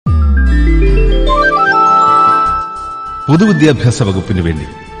പൊതുവിദ്യാഭ്യാസ വകുപ്പിന് വേണ്ടി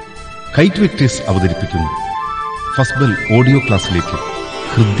കൈറ്റ് വിക്ടേഴ്സ് അവതരിപ്പിക്കുന്നു ഫസ്റ്റ്ബെൽ ഓഡിയോ ക്ലാസ്സിലേക്ക്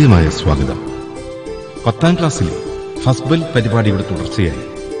ഹൃദ്യമായ സ്വാഗതം. 10ാം ക്ലാസ്സിലെ ഫസ്റ്റ്ബെൽ പരിപാടിയുടെ തുടർച്ചയായി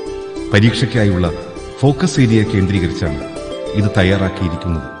പരീക്ഷയ്ക്കായുള്ള ഫോക്കസ് ഏരിയ കേന്ദ്രീകരിച്ചാണ് ഇത്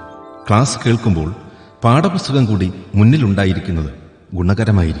തയ്യാറാക്കിയിരിക്കുന്നത്. ക്ലാസ് കേൾക്കുമ്പോൾ പാഠപുസ്തകം കൂടി മുന്നിലുണ്ടായിരിക്കുന്നത്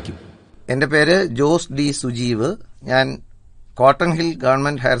ഗുണകരമായിരിക്കും. എൻ്റെ പേര് ജോസ് ഡി സുജീവ്. ഞാൻ cotton hill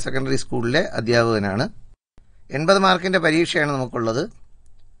government higher secondary സ്കൂളിലെ അധ്യാപകനാണ്. 80 മാർക്കിന്റെ പരീക്ഷയാണ് നമുക്കുള്ളത്.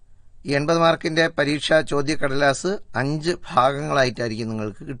 ഈ 80 മാർക്കിന്റെ പരീക്ഷാ ചോദ്യക്കടലാസ് 5 ഭാഗങ്ങളായിട്ടായിരിക്കും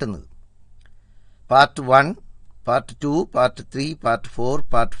നിങ്ങൾക്ക് കിട്ടുന്നത്. Part 1, part 2, part 3, part 4,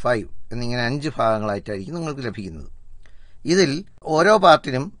 part 5 എന്നിങ്ങനെ 5 ഭാഗങ്ങളായിട്ടായിരിക്കും നിങ്ങൾക്ക് ലഭിക്കുന്നത്. ഇതിൽ ഓരോ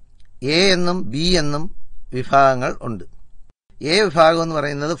പാർട്ടിനും എ എന്നും ബി എന്നും വിഭാഗങ്ങൾ ഉണ്ട്. എ വിഭാഗം എന്ന്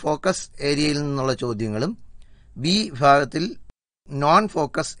പറയുന്നത് ഫോക്കസ് ഏരിയയിൽ നിന്നുള്ള ചോദ്യങ്ങളും ബി വിഭാഗത്തിൽ നോൺ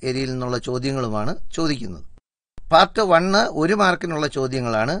ഫോക്കസ് ഏരിയയിൽ നിന്നുള്ള ചോദ്യങ്ങളുമാണ് ചോദിക്കുന്നത്. പാർട്ട് 1 1 മാർക്കിനുള്ള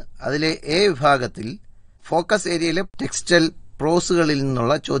ചോദ്യങ്ങളാണ്. അതിലെ എ വിഭാഗത്തിൽ ഫോക്കസ് ഏരിയയിലെ ടെക്സ്റ്റൽ പ്രോസുകളിൽ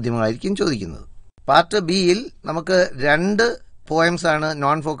നിന്നുള്ള ചോദ്യങ്ങളായിരിക്കും ചോദിക്കുന്നത്. പാർട്ട് ബിയിൽ നമുക്ക് 2 പോയംസ് ആണ്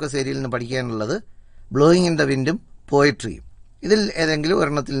നോൺ ഫോക്കസ് ഏരിയയിൽ നിന്ന് പഠിക്കാനുള്ളത്, ബ്ലോയിങ് ഇൻ ദ വിൻഡും പോയട്രിയും. ഇതിൽ ഏതെങ്കിലും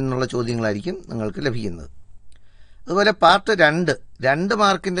ഒരെണ്ണത്തിൽ നിന്നുള്ള ചോദ്യങ്ങളായിരിക്കും നിങ്ങൾക്ക് ലഭിക്കുന്നത്. അതുപോലെ പാർട്ട് 2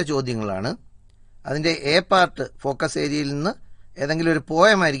 മാർക്കിന്റെ ചോദ്യങ്ങളാണ്. അതിന്റെ എ പാർട്ട് ഫോക്കസ് ഏരിയയിൽ നിന്ന് ഏതെങ്കിലും ഒരു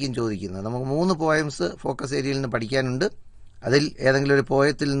പോയമായിരിക്കും ചോദിക്കുന്നത്. നമുക്ക് 3 പോയംസ് ഫോക്കസ് ഏരിയയിൽ നിന്ന് പഠിക്കാനുണ്ട്. അതിൽ ഏതെങ്കിലും ഒരു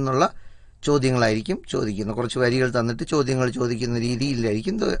പോയത്തിൽ നിന്നുള്ള ചോദ്യങ്ങളായിരിക്കും ചോദിക്കുന്നത്. കുറച്ച് വരികൾ തന്നിട്ട് ചോദ്യങ്ങൾ ചോദിക്കുന്ന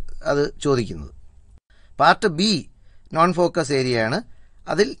രീതിയിലായിരിക്കും അത് ചോദിക്കുന്നത്. പാർട്ട് ബി നോൺ ഫോക്കസ് ഏരിയയാണ്.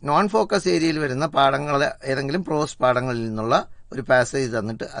 അതിൽ നോൺ ഫോക്കസ് ഏരിയയിൽ വരുന്ന പാഠങ്ങൾ ഏതെങ്കിലും പ്രോസ് പാഠങ്ങളിൽ നിന്നുള്ള ഒരു പാസേജ്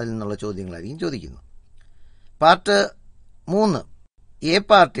തന്നിട്ട് അതിൽ നിന്നുള്ള ചോദ്യങ്ങളായിരിക്കും ചോദിക്കുന്നത്. പാർട്ട് 3 എ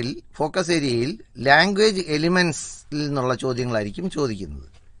പാർട്ടിൽ ഫോക്കസ് ഏരിയയിൽ ലാംഗ്വേജ് എലിമെന്റ്സിൽ നിന്നുള്ള ചോദ്യങ്ങളായിരിക്കും ചോദിക്കുന്നത്.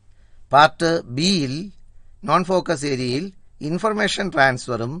 പാർട്ട് ബിയിൽ നോൺ ഫോക്കസ് ഏരിയയിൽ ഇൻഫർമേഷൻ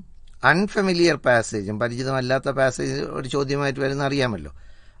ട്രാൻസ്ഫറും അൺഫെമിലിയർ പാസേജും, പരിചിതമല്ലാത്ത പാസേജ് ഒരു ചോദ്യമായിട്ട് വരുന്ന അറിയാമല്ലോ,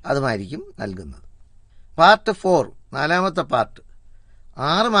 അതുമായിരിക്കും നൽകുന്നത്. പാർട്ട് 4 4ാമത്തെ പാർട്ട്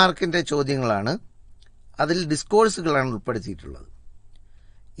 6 മാർക്കിന്റെ ചോദ്യങ്ങളാണ്. അതിൽ ഡിസ്കോഴ്സുകളാണ് ഉൾപ്പെടുത്തിയിട്ടുള്ളത്.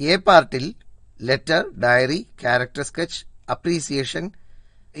 എ പാർട്ടിൽ letter, diary, character sketch, appreciation,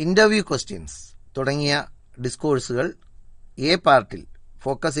 interview questions തുടങ്ങിയ ഡിസ്കോഴ്സുകൾ എ പാർട്ടിൽ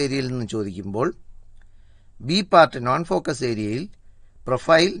ഫോക്കസ് ഏരിയയിൽ നിന്ന് ചോദിക്കുമ്പോൾ ബി പാർട്ട് നോൺ ഫോക്കസ് ഏരിയയിൽ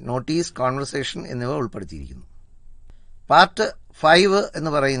പ്രൊഫൈൽ, നോട്ടീസ്, കോൺവെർസേഷൻ എന്നിവ ഉൾപ്പെടുത്തിയിരിക്കുന്നു. പാർട്ട് 5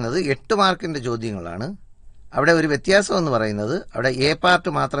 എന്ന് പറയുന്നത് 8 മാർക്കിന്റെ ചോദ്യങ്ങളാണ്. അവിടെ ഒരു വ്യത്യാസം എന്ന് പറയുന്നത് അവിടെ എ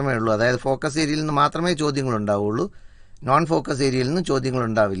പാർട്ട് മാത്രമേ ഉള്ളൂ. അതായത് ഫോക്കസ് ഏരിയയിൽ നിന്ന് മാത്രമേ ചോദ്യങ്ങൾ ഉണ്ടാവുള്ളൂ, നോൺ ഫോക്കസ് ഏരിയയിൽ നിന്ന് ചോദ്യങ്ങൾ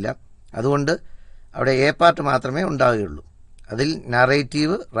ഉണ്ടാവില്ല. അതുകൊണ്ട് അവിടെ എ പാർട്ട് മാത്രമേ ഉണ്ടാവുകയുള്ളൂ. അതിൽ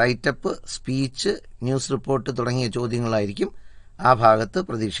narrative, writeup, speech, news report തുടങ്ങിയ ചോദ്യങ്ങളായിരിക്കും ആ ഭാഗത്ത്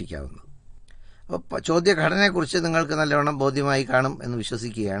പ്രതീക്ഷിക്കാവുന്നത്. അപ്പോൾ ചോദ്യഘടനയെക്കുറിച്ച് നിങ്ങൾക്ക് നല്ലവണ്ണം ബോധ്യമായി കാണും എന്ന്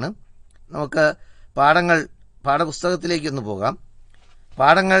വിശ്വസിക്കുകയാണ്. നമുക്ക് പാഠപുസ്തകത്തിലേക്കൊന്ന് പോകാം.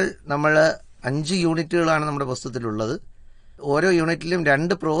 പാഠങ്ങൾ നമ്മൾ 5 യൂണിറ്റുകളാണ് നമ്മുടെ പുസ്തകത്തിലുള്ളത്. ഓരോ യൂണിറ്റിലും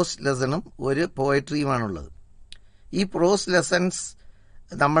 2 പ്രോസ് ലെസണും 1 പോയട്രിയുമാണുള്ളത്. ഈ പ്രോസ് ലെസൺസ്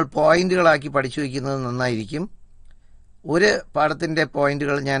നമ്മൾ പോയിന്റുകളാക്കി പഠിച്ചു വയ്ക്കുന്നത് നന്നായിരിക്കും. ഒരു പാഠത്തിൻ്റെ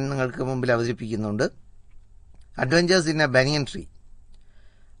പോയിന്റുകൾ ഞാൻ നിങ്ങൾക്ക് മുമ്പിൽ അവതരിപ്പിക്കുന്നുണ്ട്. Adventures in A banian tree.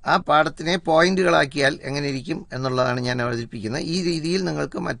 ആ പാഠത്തിനെ പോയിന്റുകളാക്കിയാൽ എങ്ങനെ ഇരിക്കും എന്നുള്ളതാണ് ഞാൻ അവതരിപ്പിക്കുന്നത്. ഈ രീതിയിൽ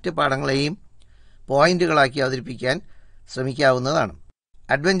നിങ്ങൾക്ക് മറ്റ് പാഠങ്ങളെയും പോയിന്റുകളാക്കി അവതരിപ്പിക്കാൻ ശ്രമിക്കാവുന്നതാണ്.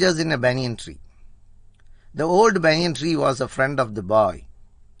 Adventures in A banian tree. The old banyan tree was a friend of the boy.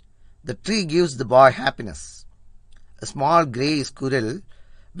 The tree gives the boy happiness. A small grey squirrel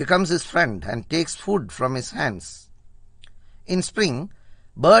becomes his friend and takes food from his hands. In spring,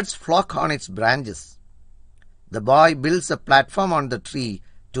 birds flock on its branches. The boy builds a platform on the tree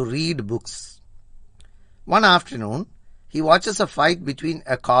to read books. One afternoon, he watches a fight between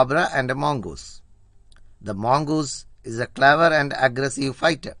a cobra and a mongoose. The mongoose is a clever and aggressive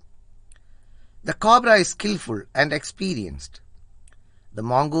fighter. The cobra is skillful and experienced. The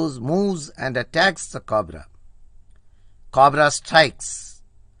mongoose moves and attacks the cobra. Cobra strikes.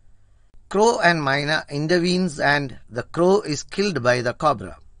 Crow and Myna intervenes and the crow is killed by the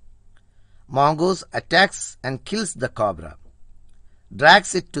cobra. Mongoose attacks and kills the cobra,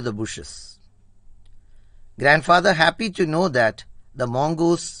 drags it to the bushes. Grandfather happy to know that the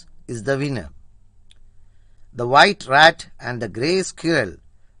mongoose is the winner. The white rat and the grey squirrel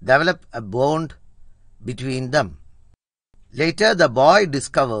develop a bond between them. Later the boy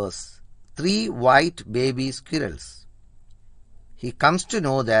discovers 3 white baby squirrels. He comes to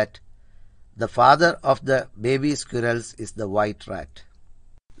know that the father of the baby squirrels is the white rat.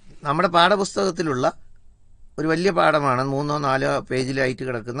 നമ്മുടെ പാഠപുസ്തകത്തിലുള്ള ഒരു വലിയ പാഠമാണ്. 3-4 പേജിലായിട്ട്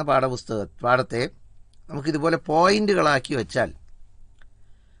കിടക്കുന്ന പാഠത്തെ നമുക്കിതുപോലെ പോയിന്റുകളാക്കി വെച്ചാൽ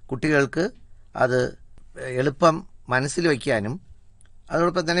കുട്ടികൾക്ക് അത് എളുപ്പം മനസ്സിൽ വയ്ക്കാനും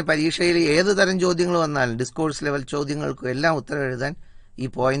അതോടൊപ്പം തന്നെ പരീക്ഷയിൽ ഏത് തരം ചോദ്യങ്ങൾ വന്നാലും ഡിസ്കോഴ്സ് ലെവൽ ചോദ്യങ്ങൾക്കും എല്ലാം ഉത്തരം എഴുതാൻ ഈ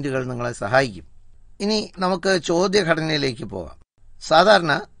പോയിന്റുകൾ നിങ്ങളെ സഹായിക്കും. ഇനി നമുക്ക് ചോദ്യഘടനയിലേക്ക് പോകാം.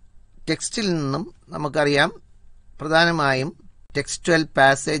 സാധാരണ ടെക്സ്റ്റിൽ നിന്നും നമുക്കറിയാം പ്രധാനമായും ടെക്സ്റ്റൽ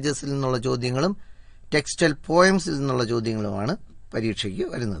പാസേജസിൽ നിന്നുള്ള ചോദ്യങ്ങളും ടെക്സ്റ്റൽ പോയംസിൽ നിന്നുള്ള ചോദ്യങ്ങളുമാണ് പരീക്ഷയ്ക്ക്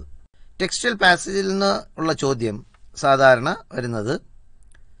വരുന്നത്. ടെക്സ്റ്റൽ പാസേജിൽ നിന്ന് ഉള്ള ചോദ്യം സാധാരണ വരുന്നത്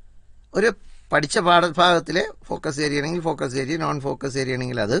ഒരു പഠിച്ച പാഠഭാഗത്തിലെ ഫോക്കസ് ഏരിയ ആണെങ്കിൽ focus area, non focus area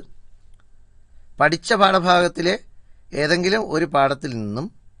ആണെങ്കിൽ അത്, പഠിച്ച പാഠഭാഗത്തിലെ ഏതെങ്കിലും ഒരു പാഠത്തിൽ നിന്നും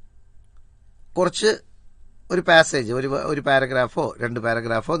കുറച്ച് ഒരു പാസേജ്, ഒരു പാരഗ്രാഫോ 2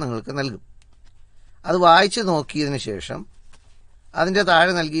 പാരഗ്രാഫോ നിങ്ങൾക്ക് നൽകും. അത് വായിച്ച് നോക്കിയതിന് ശേഷം അതിൻ്റെ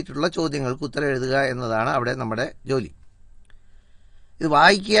താഴെ നൽകിയിട്ടുള്ള ചോദ്യങ്ങൾക്ക് ഉത്തരം എഴുതുക എന്നതാണ് അവിടെ നമ്മുടെ ജോലി. ഇത്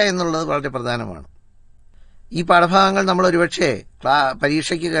വായിക്കുക എന്നുള്ളത് വളരെ പ്രധാനമാണ്. ഈ പാഠഭാഗങ്ങൾ നമ്മൾ ഒരുപക്ഷെ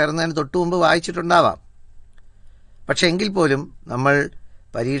പരീക്ഷയ്ക്ക് കയറുന്നതിന് തൊട്ടു മുമ്പ് വായിച്ചിട്ടുണ്ടാവാം. പക്ഷെ എങ്കിൽ പോലും നമ്മൾ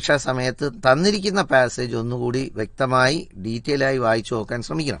പരീക്ഷാ സമയത്ത് തന്നിരിക്കുന്ന പാസേജ് ഒന്നുകൂടി വ്യക്തമായി ഡീറ്റെയിലായി വായിച്ചു നോക്കാൻ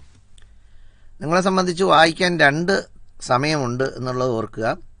ശ്രമിക്കണം. നിങ്ങളെ സംബന്ധിച്ച് വായിക്കാൻ 2 സമയമുണ്ട് എന്നുള്ളത് ഓർക്കുക.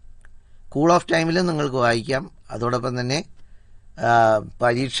 കൂൾ ഓഫ് ടൈമിലും നിങ്ങൾക്ക് വായിക്കാം, അതോടൊപ്പം തന്നെ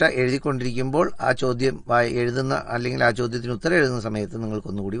പരീക്ഷ എഴുതിക്കൊണ്ടിരിക്കുമ്പോൾ ആ ചോദ്യം എഴുതുന്ന അല്ലെങ്കിൽ ആ ചോദ്യത്തിന് ഉത്തരം എഴുതുന്ന സമയത്ത്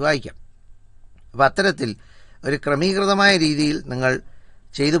നിങ്ങൾക്കൊന്നുകൂടി വായിക്കാം. അപ്പോൾ അത്തരത്തിൽ ഒരു ക്രമീകൃതമായ രീതിയിൽ നിങ്ങൾ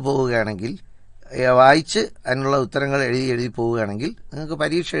ചെയ്തു പോവുകയാണെങ്കിൽ, വായിച്ച് അതിനുള്ള ഉത്തരങ്ങൾ എഴുതി പോവുകയാണെങ്കിൽ നിങ്ങൾക്ക്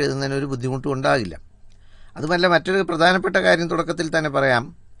പരീക്ഷ എഴുതുന്നതിന് ഒരു ബുദ്ധിമുട്ടും ഉണ്ടാകില്ല. അതുമല്ല, മറ്റൊരു പ്രധാനപ്പെട്ട കാര്യം തുടക്കത്തിൽ തന്നെ പറയാം.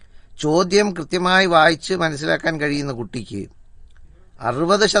 ചോദ്യം കൃത്യമായി വായിച്ച് മനസ്സിലാക്കാൻ കഴിയുന്ന കുട്ടിക്ക്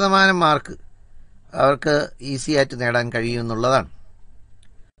 60% മാർക്ക് അവർക്ക് ഈസി ആയിട്ട് നേടാൻ കഴിയുമെന്നുള്ളതാണ്.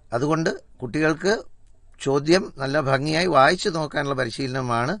 അതുകൊണ്ട് കുട്ടികൾക്ക് ചോദ്യം നല്ല ഭംഗിയായി വായിച്ചു നോക്കാനുള്ള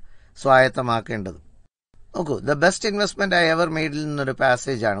പരിശീലനമാണ് സ്വായത്തമാക്കേണ്ടത്. നോക്കൂ, the best investment I ever മെയ്ഡിൽ നിന്നൊരു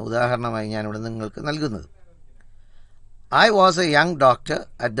പാസേജാണ് ഉദാഹരണമായി ഞാനിവിടെ നിങ്ങൾക്ക് നൽകുന്നത്. I was A young doctor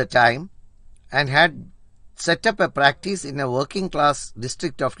at the time and had set up a practice in a working class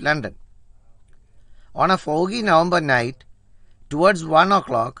district of London. On a foggy November night, towards 1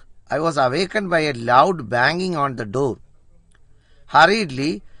 o'clock, I was awakened by a loud banging on the door.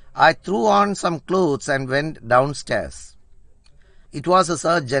 Hurriedly, I threw on some clothes and went downstairs. It was a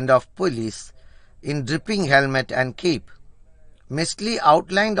sergeant of police in dripping helmet and cape, mistily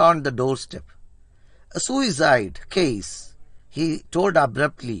outlined on the doorstep. A suicide case, he told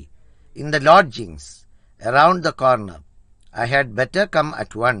abruptly, in the lodgings around the corner. I had better come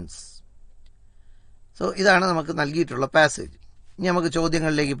at once. So ഇതാണ് നമുക്ക് നൽകിയിട്ടുള്ള passage. ഇനി നമുക്ക്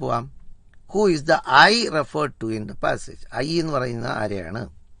ചോദ്യങ്ങളിലേക്ക് പോവാം. Who is the I referred to in the passage? I എന്ന് പറയുന്ന ആരെയാണ്?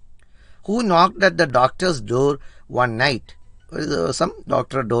 Who knocked at the doctor's door one night? ഒരു ദിവസം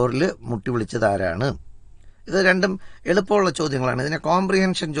ഡോക്ടറുടെ ഡോറിൽ മുട്ടി വിളിച്ചത് ആരാണ്? ഇത് രണ്ടും എളുപ്പമുള്ള ചോദ്യങ്ങളാണ്. ഇതിനെ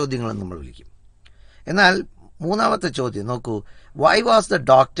കോംപ്രിഹെൻഷൻ ചോദ്യങ്ങളെന്ന് നമ്മൾ വിളിക്കും. എന്നാൽ മൂന്നാമത്തെ ചോദ്യം നോക്കൂ. Why was the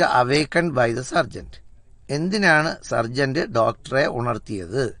doctor awakened by the sergeant? എന്തിനാണ് സർജന്റ് ഡോക്ടറെ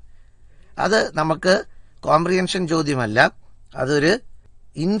ഉണർത്തിയത്? അത് നമുക്ക് കോംപ്രിഹെൻഷൻ ചോദ്യമല്ല, അതൊരു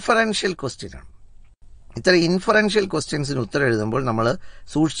ഇൻഫറൻഷ്യൽ ക്വസ്റ്റ്യൻ ആണ്. ഇത്തരം ഇൻഫറൻഷ്യൽ ക്വസ്റ്റ്യൻസിന് ഉത്തരം എഴുതുമ്പോൾ നമ്മൾ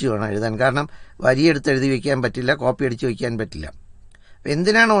സൂക്ഷിച്ചു വേണം എഴുതാൻ. കാരണം വരിയെടുത്ത് എഴുതി വയ്ക്കാൻ പറ്റില്ല, കോപ്പി അടിച്ച് വയ്ക്കാൻ പറ്റില്ല.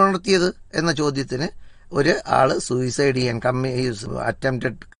 എന്തിനാണ് ഉണർത്തിയത് എന്ന ചോദ്യത്തിന് ഒരു ആള് സൂയിസൈഡ് ചെയ്യാൻ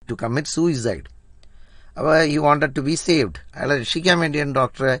അറ്റംപ്റ്റഡ് ടു കമ്മിറ്റ് സൂയിസൈഡ്. അപ്പോൾ ഈ വാണ്ടഡ് ടു ബി സേവ്ഡ്, അയാളെ രക്ഷിക്കാൻ വേണ്ടിയാണ്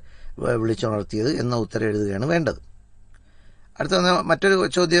ഡോക്ടറെ വിളിച്ചുണർത്തിയത് എന്ന ഉത്തരം എഴുതുകയാണ് വേണ്ടത്. അടുത്ത മറ്റൊരു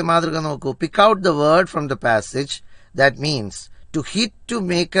ചോദ്യ മാതൃക നോക്കൂ. Pick out the word from the passage that means to hit to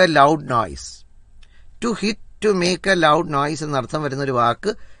make A loud noise. To hit to make A loud noise എന്നർത്ഥം വരുന്നൊരു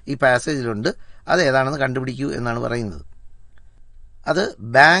വാക്ക് ഈ പാസേജിലുണ്ട്. അത് ഏതാണെന്ന് കണ്ടുപിടിക്കൂ എന്നാണ് പറയുന്നത്. അത്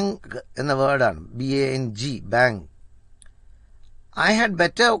ബാങ്ക് എന്ന വേർഡാണ്. BANG, bank. I had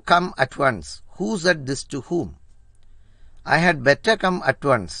better come at once. Who said this to whom? I had better come at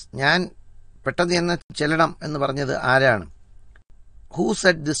once. ഞാൻ പെട്ടെന്ന് എന്ന് ചെല്ലണം എന്ന് പറഞ്ഞത് ആരാണ്? Who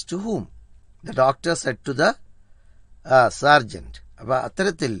said this to whom? The doctor said to the sergeant. അപ്പോൾ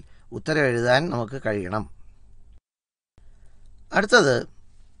അത്തരത്തിൽ ഉത്തരം എഴുതാൻ നമുക്ക് കഴിയണം. അടുത്തത്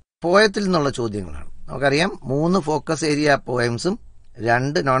പോയത്തിൽ നിന്നുള്ള ചോദ്യങ്ങളാണ്. നമുക്കറിയാം 3 ഫോക്കസ് ഏരിയ പോയംസും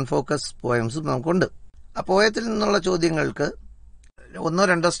 2 നോൺ ഫോക്കസ് പോയംസും നമുക്കുണ്ട്. ആ പോയത്തിൽ നിന്നുള്ള ചോദ്യങ്ങൾക്ക്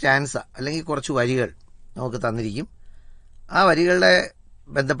 1-2 സ്റ്റാൻസ അല്ലെങ്കിൽ കുറച്ച് വരികൾ നമുക്ക് തന്നിരിക്കും. ആ വരികളെ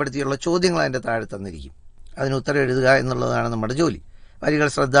ബന്ധപ്പെടുത്തിയുള്ള ചോദ്യങ്ങൾ അതിൻ്റെ താഴെ തന്നിരിക്കും. അതിന് ഉത്തരം എഴുതുക എന്നുള്ളതാണ് നമ്മുടെ ജോലി. വരികൾ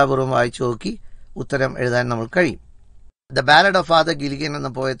ശ്രദ്ധാപൂർവം വായിച്ചു നോക്കി ഉത്തരം എഴുതാൻ നമ്മൾ കഴിയും. The ballad of father Gilligan എന്ന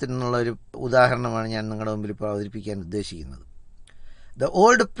പോയത്തിൽ നിന്നുള്ള ഒരു ഉദാഹരണമാണ് ഞാൻ നിങ്ങളുടെ മുമ്പിൽ ഇപ്പോൾ അവതരിപ്പിക്കാൻ ഉദ്ദേശിക്കുന്നത്. The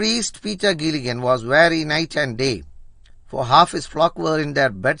old priest Peter Gilligan was weary night and day, for half his flock were in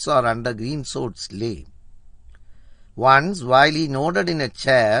their beds or under greensward's lay. Once, while he nodded in a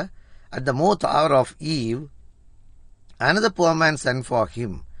chair at the moot hour of eve, another poor man sent for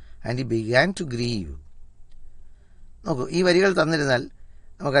him, and he began to grieve. നോക്കൂ, ഈ വരികൾ തന്നിരുന്നാൽ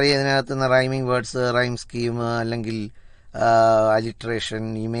നമുക്കറിയാം ഇതിനകത്ത് നിന്ന് rhyming words, rhyme scheme, അല്ലെങ്കിൽ alliteration,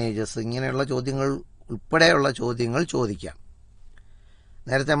 images, ഇങ്ങനെയുള്ള ചോദ്യങ്ങൾ ഉൾപ്പെടെയുള്ള ചോദ്യങ്ങൾ ചോദിക്കാം.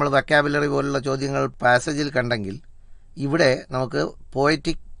 നേരത്തെ നമ്മൾ വൊക്കാബുലറി പോലുള്ള ചോദ്യങ്ങൾ പാസേജിൽ കണ്ടെങ്കിൽ ഇവിടെ നമുക്ക്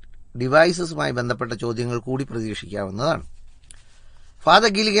പോയറ്റിക് ഡിവൈസസുമായി ബന്ധപ്പെട്ട ചോദ്യങ്ങൾ കൂടി പ്രതീക്ഷിക്കാവുന്നതാണ്.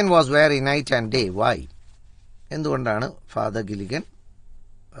 Father Gilligan was വെയറി night and day. Y? എന്തുകൊണ്ടാണ് father Gilligan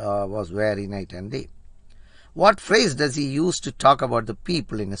was വെയറി night and day? What phrase does he use to talk about the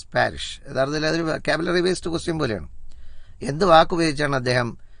people in his parish? യഥാർത്ഥത്തിൽ അതൊരു വൊക്കാബുലറി ബേസ്ഡ് ക്വസ്റ്റ്യൻ പോലെയാണ്. എന്ത് വാക്കുപയോഗിച്ചാണ് അദ്ദേഹം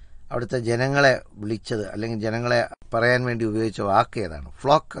അവിടുത്തെ ജനങ്ങളെ വിളിച്ചത്, അല്ലെങ്കിൽ ജനങ്ങളെ പറയാൻ വേണ്ടി ഉപയോഗിച്ച വാക്ക് ഏതാണ്?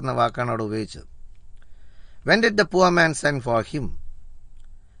 ഫ്ലോക്ക് എന്ന വാക്കാണ് അവിടെ ഉപയോഗിച്ചത്. When did the poor man send for him?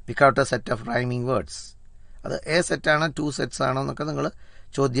 Pick out A set of rhyming words. അത് എ സെറ്റാണോ 2 സെറ്റ്സ് ആണോ എന്നൊക്കെ നിങ്ങൾ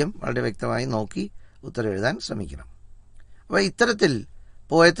ചോദ്യം വളരെ വ്യക്തമായി നോക്കി ഉത്തരം എഴുതാൻ ശ്രമിക്കണം. അപ്പോൾ ഇത്തരത്തിൽ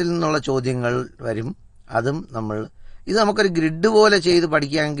പോയത്തിൽ നിന്നുള്ള ചോദ്യങ്ങൾ വരും. അതും ഇത് നമുക്കൊരു ഗ്രിഡ് പോലെ ചെയ്ത്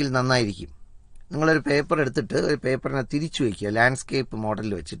പഠിക്കുകയാണെങ്കിൽ നന്നായിരിക്കും. നിങ്ങളൊരു പേപ്പർ എടുത്തിട്ട് ഒരു പേപ്പറിനെ തിരിച്ചു വയ്ക്കുക, ലാൻഡ്സ്കേപ്പ്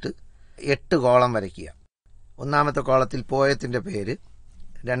മോഡലിൽ വെച്ചിട്ട് 8 കോളം വരയ്ക്കുക. ഒന്നാമത്തെ കോളത്തിൽ പോയത്തിൻ്റെ പേര്,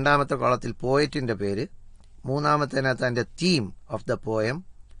 രണ്ടാമത്തെ കോളത്തിൽ പോയറ്റിൻ്റെ പേര്, മൂന്നാമത്തേനകത്ത് അതിൻ്റെ theme of the poem,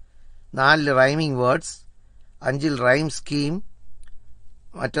 4 rhyming words, 5 rhyme scheme,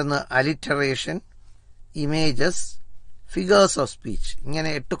 മറ്റൊന്ന് alliteration, images, figures of speech. ഇങ്ങനെ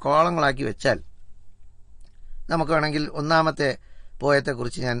 8 കോളങ്ങളാക്കി വെച്ചാൽ നമുക്ക് വേണമെങ്കിൽ ഒന്നാമത്തെ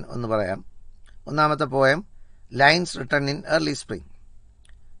പോയത്തെക്കുറിച്ച് ഞാൻ ഒന്ന് പറയാം. ഒന്നാമത്തെ poem lines written in early spring.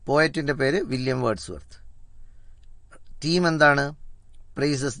 പോയറ്റിൻ്റെ പേര് വില്യം വേർഡ്സ്വർത്ത്. തീം എന്താണ്?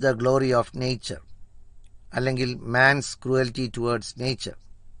 Prices the glory of nature, അല്ലെങ്കിൽ man's cruelty towards nature.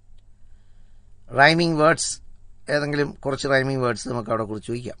 Rhyming words, ഏതെങ്കിലും കുറച്ച് റൈമിംഗ് വേർഡ്സ് നമുക്ക് അവിടെ കുറിച്ച്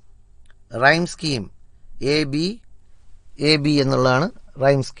ചോദിക്കാം. റൈം സ്കീം എ ബി എന്നുള്ളതാണ്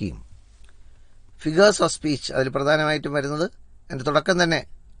rhyme scheme. Figures of speech, അതിൽ പ്രധാനമായിട്ടും വരുന്നത് എൻ്റെ തുടക്കം തന്നെ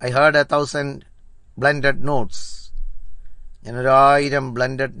ഐ ഹേർഡ് 1000 ബ്ലെൻഡഡ് നോട്ട്സ്. ഞാൻ 1000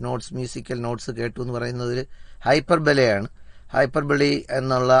 ബ്ലെൻഡഡ് നോട്ട്സ്, മ്യൂസിക്കൽ നോട്ട്സ് കേട്ടു എന്ന് പറയുന്നതിൽ ഹൈപ്പർബലയാണ്. ഹൈപ്പർബലി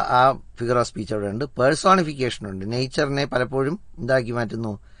എന്നുള്ള ആ ഫിഗർ ഓഫ് സ്പീച്ച് അവിടെ ഉണ്ട്. പേഴ്സോണിഫിക്കേഷൻ ഉണ്ട്. നേച്ചറിനെ പലപ്പോഴും എന്താക്കി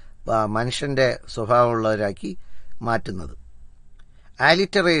മാറ്റുന്നു? മനുഷ്യൻ്റെ സ്വഭാവമുള്ളവരാക്കി മാറ്റുന്നത്.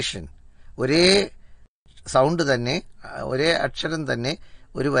 ആലിറ്ററേഷൻ, ഒരേ സൗണ്ട് തന്നെ, ഒരേ അക്ഷരം തന്നെ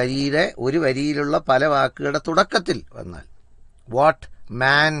ഒരു വരിയിലുള്ള പല വാക്കുകളുടെ തുടക്കത്തിൽ വന്നാൽ what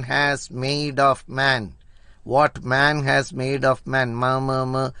man has made of man, what man has made of man,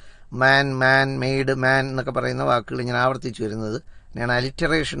 man man made മാൻ എന്നൊക്കെ പറയുന്ന വാക്കുകൾ ഇങ്ങനെ ആവർത്തിച്ചു വരുന്നത് ഞാൻ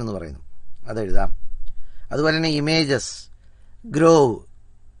അലിറ്ററേഷൻ എന്ന് പറയുന്നു. അതെഴുതാം. അതുപോലെ തന്നെ ഇമേജസ്, ഗ്രോവ്,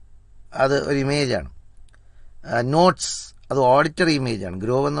 അത് ഒരു ഇമേജാണ്. നോട്ട്സ്, അത് ഓഡിറ്ററി ഇമേജാണ്.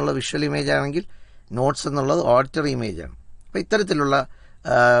 ഗ്രോവ് എന്നുള്ള വിഷ്വൽ ഇമേജ് ആണെങ്കിൽ നോട്ട്സ് എന്നുള്ളത് ഓഡിറ്ററി ഇമേജാണ്. അപ്പോൾ ഇത്തരത്തിലുള്ള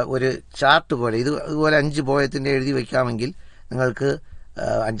ഒരു ചാർട്ട് പോലെ ഇതുപോലെ 5 പോയത്തിൻ്റെ എഴുതി വയ്ക്കാമെങ്കിൽ നിങ്ങൾക്ക്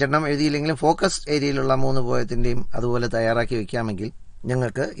 5 എണ്ണം എഴുതിയില്ലെങ്കിലും ഫോക്കസ് ഏരിയയിലുള്ള 3 പോയത്തിൻ്റെയും അതുപോലെ തയ്യാറാക്കി വയ്ക്കാമെങ്കിൽ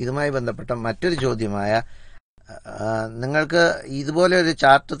നിങ്ങൾക്ക് ഇതുമായി ബന്ധപ്പെട്ട മറ്റൊരു ചോദ്യമായ നിങ്ങൾക്ക് ഇതുപോലെ ഒരു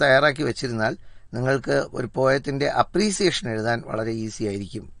ചാർട്ട് തയ്യാറാക്കി വെച്ചിരുന്നാൽ നിങ്ങൾക്ക് ഒരു പോയത്തിൻ്റെ അപ്രീസിയേഷൻ എഴുതാൻ വളരെ ഈസി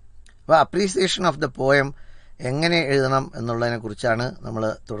ആയിരിക്കും. അപ്പോൾ അപ്രീസിയേഷൻ ഓഫ് ദ പോയം എങ്ങനെ എഴുതണം എന്നുള്ളതിനെക്കുറിച്ചാണ് നമ്മൾ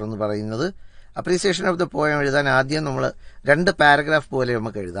തുടർന്ന് പറയുന്നത്. അപ്രീസിയേഷൻ ഓഫ് ദ പോയം എഴുതാൻ ആദ്യം നമ്മൾ 2 പാരഗ്രാഫ് പോലെ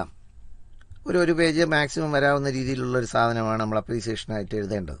നമുക്ക് എഴുതാം. ഒരു പേജ് മാക്സിമം വരാവുന്ന രീതിയിലുള്ളൊരു സാധനമാണ് നമ്മൾ അപ്രീസിയേഷനായിട്ട്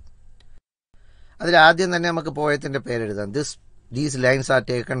എഴുതേണ്ടത്. അതിലാദ്യം തന്നെ നമുക്ക് പോയത്തിൻ്റെ പേരെഴുതാം. These lines are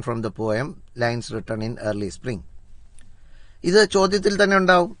taken from the poem lines written in early spring. ഇത് ചോദ്യത്തിൽ തന്നെ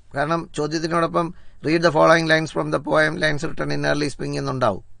ഉണ്ടാവും. കാരണം ചോദ്യത്തിനോടൊപ്പം read the following lines from the poem lines written in early spring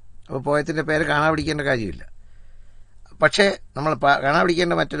എന്നുണ്ടാവും. അപ്പോൾ പോയത്തിൻ്റെ പേര് കാണാപിടിക്കേണ്ട കാര്യമില്ല. പക്ഷേ നമ്മൾ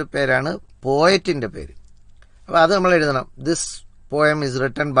കാണാപിടിക്കേണ്ട മറ്റൊരു പേരാണ് പോയറ്റിൻ്റെ പേര്. അപ്പോൾ അത് നമ്മൾ എഴുതണം. This poem is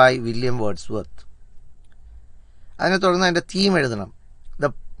written by William Wordsworth. അതിനെ തുടർന്ന് അതിൻ്റെ തീം എഴുതണം.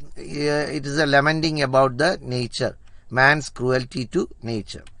 It is A ലെമൻറ്റിങ് about the nature, man's cruelty to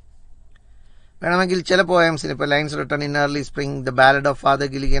nature. വേണമെങ്കിൽ ചില പോയംസിന്, ഇപ്പോൾ lines written in early spring, the ballad of father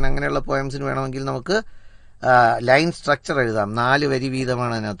Gilligan, അങ്ങനെയുള്ള പോയംസിന് വേണമെങ്കിൽ നമുക്ക് ലൈൻ സ്ട്രക്ചർ എഴുതാം. 4 വരി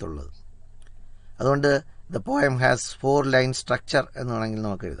വീതമാണ് അതിനകത്തുള്ളത്. അതുകൊണ്ട് the poem has 4 line structure എന്ന് വേണമെങ്കിൽ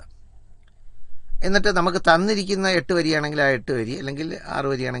നമുക്ക് എഴുതാം. എന്നിട്ട് നമുക്ക് തന്നിരിക്കുന്ന 8 വരിയാണെങ്കിൽ ആ 8 വരി, അല്ലെങ്കിൽ 6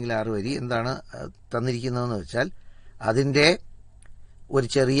 വരിയാണെങ്കിൽ 6 വരി, എന്താണ് തന്നിരിക്കുന്നതെന്ന് വെച്ചാൽ അതിൻ്റെ ഒരു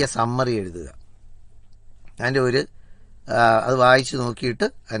ചെറിയ സമ്മറി എഴുതുക. അതിൻ്റെ അത് വായിച്ച് നോക്കിയിട്ട്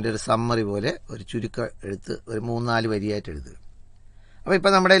അതിൻ്റെ ഒരു സമ്മറി പോലെ ഒരു ചുരുക്കം എടുത്ത് ഒരു 3-4 വരിയായിട്ട് എഴുതുക. അപ്പോൾ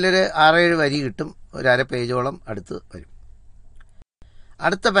ഇപ്പോൾ നമ്മുടെ കയ്യിലൊരു 6-7 വരി കിട്ടും. ഒരു അര പേജോളം അടുത്ത് വരും.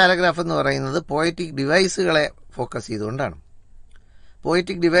 അടുത്ത പാരഗ്രാഫ് എന്ന് പറയുന്നത് പോയറ്റിക് ഡിവൈസുകളെ ഫോക്കസ് ചെയ്തുകൊണ്ടാണ്.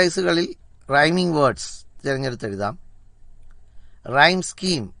 Poetic ഡിവൈസുകളിൽ rhyming words തിരഞ്ഞെടുത്തെഴുതാം. Rhyme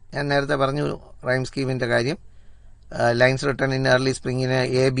scheme, ഞാൻ നേരത്തെ പറഞ്ഞു റൈം സ്കീമിൻ്റെ കാര്യം. Lines written in early സ്പ്രിങ്ങിന്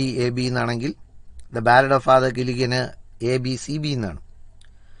A B എന്നാണെങ്കിൽ the ballad of father ഗിലിഗന് ABCB എന്നാണ്.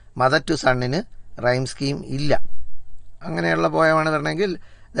 മദർ ടു സണ്ണിന് റൈം സ്കീം ഇല്ല. അങ്ങനെയുള്ള പോയമാണ് വരണമെങ്കിൽ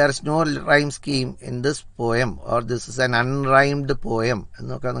there is no rhyme scheme in this poem or this is an അൺറൈംഡ് poem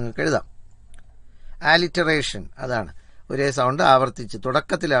എന്നൊക്കെ നിങ്ങൾക്ക് എഴുതാം. ആലിറ്ററേഷൻ, അതാണ് ഒരേ സൗണ്ട്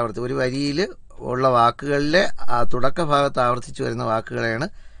തുടക്കത്തിൽ ഒരു വരിയിൽ ഉള്ള വാക്കുകളിലെ ആ തുടക്ക ഭാഗത്ത് ആവർത്തിച്ച് വരുന്ന വാക്കുകളെയാണ്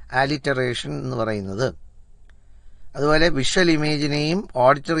ആലിറ്ററേഷൻ എന്ന് പറയുന്നത്. അതുപോലെ വിഷ്വൽ ഇമേജിനെയും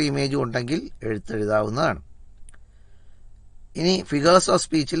ഓഡിറ്ററി ഇമേജും ഉണ്ടെങ്കിൽ എഴുതാവുന്നതാണ്. ഇനി ഫിഗേഴ്സ് ഓഫ്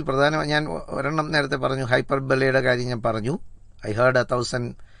സ്പീച്ചിൽ ഞാൻ ഒരെണ്ണം നേരത്തെ പറഞ്ഞു, ഹൈപ്പർബലയുടെ കാര്യം ഞാൻ പറഞ്ഞു. ഐ ഹേർഡ് 1000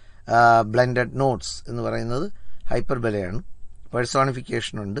 ബ്ലെൻഡഡ് നോട്ട്സ് എന്ന് പറയുന്നത് ഹൈപ്പർബലയാണ്.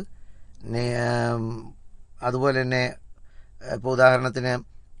 പേഴ്സോണിഫിക്കേഷൻ ഉണ്ട്. അതുപോലെ തന്നെ ഇപ്പോൾ ഉദാഹരണത്തിന്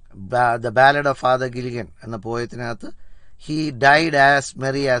the ballad of father Gilligan എന്ന പോയത്തിനകത്ത് he died as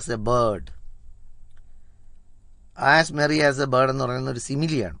merry as A bird. As merry as A bird എന്ന് പറയുന്ന ഒരു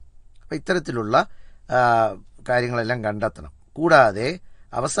സിമിലിയാണ്. അപ്പോൾ ഇത്തരത്തിലുള്ള കാര്യങ്ങളെല്ലാം കണ്ടെത്തണം. കൂടാതെ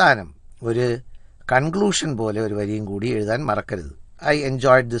അവസാനം ഒരു കൺക്ലൂഷൻ പോലെ ഒരു വരിയും കൂടി എഴുതാൻ മറക്കരുത്. I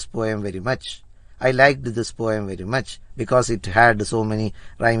enjoyed this poem very much, I liked this poem very much because it had so many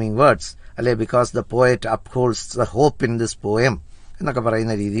rhyming words, അല്ലെ because the poet അപ്ഹോൾഡ്സ് the hope in this poem എന്നൊക്കെ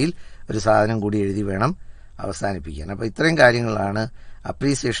പറയുന്ന രീതിയിൽ ഒരു സാധനം കൂടി എഴുതി വേണം അവസാനിപ്പിക്കാൻ. അപ്പോൾ ഇത്രയും കാര്യങ്ങളാണ്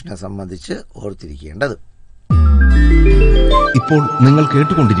അപ്രീസിയേഷനെ സംബന്ധിച്ച് ഓർത്തിരിക്കേണ്ടത്. ഇപ്പോൾ നിങ്ങൾ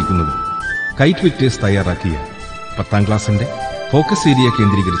കേട്ടുകൊണ്ടിരിക്കുന്നത് കൈറ്റ് വിക്ടേഴ്സ് തയ്യാറാക്കിയ 10ാം ക്ലാസിന്റെ ഫോക്കസ് ഏരിയ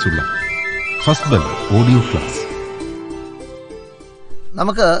കേന്ദ്രീകരിച്ചുള്ള ഫസ്റ്റ് ബെൽ ഓഡിയോ ക്ലാസ്.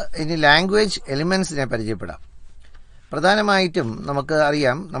 നമുക്ക് ഇനി ലാംഗ്വേജ് എലിമെന്റ്സിനെ പരിചയപ്പെടാം. പ്രധാനമായിട്ടും നമുക്ക്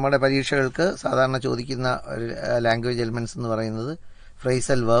അറിയാം, നമ്മുടെ പരീക്ഷകൾക്ക് സാധാരണ ചോദിക്കുന്ന ഒരു ലാംഗ്വേജ് എലിമെന്റ്സ് എന്ന് പറയുന്നത്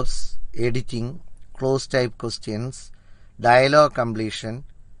phrasal verbs, editing, close type questions, dialogue completion,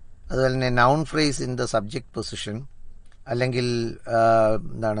 അതുപോലെ തന്നെ noun phrase in the subject position, അല്ലെങ്കിൽ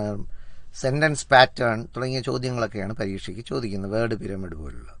സെന്റൻസ് പാറ്റേൺ തുടങ്ങിയ ചോദ്യങ്ങളൊക്കെയാണ് പരീക്ഷയ്ക്ക് ചോദിക്കുന്നത്, വേർഡ് പിരമിഡ്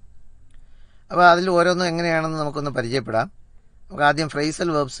പോലുള്ള. അപ്പോൾ അതിൽ ഓരോന്നും എങ്ങനെയാണെന്ന് നമുക്കൊന്ന് പരിചയപ്പെടാം. നമുക്ക് ആദ്യം ഫ്രേസൽ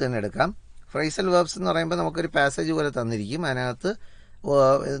വെർബ്സ് തന്നെ എടുക്കാം. ഫ്രേസൽ വെർബ്സ് എന്ന് പറയുമ്പോൾ നമുക്കൊരു പാസേജ് പോലെ തന്നിരിക്കും. അതിനകത്ത്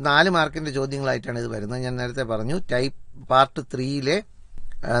 4 മാർക്കിൻ്റെ ചോദ്യങ്ങളായിട്ടാണ് ഇത് വരുന്നത്. ഞാൻ നേരത്തെ പറഞ്ഞു പാർട്ട് 3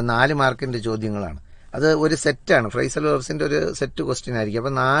 4 മാർക്കിൻ്റെ ചോദ്യങ്ങളാണ്. അത് ഒരു സെറ്റാണ്. ഫ്രേസൽ വെർബ്സിൻ്റെ ഒരു സെറ്റ് ക്വസ്റ്റ്യൻ ആയിരിക്കും.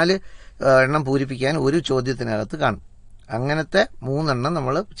 അപ്പോൾ 4 എണ്ണം പൂരിപ്പിക്കാൻ ഒരു ചോദ്യത്തിനകത്ത് കാണും. അങ്ങനത്തെ 3 എണ്ണം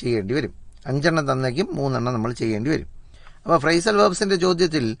നമ്മൾ ചെയ്യേണ്ടി വരും. 5 എണ്ണം തന്നേക്കും 3 എണ്ണം നമ്മൾ ചെയ്യേണ്ടി വരും. അപ്പോൾ ഫ്രേസൽ വെർബ്സിൻ്റെ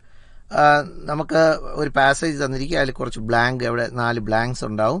ചോദ്യത്തിൽ നമുക്ക് ഒരു പാസേജ് തന്നിരിക്കുക. അതിൽ കുറച്ച് ബ്ലാങ്ക്, അവിടെ 4 ബ്ലാങ്ക്സ്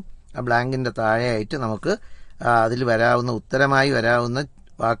ഉണ്ടാവും. ആ ബ്ലാങ്കിൻ്റെ താഴെയായിട്ട് നമുക്ക് അതിൽ ഉത്തരമായി വരാവുന്ന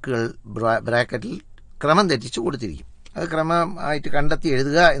വാക്കുകൾ ബ്രാക്കറ്റിൽ ക്രമം തെറ്റിച്ച് കൊടുത്തിരിക്കും. അത് ക്രമമായിട്ട് കണ്ടെത്തി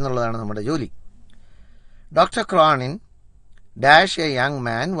എഴുതുക എന്നുള്ളതാണ് നമ്മുടെ ജോലി. Doctor Cronin dash a young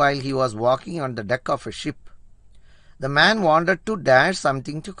man while he was walking on the deck of a ship. The man wanted to dash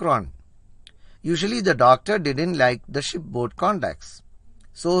something to Cron. Usually the doctor didn't like the shipboard contacts,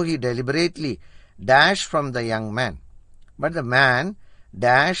 so he deliberately dashed from the young man. But the man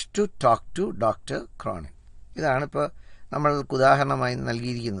dashed to talk to Dr. Cronin. ഇതാണ് ഇപ്പോൾ നമ്മൾക്ക് ഉദാഹരണമായി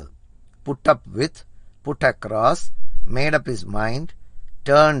നൽകിയിരിക്കുന്നത്. Put up with, put across, made up his mind,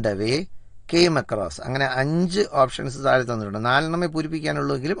 turned away, came across. അങ്ങനെ 5 options താഴെ തന്നിട്ടുണ്ട്. 4 എണ്ണമേ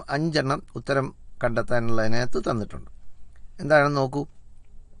പൂരിപ്പിക്കാനുള്ളൂവെങ്കിലും 5 എണ്ണം ഉത്തരം കണ്ടെത്താനുള്ളതിനകത്ത് തന്നിട്ടുണ്ട്. എന്താണെന്ന് നോക്കൂ.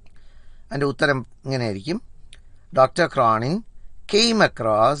 അതിൻ്റെ ഉത്തരം ഇങ്ങനെയായിരിക്കും. Doctor Cronin came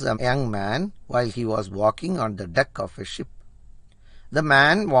across a young man while he was walking on the deck of a ship. The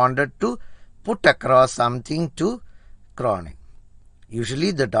man wanted to put across something to Cronin. Usually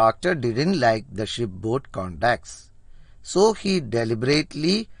the doctor didn't like the shipboard contacts, so he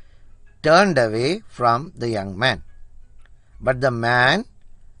deliberately turned away from the young man. But the man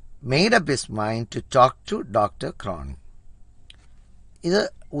made up his mind to talk to Dr. Cronin. ഇത്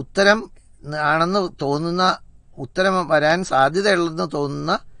ഉത്തരം ആണെന്ന് തോന്നുന്ന, ഉത്തരം വരാൻ സാധ്യതയുള്ളതെന്ന്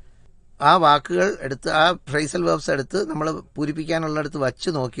തോന്നുന്ന ആ വാക്കുകൾ എടുത്ത്, ആ ഫ്രേസൽ വെർബ്സ് എടുത്ത് നമ്മൾ പൂരിപ്പിക്കാനുള്ളിടത്ത് വച്ച്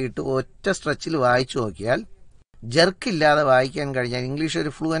നോക്കിയിട്ട് ഒറ്റ സ്ട്രെച്ചിൽ വായിച്ചു നോക്കിയാൽ, ജർക്കില്ലാതെ വായിക്കാൻ കഴിഞ്ഞാൽ, ഇംഗ്ലീഷ്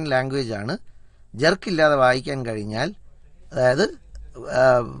ഒരു ഫ്ലുവൻറ്റ് ലാംഗ്വേജ് ആണ്, ജർക്കില്ലാതെ വായിക്കാൻ കഴിഞ്ഞാൽ, അതായത്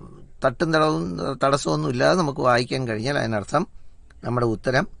തട്ടും തടസ്സമൊന്നും ഇല്ലാതെ നമുക്ക് വായിക്കാൻ കഴിഞ്ഞാൽ അതിനർത്ഥം നമ്മുടെ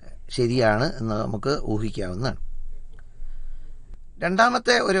ഉത്തരം ശരിയാണ് എന്ന് നമുക്ക് ഊഹിക്കാവുന്നതാണ്.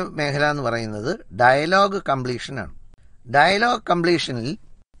 രണ്ടാമത്തെ ഒരു മേഖല എന്ന് പറയുന്നത് ഡയലോഗ് കംപ്ലീഷനാണ്. ഡയലോഗ് കംപ്ലീഷനിൽ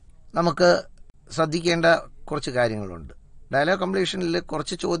നമുക്ക് ശ്രദ്ധിക്കേണ്ട കുറച്ച് കാര്യങ്ങളുണ്ട്. ഡയലോഗ് കംപ്ലീഷനിൽ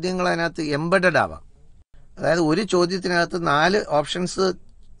കുറച്ച് ചോദ്യങ്ങൾ അതിനകത്ത് എംബഡഡ് ആവാം. അതായത് ഒരു ചോദ്യത്തിനകത്ത് 4 ഓപ്ഷൻസ്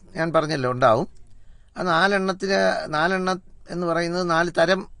ഞാൻ പറഞ്ഞല്ലോ ഉണ്ടാവും. ആ നാലെണ്ണം എന്ന് പറയുന്നത് 4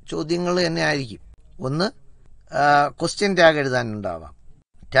 തരം ചോദ്യങ്ങൾ തന്നെ ആയിരിക്കും. ഒന്ന്, ക്വസ്റ്റ്യൻ ടാഗ് എഴുതാനുണ്ടാവാം,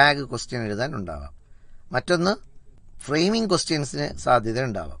 ടാഗ് ക്വസ്റ്റ്യൻ എഴുതാനുണ്ടാവാം. മറ്റൊന്ന്, ഫ്രെയിമിംഗ് ക്വസ്റ്റ്യൻസിന് സാധ്യത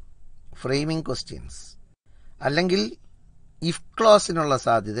ഉണ്ടാവാം, ഫ്രെയിമിംഗ് ക്വസ്റ്റ്യൻസ്. അല്ലെങ്കിൽ ഇഫ് ക്ലോസിനുള്ള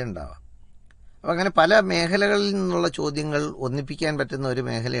സാധ്യത ഉണ്ടാവാം. അപ്പോൾ അങ്ങനെ പല മേഖലകളിൽ നിന്നുള്ള ചോദ്യങ്ങൾ ഒന്നിപ്പിക്കാൻ പറ്റുന്ന ഒരു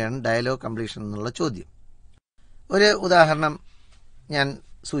മേഖലയാണ് ഡയലോഗ് കംപ്ലീഷൻ എന്നുള്ള ചോദ്യം. ഒരു ഉദാഹരണം ഞാൻ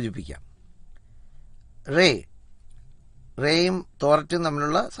സൂചിപ്പിക്കാം. റേയും തോററ്റും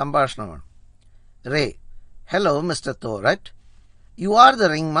തമ്മിലുള്ള സംഭാഷണമാണ്. Ray: hello mister തോററ്റ്, you are the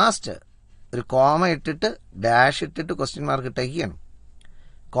ring master. ഒരു കോമ ഇട്ടിട്ട് ഡാഷ് ഇട്ടിട്ട് ക്വസ്റ്റ്യൻ മാർക്ക് ഇട്ടേക്കുകയാണ്.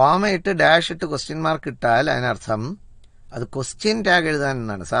 കോമ ഇട്ട് ഡാഷ് ഇട്ട് ക്വസ്റ്റ്യൻ മാർക്ക് ഇട്ടാൽ അതിനർത്ഥം അത് ക്വസ്റ്റ്യൻ ടാഗ് എഴുതാൻ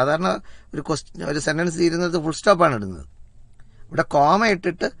എന്നാണ്. സാധാരണ ഒരു സെന്റൻസ് തീരുന്നത് ഫുൾ സ്റ്റോപ്പാണ് ഇടുന്നത്. ഇവിടെ കോമ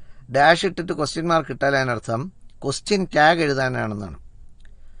ഇട്ടിട്ട് ഡാഷ് ഇട്ടിട്ട് ക്വസ്റ്റ്യൻ മാർക്ക് ഇട്ടാൽ അതിനർത്ഥം ക്വസ്റ്റ്യൻ ടാഗ് എഴുതാനാണെന്നാണ്.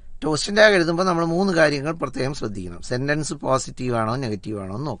 ക്വസ്റ്റ്യൻ ടാഗ് എഴുതുമ്പോൾ നമ്മൾ 3 കാര്യങ്ങൾ പ്രത്യേകം ശ്രദ്ധിക്കണം. സെന്റൻസ് പോസിറ്റീവ് ആണോ നെഗറ്റീവ്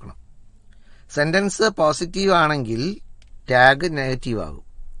ആണോ എന്ന് നോക്കണം. സെന്റൻസ് പോസിറ്റീവ് ആണെങ്കിൽ ടാഗ് നെഗറ്റീവ് ആകും.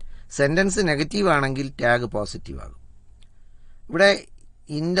 സെന്റൻസ് നെഗറ്റീവ് ആണെങ്കിൽ ടാഗ് പോസിറ്റീവ് ആകും. ഇവിടെ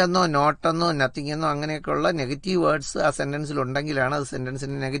ഇൻഡെന്നോ നോട്ടെന്നോ നത്തിങ് എന്നോ അങ്ങനെയൊക്കെയുള്ള നെഗറ്റീവ് വേർഡ്സ് ആ സെന്റൻസിൽ ഉണ്ടെങ്കിലാണ് അത്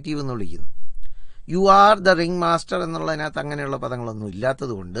സെന്റൻസിനെ നെഗറ്റീവ് എന്ന് വിളിക്കുന്നത്. You are the ring master എന്നുള്ളതിനകത്ത് അങ്ങനെയുള്ള പദങ്ങളൊന്നും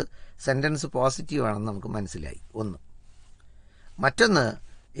ഇല്ലാത്തത് കൊണ്ട് സെന്റൻസ് പോസിറ്റീവ് ആണെന്ന് നമുക്ക് മനസ്സിലായി. ഒന്ന്. മറ്റൊന്ന്,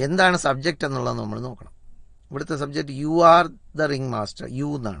 എന്താണ് സബ്ജക്റ്റ് എന്നുള്ളത് നമ്മൾ നോക്കണം. ഇവിടുത്തെ subject you are the ring master, U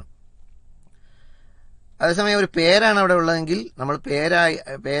എന്നാണ്. അതേസമയം ഒരു പേരാണ് അവിടെ ഉള്ളതെങ്കിൽ നമ്മൾ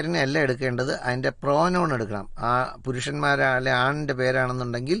പേരിനെ അല്ല എടുക്കേണ്ടത്, അതിൻ്റെ പ്രോനൗൺ എടുക്കണം. ആ പുരുഷന്മാരെ ആണിൻ്റെ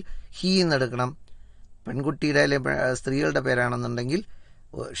പേരാണെന്നുണ്ടെങ്കിൽ ഹീ എന്നെടുക്കണം. പെൺകുട്ടിയുടെ അല്ലെങ്കിൽ സ്ത്രീകളുടെ പേരാണെന്നുണ്ടെങ്കിൽ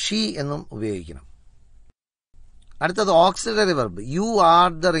ഷീ എന്നും ഉപയോഗിക്കണം. അടുത്തത് auxiliary verb. You are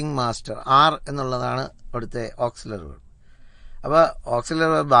the ring master, R എന്നുള്ളതാണ് അവിടുത്തെ ഓക്സിലറി വെർബ്. അപ്പോൾ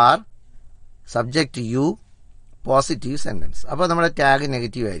auxiliary verb R, subject U, positive sentence. അപ്പോൾ നമ്മുടെ ടാഗ്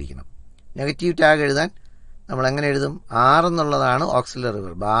നെഗറ്റീവ് ആയിരിക്കണം. നെഗറ്റീവ് ടാഗ് എഴുതാൻ നമ്മൾ എങ്ങനെ എഴുതും? ആർ എന്നുള്ളതാണ് ഓക്സിലറി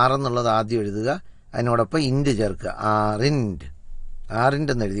വെർബ്. ആർ എന്നുള്ളത് ആദ്യം എഴുതുക, അതിനോടൊപ്പം ഇൻഡ് ചേർക്കുക.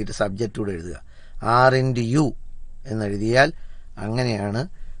 ആറിൻഡ് എന്ന് എഴുതിയിട്ട് സബ്ജക്റ്റ് കൂടെ എഴുതുക. ആറിൻഡ് യു എന്നെഴുതിയാൽ അങ്ങനെയാണ്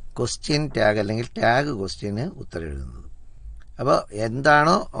ക്വസ്റ്റ്യൻ ടാഗ് അല്ലെങ്കിൽ ടാഗ് ക്വസ്റ്റ്യന് ഉത്തരം എഴുതുന്നത്. അപ്പോൾ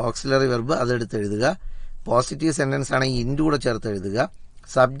എന്താണോ ഓക്സിലറി വെർബ് അതെടുത്ത് എഴുതുക. പോസിറ്റീവ് സെൻറ്റൻസ് ആണെങ്കിൽ ഇൻഡ് കൂടെ ചേർത്ത് എഴുതുക.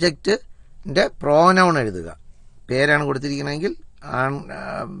 സബ്ജക്റ്റിൻ്റെ പ്രോനൗൺ എഴുതുക. പേരാണ് കൊടുത്തിരിക്കണമെങ്കിൽ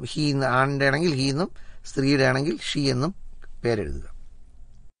ഹീ, ആണിൻ്റെ ആണെങ്കിൽ ഹീ എന്നും സ്ത്രീയുടെ ആണെങ്കിൽ ഷീ എന്നും പേരെഴുതുക.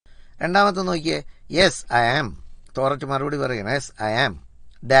 രണ്ടാമത്തെ നോക്കിയേ, യെസ് ഐ ആം. തോററ്റ് മറുപടി പറയണം, yes I am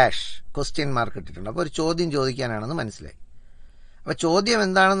dash question mark ഇട്ടിട്ടുണ്ട്. അപ്പോൾ ഒരു ചോദ്യം ചോദിക്കാനാണെന്ന് മനസ്സിലായി. അപ്പോൾ ചോദ്യം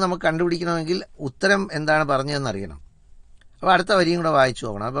എന്താണെന്ന് നമുക്ക് കണ്ടുപിടിക്കണമെങ്കിൽ ഉത്തരം എന്താണ് പറഞ്ഞതെന്ന് അറിയണം. അപ്പോൾ അടുത്ത വരിയും കൂടെ വായിച്ചു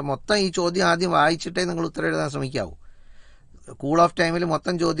നോക്കണം. അപ്പോൾ മൊത്തം ഈ ചോദ്യം ആദ്യം വായിച്ചിട്ടേ നിങ്ങൾ ഉത്തരം എഴുതാൻ ശ്രമിക്കാവൂ. കൂൾ ഓഫ് ടൈമിൽ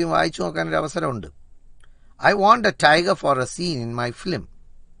മൊത്തം ചോദ്യം വായിച്ചു നോക്കാനൊരു അവസരമുണ്ട്. I want A tiger four A scene in my film.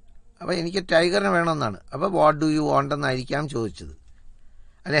 അപ്പോൾ എനിക്ക് ടൈഗറിനെ വേണമെന്നാണ്. അപ്പോൾ വാട്ട് ഡു യു വാണ്ട് എന്നായിരിക്കാം ചോദിച്ചത്,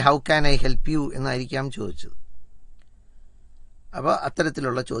 അല്ലെ how can I help you എന്നായിരിക്കാം ചോദിച്ചത്. അപ്പോൾ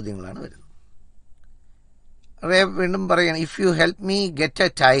അത്തരത്തിലുള്ള ചോദ്യങ്ങളാണ് വരുന്നത്. വീണ്ടും പറയണം, if you help me get A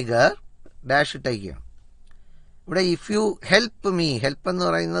tiger dash ഇട്ടേക്കാണ്. ഇവിടെ if you help me, help എന്ന്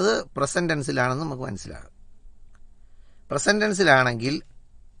പറയുന്നത് പ്രസന്റ് ടെൻസിലാണെന്ന് നമുക്ക് മനസ്സിലാകും. പ്രസന്റ് ടെൻസിലാണെങ്കിൽ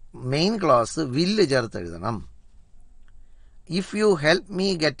മെയിൻ ക്ലോസ് വില്ല് ചേർത്ത് എഴുതണം. If you help me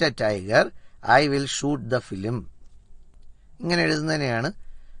get A tiger I will shoot the film. ഇങ്ങനെ എഴുതുന്നതിനെയാണ്.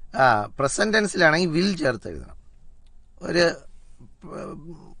 പ്രസന്റ് ടെൻസിലാണെങ്കിൽ വിൽ ചേർത്ത് എഴുതണം.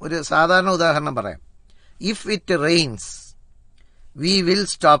 ഒരു സാധാരണ ഉദാഹരണം പറയാം. If it rains we will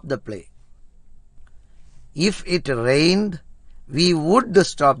stop the play. If it rained we would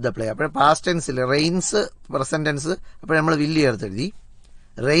stop the play. അപ്പോൾ പാസ്റ്റ് ടെൻസിൽ റെയിൻസ് പ്രസന്റ് ടെൻസ്, അപ്പോൾ നമ്മൾ വില്ല് ചേർത്ത് എഴുതി.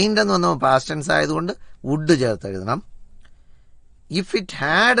 റെയിൻഡ് എന്ന് വന്നപ്പോൾ പാസ്റ്റ് ടെൻസ് ആയതുകൊണ്ട് വുഡ് ചേർത്ത് എഴുതണം. If it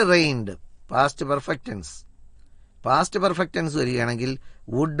had rained past perfect tense. Past perfect tense വരികയാണെങ്കിൽ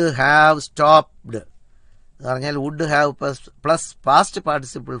വുഡ് ഹാവ് സ്റ്റോപ്ഡ് എന്ന് പറഞ്ഞാൽ would have plus past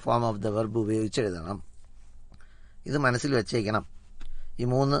participle form of the verb ഉപയോഗിച്ച് എഴുതണം. ഇത് മനസ്സിൽ വെച്ചേക്കണം, ഈ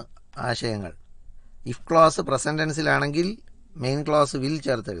 3 ആശയങ്ങൾ. If close present ടെൻസിലാണെങ്കിൽ main clause will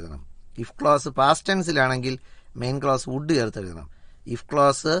ചേർത്ത് എഴുതണം. If close past ടെൻസിലാണെങ്കിൽ main clause would ചേർത്ത് എഴുതണം. If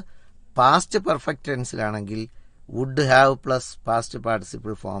close past perfect ടെൻസിലാണെങ്കിൽ would have plus past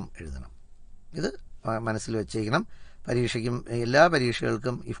participle form എഴുതണം. ഇത് മനസ്സിൽ വെച്ചേക്കണം. പരീക്ഷയ്ക്കും എല്ലാ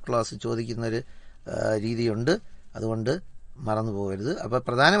പരീക്ഷകൾക്കും ഇഫ് ക്ലോസ് ചോദിക്കുന്നൊരു രീതിയുണ്ട്, അതുകൊണ്ട് മറന്നു പോകരുത്. അപ്പോൾ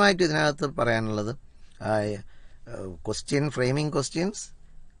പ്രധാനമായിട്ടും ഇതിനകത്ത് പറയാനുള്ളത് question, framing questions,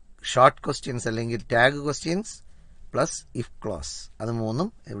 short questions അല്ലെങ്കിൽ tag questions plus if close, അത് 3ഉം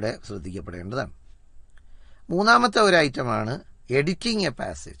ഇവിടെ ശ്രദ്ധിക്കപ്പെടേണ്ടതാണ്. മൂന്നാമത്തെ ഒരു ഐറ്റമാണ് എഡിറ്റിംഗ് എ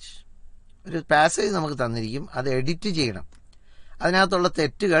പാസേജ്. ഒരു പാസേജ് നമുക്ക് തന്നിരിക്കും, അത് എഡിറ്റ് ചെയ്യണം. അതിനകത്തുള്ള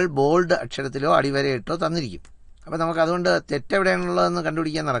തെറ്റുകൾ ബോൾഡ് അക്ഷരത്തിലോ അടിവരയിട്ടോ തന്നിരിക്കും. അപ്പോൾ നമുക്ക് അതുകൊണ്ട് തെറ്റെവിടെയാണുള്ളതെന്ന്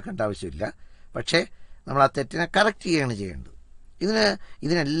കണ്ടുപിടിക്കാൻ നടക്കേണ്ട ആവശ്യമില്ല. പക്ഷേ നമ്മൾ ആ തെറ്റിനെ കറക്റ്റ് ചെയ്യുകയാണ് ചെയ്യേണ്ടത്.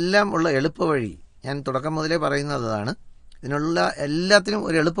 ഇതിനെല്ലാം ഉള്ള എളുപ്പവഴി ഞാൻ തുടക്കം മുതലേ പറയുന്നതാണ്. ഇതിനുള്ള എല്ലാത്തിനും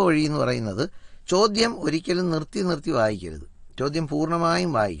ഒരു എളുപ്പവഴി എന്ന് പറയുന്നത് ചോദ്യം ഒരിക്കലും നിർത്തി വായിക്കരുത്. ചോദ്യം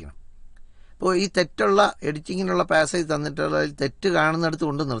പൂർണ്ണമായും വായിക്കണം. ഇപ്പോൾ ഈ തെറ്റുള്ള എഡിറ്റിങ്ങിനുള്ള പാസേജ് തന്നിട്ടുള്ളതിൽ തെറ്റ് കാണുന്നിടത്ത്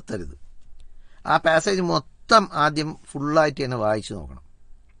കൊണ്ട് നിർത്തരുത്. ആ പാസേജ് മൊത്തം ആദ്യം ഫുള്ളായിട്ട് തന്നെ വായിച്ചു നോക്കണം.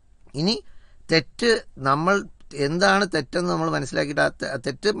 ഇനി തെറ്റ് നമ്മൾ എന്താണ് തെറ്റെന്ന് നമ്മൾ മനസ്സിലാക്കിയിട്ട് ആ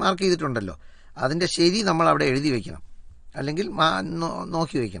തെറ്റ് മാർക്ക് ചെയ്തിട്ടുണ്ടല്ലോ, അതിൻ്റെ ശരി നമ്മൾ അവിടെ എഴുതി വയ്ക്കണം, അല്ലെങ്കിൽ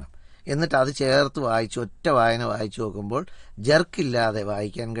നോക്കി വയ്ക്കണം. എന്നിട്ട് അത് ചേർത്ത് വായിച്ച് ഒറ്റ വായന വായിച്ചു നോക്കുമ്പോൾ ജർക്കില്ലാതെ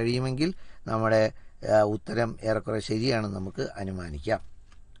വായിക്കാൻ കഴിയുമെങ്കിൽ നമ്മുടെ ഉത്തരം ഏറെക്കുറെ ശരിയാണെന്ന് നമുക്ക് അനുമാനിക്കാം.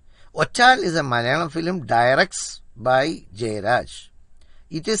 ഒച്ചാൽ is a Malayalam film directed by Jayaraj.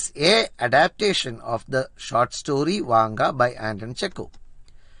 It is a adaptation of the short story Vanga by Anton Chekhov.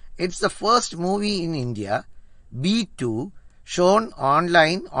 It's the first movie in India, B2, shown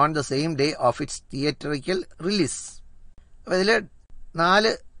online on the same day of its theatrical release. അപ്പോൾ ഇതിൽ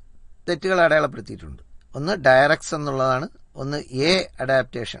 4 തെറ്റുകൾ അടയാളപ്പെടുത്തിയിട്ടുണ്ട്. ഒന്ന് directs എന്നുള്ളതാണ്, ഒന്ന് A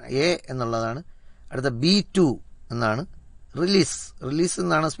adaptation A എന്നുള്ളതാണ്, അടുത്ത B2 എന്നാണ്, release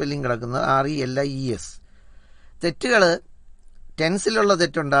എന്നാണ് സ്പെല്ലിംഗ് കിടക്കുന്നത്, RELIES. തെറ്റുകൾ ടെൻസിലുള്ള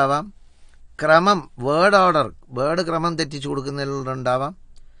തെറ്റുണ്ടാവാം, ക്രമം വേർഡ് ക്രമം തെറ്റിച്ചു കൊടുക്കുന്നതിലുണ്ടാവാം,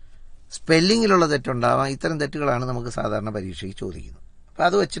 സ്പെല്ലിങ്ങിലുള്ള തെറ്റുണ്ടാവാം. ഇത്തരം തെറ്റുകളാണ് നമുക്ക് സാധാരണ പരീക്ഷയ്ക്ക് ചോദിക്കുന്നത്. അപ്പോൾ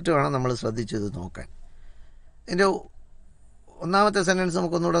അത് വെച്ചിട്ട് വേണം നമ്മൾ ശ്രദ്ധിച്ചത് നോക്കാൻ. ഇതിൻ്റെ ഒന്നാമത്തെ സെൻറ്റൻസ്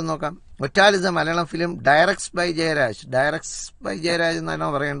നമുക്കൊന്നുകൂടെ നോക്കാം. ഒറ്റാൽ is A Malayalam film directs by Jayaraj എന്നാണോ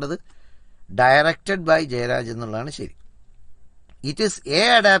പറയേണ്ടത്? ഡയറക്റ്റഡ് ബൈ ജയരാജ് എന്നുള്ളതാണ് ശരി. ഇറ്റ് ഈസ് എ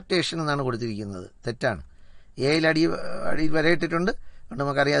അഡാപ്റ്റേഷൻ എന്നാണ് കൊടുത്തിരിക്കുന്നത്, തെറ്റാണ്. എയിൽ അടിയിൽ വരയിട്ടിട്ടുണ്ട്, അതുകൊണ്ട്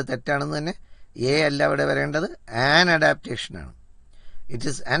നമുക്കറിയാം അത് തെറ്റാണെന്ന് തന്നെ. എ അല്ല ഇവിടെ വരേണ്ടത്, an അഡാപ്റ്റേഷനാണ്. It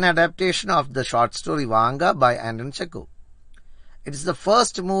is an adaptation of the short story Vanga by Anton Chekhov. It is the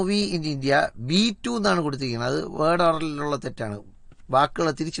first movie in India, B2 എന്നാണ് കൊടുത്തിരിക്കുന്നത്. അത് വേർഡ് ഓർഡറിലുള്ള തെറ്റാണ്, വാക്കുകൾ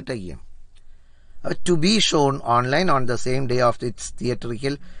തിരിച്ചിട്ടേക്കുകയാണ്. To be shown online on the same day of its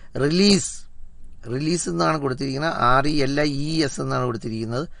theatrical release എന്നാണ് കൊടുത്തിരിക്കുന്നത്. RELIES എന്നാണ്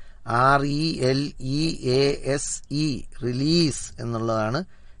കൊടുത്തിരിക്കുന്നത്. RELEASE release എന്നുള്ളതാണ്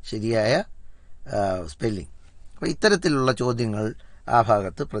ശരിയായ സ്പെല്ലിംഗ്. അപ്പോൾ ഇത്തരത്തിലുള്ള ചോദ്യങ്ങൾ ആ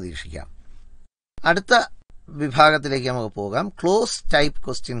ഭാഗത്ത് പ്രതീക്ഷിക്കാം. അടുത്ത വിഭാഗത്തിലേക്ക് നമുക്ക് പോകാം. ക്ലോസ് ടൈപ്പ്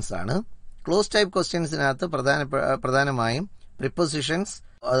ക്വസ്റ്റ്യൻസ് ആണ്. ക്ലോസ് ടൈപ്പ് ക്വസ്റ്റ്യൻസിനകത്ത് പ്രധാനമായും പ്രിപ്പോസിഷൻസ്,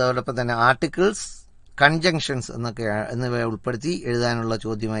 അതോടൊപ്പം തന്നെ ആർട്ടിക്കിൾസ്, കൺജങ്ഷൻസ് എന്നിവ ഉൾപ്പെടുത്തി എഴുതാനുള്ള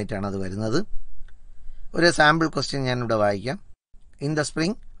ചോദ്യമായിട്ടാണ് അത് വരുന്നത്. ഒരു സാമ്പിൾ ക്വസ്റ്റ്യൻ ഞാനിവിടെ വായിക്കാം. In the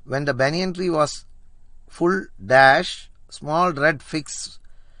spring when the banian tree was full dash small red fix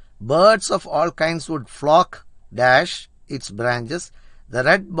birds of all kinds would flock dash it's branches the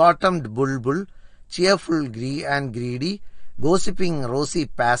red bottomed Bulbul cheerful and greedy, gossiping rosy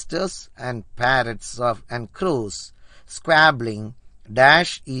pastors and parrots and crows, squabbling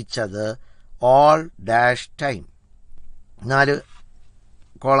dash each other all dash time. 4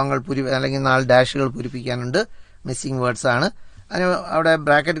 കോളങ്ങൾ അല്ലെങ്കിൽ 4 ഡാഷുകൾ പൂരിപ്പിക്കാനുണ്ട്. Missing words ആണ്. അതിന് അവിടെ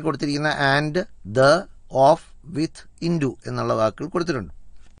bracket കൊടുത്തിരിക്കുന്ന and, the, of, with, into എന്നുള്ള വാക്കുകൾ കൊടുത്തിട്ടുണ്ട്.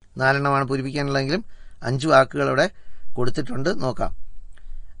 4 എണ്ണമാണ് പൂരിപ്പിക്കാനുള്ളതെങ്കിലും 5 വാക്കുകൾ അവിടെ കൊടുത്തിട്ടുണ്ട്. നോക്കാം.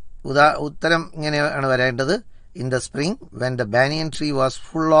 ഉത്തരം ഇങ്ങനെയാണ് വരേണ്ടത്. In the spring when the banyan tree was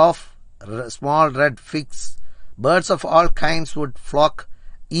full of small red figs birds of all kinds would flock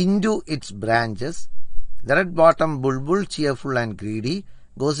in to its branches the red bottom Bulbul cheerful and greedy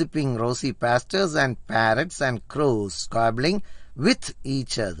gossiping Rossi pastors and parrots and cross സ്ക്വാബ്ലിംഗ് with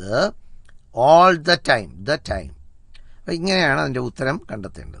each other all the time. അപ്പോൾ ഇങ്ങനെയാണ് അതിൻ്റെ ഉത്തരം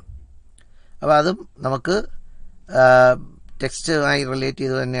കണ്ടെത്തേണ്ടത്. അപ്പോൾ അതും നമുക്ക് ടെക്സ്റ്റുമായി relate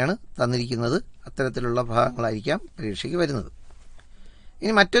ചെയ്ത് തന്നെയാണ് തന്നിരിക്കുന്നത്. അത്തരത്തിലുള്ള ഭാഗങ്ങളായിരിക്കാം പരീക്ഷയ്ക്ക് വരുന്നത്.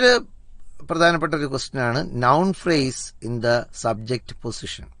 ഇനി മറ്റൊരു പ്രധാനപ്പെട്ട ഒരു ക്വസ്റ്റ്യനാണ് noun phrase in the subject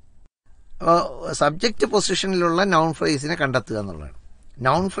position. അപ്പോൾ സബ്ജക്റ്റ് പൊസിഷനിലുള്ള നൗൺ ഫ്രേസിനെ കണ്ടെത്തുക എന്നുള്ളതാണ്.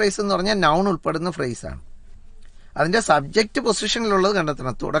 നൗൺ ഫ്രേസ് എന്ന് പറഞ്ഞാൽ നൗൺ ഉൾപ്പെടുന്ന ഫ്രേസാണ്. അതിൻ്റെ സബ്ജക്റ്റ് പൊസിഷനിലുള്ളത്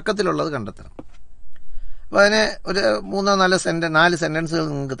കണ്ടെത്തണം, തുടക്കത്തിലുള്ളത് കണ്ടെത്തണം. അപ്പോൾ അതിന് ഒരു 4 സെൻറ്റൻസുകൾ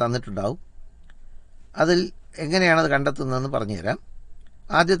നിങ്ങൾക്ക് തന്നിട്ടുണ്ടാവും. അതിൽ എങ്ങനെയാണത് കണ്ടെത്തുന്നതെന്ന് പറഞ്ഞുതരാം.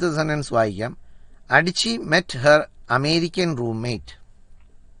 ആദ്യത്തെ സെൻറ്റൻസ് വായിക്കാം. അഡിച്ചി met her American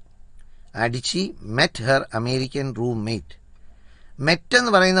roommate. Met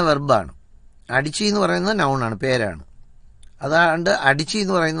എന്ന് പറയുന്ന വെർബാണ്, അഡിച്ചി എന്ന് പറയുന്നത് നൗണാണ്, പേരാണ്. അതുകൊണ്ട് അഡിച്ചി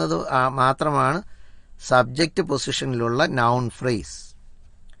എന്ന് പറയുന്നത് മാത്രമാണ് സബ്ജക്റ്റ് പൊസിഷനിലുള്ള നൗൺ ഫ്രേസ്.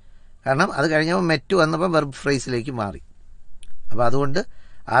 കാരണം അത് കഴിഞ്ഞപ്പോൾ മെറ്റ് വന്നപ്പോൾ വെർബ് ഫ്രേസിലേക്ക് മാറി. അപ്പോൾ അതുകൊണ്ട്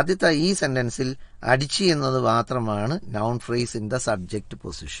ആദ്യത്തെ ഈ സെന്റൻസിൽ അടിച്ചു എന്നത് മാത്രമാണ് noun phrase in the subject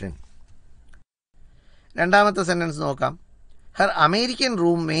position. രണ്ടാമത്തെ സെന്റൻസ് നോക്കാം. Har American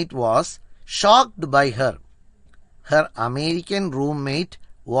roommate was shocked by Har. Har American roommate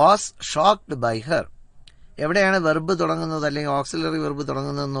was shocked by Har. എവിടെയാണ് വെർബ് തുടങ്ങുന്നത് അല്ലെങ്കിൽ ഓക്സിലറി വെർബ്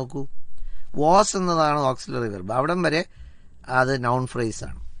തുടങ്ങുന്നത് നോക്കൂ. വാസ് എന്നതാണ് ഓക്സിലറി വെർബ്. അവിടം വരെ അത് നൗൺ ഫ്രേസ്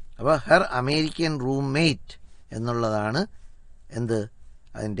ആണ്. അപ്പോൾ ഹെർ അമേരിക്കൻ റൂംമേറ്റ് എന്നുള്ളതാണ് എന്ത്,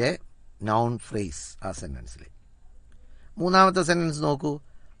 അതിൻ്റെ നൗൺ ഫ്രേസ് ആ സെന്റൻസിൽ. മൂന്നാമത്തെ സെന്റൻസ് നോക്കൂ.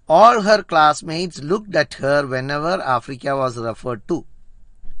 All her classmates looked at her whenever Africa was referred to.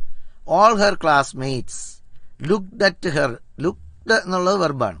 All her classmates looked at her. Looked എന്നുള്ളത്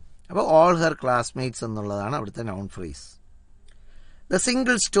വെർബാണ്. അപ്പോൾ ഓൾ ഹെർ ക്ലാസ്മേറ്റ്സ് എന്നുള്ളതാണ് അവിടുത്തെ noun phrase. The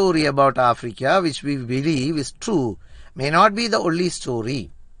single story about Africa which we believe is true may not be the only story.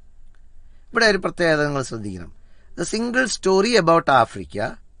 ഇവിടെ ഒരു പ്രത്യേകത നിങ്ങൾ ശ്രദ്ധിക്കണം. The single story about Africa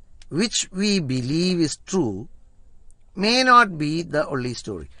which we believe is true may not be the only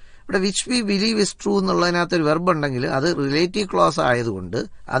story. ഇവിടെ which we believe is true എന്നുള്ളതിനകത്തൊരു verb ഉണ്ടെങ്കിൽ അത് relative close ആയതുകൊണ്ട്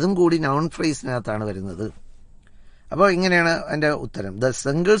അതും കൂടി നൗൺ ഫ്രേസിനകത്താണ് വരുന്നത്. അപ്പോൾ ഇങ്ങനെയാണ് എൻ്റെ ഉത്തരം. The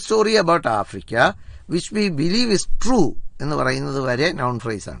single story about Africa which we believe is true എന്ന് പറയുന്നത് വരെ നൗൺ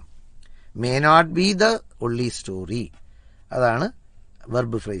ഫ്രേസ് ആണ്. May not be the only story, അതാണ്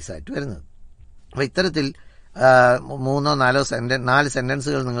വെർബ് ഫ്രേസ് ആയിട്ട് വരുന്നത്. അപ്പോൾ ഇത്തരത്തിൽ 4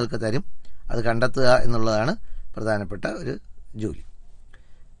 സെന്റൻസുകൾ നിങ്ങൾക്ക് തരും. അത് കണ്ടെത്തുക എന്നുള്ളതാണ് പ്രധാനപ്പെട്ട ഒരു ജോലി.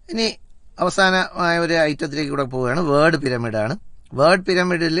 ഇനി അവസാനമായ ഒരു ഐറ്റത്തിലേക്ക് കൂടെ പോവുകയാണ്. വേർഡ് പിരമിഡാണ്. വേർഡ്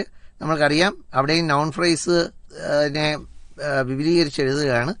പിരമിഡിൽ നമ്മൾക്കറിയാം അവിടെയും നൗൺ ഫ്രേസിനെ വിപുലീകരിച്ച്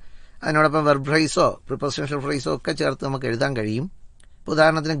എഴുതുകയാണ്. അതിനോടൊപ്പം വെർബ് ഫ്രേസോ പ്രിപ്പോസിഷണൽ ഫ്രേസോ ഒക്കെ ചേർത്ത് നമുക്ക് എഴുതാൻ കഴിയും.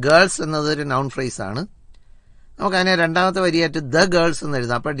 ഉദാഹരണത്തിന് ഗേൾസ് എന്നതൊരു നൗൺ ഫ്രേസ് ആണ്. നമുക്കതിനെ രണ്ടാമത്തെ വരിയായിട്ട് ദ ഗേൾസ് എന്ന്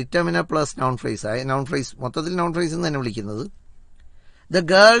എഴുതാം. അപ്പോൾ ഡിറ്റർമിനർ പ്ലസ് നൗൺ ഫ്രേസ് ആയി. നൗൺ ഫ്രേസ് മൊത്തത്തിൽ നൗൺ ഫ്രേസ് എന്ന് തന്നെ വിളിക്കുന്നത്. The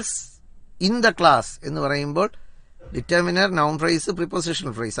girls in the class എന്ന് പറയുമ്പോൾ determiner, noun phrase,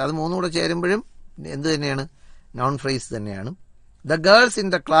 prepositional phrase, അത് മൂന്നും കൂടെ ചേരുമ്പോഴും എന്ത് തന്നെയാണ്, നൗൺ ഫ്രേസ് തന്നെയാണ്. The girls in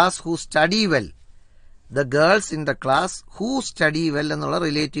the class who study well. The girls in the class who study well എന്നുള്ള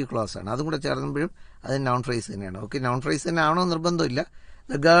റിലേറ്റീവ് ക്ലോസ് ആണ്. അതും കൂടെ ചേർന്നുമ്പോഴും അത് നൗൺ ഫ്രേസ് തന്നെയാണ്. ഓക്കെ, നൗൺ ഫ്രേസ് തന്നെ ആവണോ നിർബന്ധമില്ല.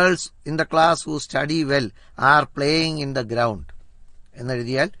 The girls in the class who study well are playing in the ground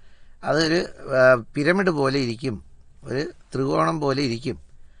എന്നെഴുതിയാൽ അതൊരു pyramid പോലെ ഇരിക്കും, ഒരു ത്രികോണം പോലെ ഇരിക്കും.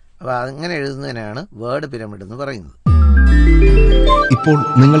 അപ്പോൾ അങ്ങനെ എഴുതുന്നതിനാണ് വേർഡ് പിരമിഡ് എന്ന് പറയുന്നത്. ഇപ്പോൾ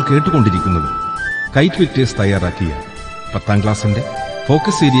നിങ്ങൾ കേട്ടുകൊണ്ടിരിക്കുന്നത് കൈറ്റ് വിക്ടേഴ്സ് തയ്യാറാക്കിയ 10ാം ക്ലാസിന്റെ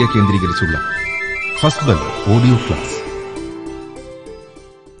ഫോക്കസ് ഏരിയ കേന്ദ്രീകരിച്ചുള്ള First Bell audio class.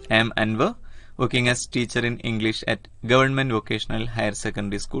 I am Anwar, working as teacher in English at Government Vocational Higher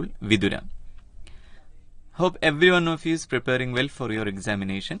Secondary School, Vidura. Hope every one of you is preparing well for your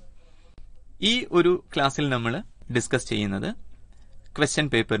examination. ഈ ഒരു ക്ലാസ്സിൽ നമ്മൾ discuss ചെയ്യുന്നത് question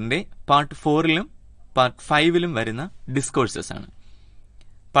പേപ്പറിന്റെ part 4ലും part 5ലും വരുന്ന discourses ആണ്.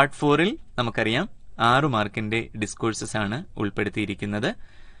 Part 4ൽ നമുക്കറിയാം 6 മാർക്കിന്റെ ഡിസ്കോഴ്സസ് ആണ് ഉൾപ്പെടുത്തിയിരിക്കുന്നത്.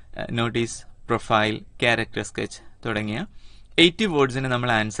 നോട്ടീസ്, പ്രൊഫൈൽ, ക്യാരക്ടർ സ്കെച്ച് തുടങ്ങിയ 80 വേർഡ്സിന് നമ്മൾ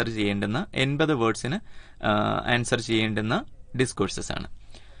ആൻസർ ചെയ്യേണ്ടുന്ന 80 വേർഡ്സിന് ആൻസർ ചെയ്യേണ്ടുന്ന ഡിസ്കോഴ്സസ് ആണ്.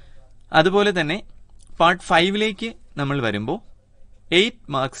 അതുപോലെ തന്നെ പാർട്ട് 5ലേക്ക് നമ്മൾ വരുമ്പോൾ 8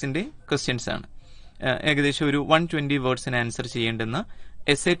 മാർക്സിന്റെ ക്വസ്റ്റ്യൻസ് ആണ്. ഏകദേശം ഒരു 120 വേർഡ്സിന് ആൻസർ ചെയ്യേണ്ടുന്ന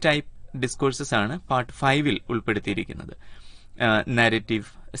എസ്സേ ടൈപ്പ് ഡിസ്കോഴ്സസ് ആണ് പാർട്ട് 5ൽ ഉൾപ്പെടുത്തിയിരിക്കുന്നത്. നാരേറ്റീവ്,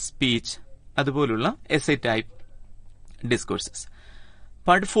 സ്പീച്ച്, അതുപോലുള്ള essay type discourses.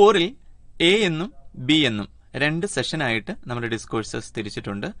 Part 4ൽ A എന്നും ബി എന്നും 2 സെഷനായിട്ട് നമ്മുടെ ഡിസ്കോഴ്സസ്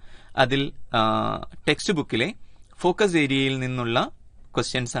തിരിച്ചിട്ടുണ്ട്. അതിൽ ടെക്സ്റ്റ് ബുക്കിലെ ഫോക്കസ് ഏരിയയിൽ നിന്നുള്ള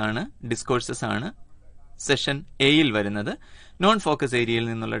ക്വസ്റ്റ്യൻസ് ആണ്, ഡിസ്കോഴ്സസ് ആണ് സെഷൻ എയിൽ വരുന്നത്. നോൺ ഫോക്കസ് ഏരിയയിൽ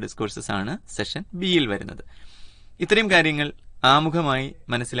നിന്നുള്ള ഡിസ്കോഴ്സസ് ആണ് സെഷൻ ബിയിൽ വരുന്നത്. ഇത്രയും കാര്യങ്ങൾ ആമുഖമായി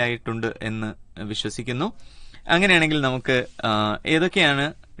മനസ്സിലായിട്ടുണ്ട് എന്ന് വിശ്വസിക്കുന്നു. അങ്ങനെയാണെങ്കിൽ നമുക്ക് ഏതൊക്കെയാണ്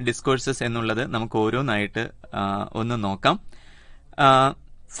ഡിസ്കോഴ്സസ് എന്നുള്ളത് നമുക്ക് ഓരോന്നായിട്ട് ഒന്ന് നോക്കാം.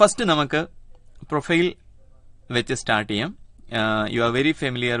 ഫസ്റ്റ് നമുക്ക് പ്രൊഫൈൽ വെച്ച് സ്റ്റാർട്ട് ചെയ്യാം. You are very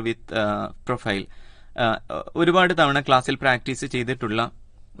familiar with profile. ഒരുപാട് തവണ ക്ലാസ്സിൽ പ്രാക്ടീസ് ചെയ്തിട്ടുള്ള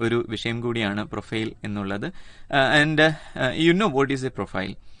ഒരു വിഷയം കൂടിയാണ് പ്രൊഫൈൽ എന്നുള്ളത്. And you know what is A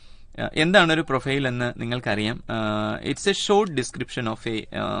profile. എന്താണ് ഒരു പ്രൊഫൈൽ എന്ന് നിങ്ങൾക്കറിയാം. It's A short description of a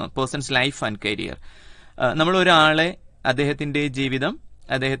person's life and career. നമ്മൾ ഒരാളെ, അദ്ദേഹത്തിന്റെ ജീവിതം,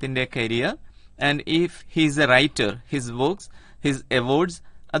 അദ്ദേഹത്തിന്റെ career, and if he's A writer, his works, his awards,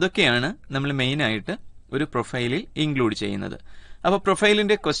 അതൊക്കെയാണ് നമ്മൾ മെയിനായിട്ട് ഒരു പ്രൊഫൈലിൽ ഇൻക്ലൂഡ് ചെയ്യുന്നത്. അപ്പോൾ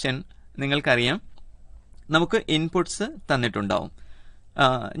പ്രൊഫൈലിന്റെ ക്വസ്റ്റ്യൻ നിങ്ങൾക്കറിയാം, നമുക്ക് ഇൻപുട്സ് തന്നിട്ടുണ്ടാവും.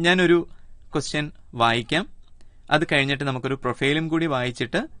 ഞാനൊരു ക്വസ്റ്റ്യൻ വായിക്കാം. അത് കഴിഞ്ഞിട്ട് നമുക്കൊരു പ്രൊഫൈലും കൂടി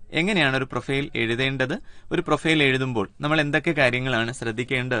വായിച്ചിട്ട് എങ്ങനെയാണ് ഒരു പ്രൊഫൈൽ എഴുതേണ്ടത്, ഒരു പ്രൊഫൈൽ എഴുതുമ്പോൾ നമ്മൾ എന്തൊക്കെ കാര്യങ്ങളാണ്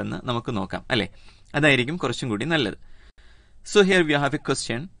ശ്രദ്ധിക്കേണ്ടതെന്ന് നമുക്ക് നോക്കാം അല്ലെ. അതായിരിക്കും കുറച്ചും കൂടി നല്ലത്. So here we have A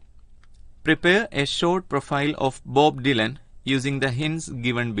question. Prepare A short profile of Bob Dylan using the hints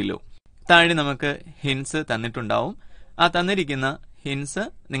given below. താഴെ നമുക്ക് ഹിൻസ് തന്നിട്ടുണ്ടാവും. ആ തന്നിരിക്കുന്ന ഹിൻസ്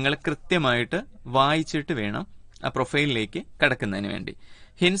നിങ്ങൾ കൃത്യമായിട്ട് വായിച്ചിട്ട് വേണം ആ പ്രൊഫൈലിലേക്ക് കടക്കുന്നതിന് വേണ്ടി.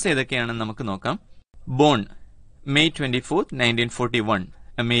 ഹിൻസ് ഏതൊക്കെയാണെന്ന് നമുക്ക് നോക്കാം. Bone May 24th, 1941,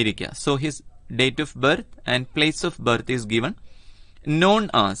 America. So his date of birth and place of birth is given. Known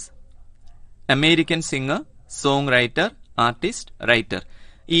as American singer, songwriter, artist, writer.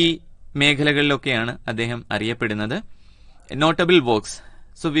 ഈ മേഖലകളിലൊക്കെയാണ് അദ്ദേഹം അറിയപ്പെടുന്നത്. Notable works.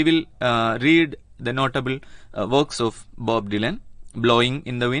 So we will read the notable works of Bob Dylan. Blowing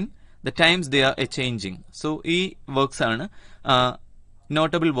in the Wind, The Times They Are A-Changing. So ഈ works ആണ്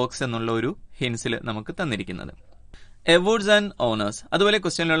notable works എന്നുള്ള ഒരു ഹിൻസിൽ നമുക്ക് തന്നിരിക്കുന്നത്. Awards and owners, അതുപോലെ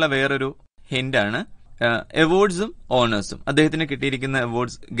ക്വസ്റ്റ്യനിലുള്ള വേറൊരു ഹിന്റ് ആണ് അവാർഡ്സും ഓണേഴ്സും. അദ്ദേഹത്തിന് കിട്ടിയിരിക്കുന്ന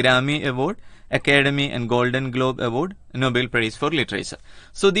awards Grammy award, academy and golden globe award, Nobel prize four literature.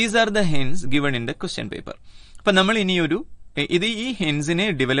 So these are the hints given in the question paper. അപ്പൊ നമ്മൾ ഇനിയൊരു ഈ ഹിൻസിനെ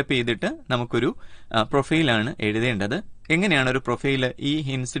ഡെവലപ്പ് ചെയ്തിട്ട് നമുക്കൊരു പ്രൊഫൈലാണ് എഴുതേണ്ടത്. എങ്ങനെയാണ് ഒരു പ്രൊഫൈൽ ഈ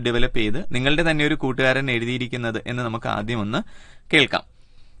ഹിൻസ് ഡെവലപ്പ് ചെയ്ത് നിങ്ങളുടെ തന്നെ ഒരു കൂട്ടുകാരൻ എഴുതിയിരിക്കുന്നത് എന്ന് നമുക്ക് ആദ്യം ഒന്ന് കേൾക്കാം.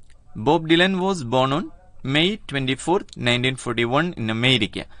 Bob Dylan was born on May 24th, 1941 in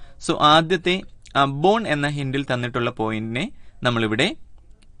America. So ആദ്യത്തെ ബോൺ എന്ന ഹിൻഡിൽ തന്നിട്ടുള്ള പോയിന്റിനെ നമ്മളിവിടെ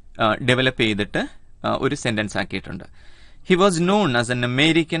ഡെവലപ്പ് ചെയ്തിട്ട് ഒരു സെന്റൻസ് ആക്കിയിട്ടുണ്ട്. He was known as an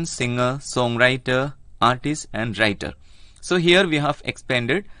American singer, song writer, artist and writer. So here we have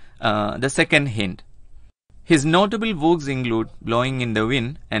expanded the second hint. His notable works include blowing in the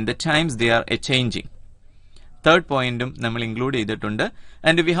wind and the times they are A-changing. Third പോയിന്റും നമ്മൾ include ചെയ്തിട്ടുണ്ട്.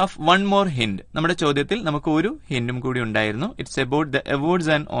 And we have one more hint. നമ്മുടെ ചോദ്യത്തിൽ നമുക്ക് ഒരു ഹിന്റും കൂടി ഉണ്ടായിരുന്നു. It's about the awards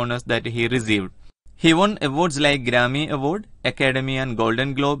and owners that he received. He one awards like Grammy award, academy and golden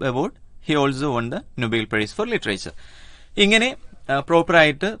globe award. He also one the Nobel prize four literature. ഇങ്ങനെ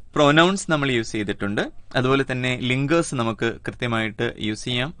പ്രോപ്പറായിട്ട് pronounce നമ്മൾ use ചെയ്തിട്ടുണ്ട്. അതുപോലെ തന്നെ ലിങ്കേഴ്സ് നമുക്ക് കൃത്യമായിട്ട് use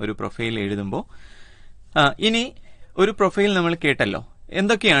ചെയ്യാം ഒരു പ്രൊഫൈൽ എഴുതുമ്പോൾ. ഇനി ഒരു പ്രൊഫൈൽ നമ്മൾ കേട്ടല്ലോ.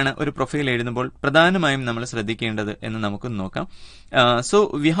 എന്തൊക്കെയാണ് ഒരു പ്രൊഫൈൽ എഴുതുമ്പോൾ പ്രധാനമായും നമ്മൾ ശ്രദ്ധിക്കേണ്ടത് എന്ന് നമുക്ക് നോക്കാം. So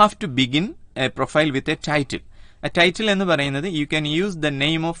we have to begin A profile with a title. Title എന്ന് പറയുന്നത് you can use the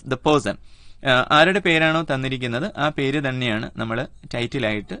name of the person. ആരുടെ പേരാണോ തന്നിരിക്കുന്നത് ആ പേര് തന്നെയാണ് നമ്മൾ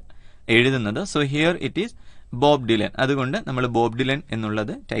ടൈറ്റിലായിട്ട് എഴുതുന്നത്. So here it is Bob Dylan. അതുകൊണ്ട് നമ്മൾ ബോബ് ഡിലൻ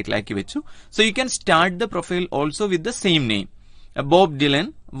എന്നുള്ളത് ടൈറ്റിലാക്കി വെച്ചു. So you can start the profile also with the same name. Bob Dylan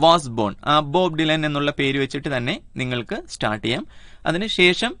was born. ആ ബോബ് ഡിലൻ എന്നുള്ള പേര് വെച്ചിട്ട് തന്നെ നിങ്ങൾക്ക് സ്റ്റാർട്ട് ചെയ്യാം.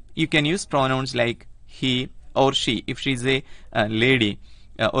 അതിനുശേഷം you can use pronounce like he or she. If she is A lady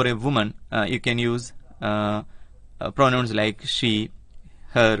or A woman you can use pronounce like she,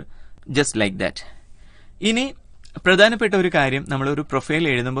 her, just like that. ഇനി പ്രധാനപ്പെട്ട ഒരു കാര്യം നമ്മളൊരു പ്രൊഫൈൽ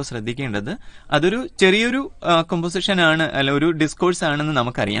എഴുതുമ്പോൾ ശ്രദ്ധിക്കേണ്ടത്, അതൊരു ചെറിയൊരു കമ്പോസിഷൻ ആണ്, അല്ല ഒരു ഡിസ്കോഴ്സ് ആണെന്ന്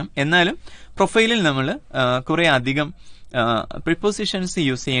നമുക്കറിയാം. എന്നാലും പ്രൊഫൈലിൽ നമ്മൾ കുറെ അധികം പ്രിപ്പോസിഷൻസ്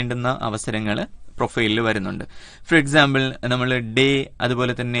യൂസ് ചെയ്യേണ്ടുന്ന അവസരങ്ങൾ പ്രൊഫൈലിൽ വരുന്നുണ്ട്. ഫോർ എക്സാമ്പിൾ നമ്മൾ ഡേ,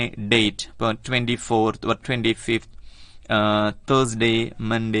 അതുപോലെ തന്നെ ഡേറ്റ്. ഇപ്പോൾ 24th or 25th, Thursday,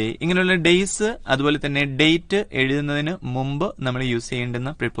 Monday, ഇങ്ങനെയുള്ള ഡേയ്സ്, അതുപോലെ തന്നെ ഡേറ്റ് എഴുതുന്നതിന് മുമ്പ് നമ്മൾ യൂസ്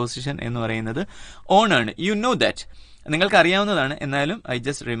ചെയ്യേണ്ടുന്ന പ്രിപ്പോസിഷൻ എന്ന് പറയുന്നത് ഓൺ ആണ്. യു നോ ദാറ്റ്, നിങ്ങൾക്ക് അറിയാവുന്നതാണ്. എന്നാലും I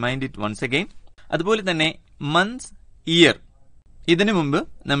just remind it once again. അതുപോലെ തന്നെ മന്ത്സ്, ഇയർ, ഇതിനു മുമ്പ്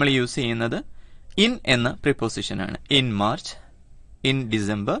നമ്മൾ യൂസ് ചെയ്യുന്നത് ഇൻ എന്ന പ്രിപ്പോസിഷൻ ആണ്. In March, in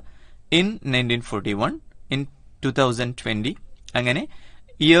December, in 1941, in 2020. അങ്ങനെ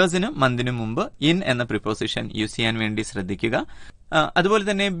ഇയേഴ്സിനും മന്തിനും മുമ്പ് ഇൻ എന്ന പ്രിപ്പോസിഷൻ യൂസ് ചെയ്യാൻ വേണ്ടി ശ്രദ്ധിക്കുക. അതുപോലെ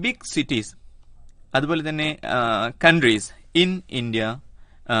തന്നെ ബിഗ് സിറ്റീസ്, അതുപോലെ തന്നെ countries, in India,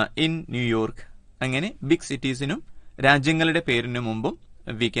 in New York. അങ്ങനെ ബിഗ് സിറ്റീസിനും രാജ്യങ്ങളുടെ പേരിനു മുമ്പും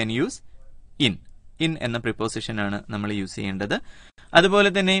we can use in. In എന്ന പ്രിപ്പോസിഷൻ ആണ് നമ്മൾ യൂസ് ചെയ്യേണ്ടത്.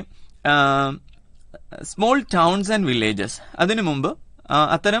 അതുപോലെ തന്നെ സ്മോൾ ടൗൺസ് ആൻഡ് വില്ലേജസ്, അതിനു മുമ്പ്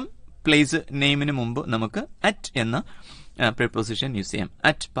അത്തരം പ്ലേസ് നെയിമിന് മുമ്പ് നമുക്ക് അറ്റ് എന്ന പ്രിപ്പോസിഷൻ യൂസ് ചെയ്യാം.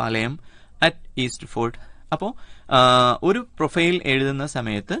 At Palayam, at east fort. അപ്പോൾ ഒരു പ്രൊഫൈൽ എഴുതുന്ന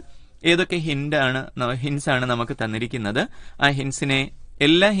സമയത്ത് ഏതൊക്കെ ഹിൻസ് ആണ് നമുക്ക് തന്നിരിക്കുന്നത്, ആ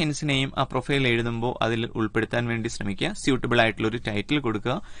എല്ലാ ഹിൻസിനെയും ആ പ്രൊഫൈൽ എഴുതുമ്പോൾ അതിൽ ഉൾപ്പെടുത്താൻ വേണ്ടി ശ്രമിക്കുക. സ്യൂട്ടബിൾ ആയിട്ടുള്ള ഒരു ടൈറ്റിൽ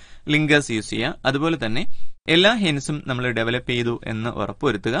കൊടുക്കുക, ലിങ്കേഴ്സ് യൂസ് ചെയ്യുക. അതുപോലെ തന്നെ എല്ലാ ഹിൻസും നമ്മൾ ഡെവലപ്പ് ചെയ്തു എന്ന്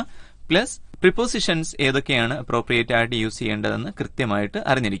ഉറപ്പുവരുത്തുക. പ്ലസ് പ്രിപ്പോസിഷൻസ് ഏതൊക്കെയാണ് അപ്രോപ്രിയേറ്റ് ആയിട്ട് യൂസ് ചെയ്യേണ്ടതെന്ന് കൃത്യമായിട്ട്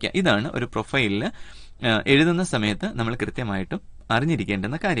അറിഞ്ഞിരിക്കുക. ഇതാണ് ഒരു പ്രൊഫൈലിൽ എഴുതുന്ന സമയത്ത് നമ്മൾ കൃത്യമായിട്ടും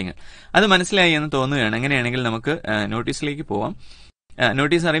അറിഞ്ഞിരിക്കേണ്ടുന്ന കാര്യങ്ങൾ. അത് മനസ്സിലായി എന്ന് തോന്നുകയാണ്. അങ്ങനെയാണെങ്കിൽ നമുക്ക് നോട്ടീസിലേക്ക് പോവാം.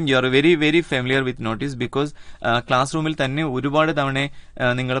 നോട്ടീസ് അറിയും. You are very very familiar with notice because class റൂമിൽ തന്നെ ഒരുപാട് തവണ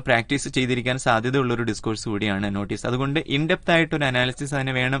നിങ്ങൾ പ്രാക്ടീസ് ചെയ്തിരിക്കാൻ സാധ്യതയുള്ള ഒരു ഡിസ്കോഴ്സ് കൂടിയാണ് നോട്ടീസ്. അതുകൊണ്ട് ഇൻഡെപ്ത് ആയിട്ടൊരു അനാലിസിസ്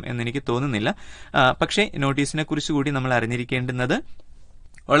അതിന് വേണം എന്ന് എനിക്ക് തോന്നുന്നില്ല. പക്ഷേ നോട്ടീസിനെ കുറിച്ച് കൂടി നമ്മൾ അറിഞ്ഞിരിക്കേണ്ടുന്നത്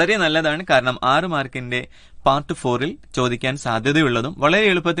വളരെ നല്ലതാണ്. കാരണം 6 മാർക്കിന്റെ പാർട്ട് 4-ൽ ചോദിക്കാൻ സാധ്യതയുള്ളതും വളരെ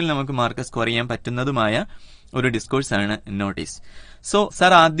എളുപ്പത്തിൽ നമുക്ക് മാർക്ക് സ്കോർ ചെയ്യാൻ പറ്റുന്നതുമായ ഒരു ഡിസ്കോഴ്സ് ആണ് നോട്ടീസ്. സോ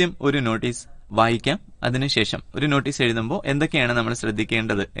സാർ ആദ്യം ഒരു നോട്ടീസ് വായിക്കാം. അതിനുശേഷം ഒരു നോട്ടീസ് എഴുതുമ്പോൾ എന്തൊക്കെയാണ് നമ്മൾ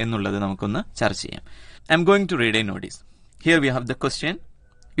ശ്രദ്ധിക്കേണ്ടത് എന്നുള്ളത് നമുക്കൊന്ന് ചർച്ച ചെയ്യാം. I am going to read A notice. Here we have the question.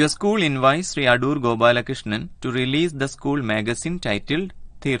 Your school invites Shri Adoor Gopalakrishnan to release the school magazine titled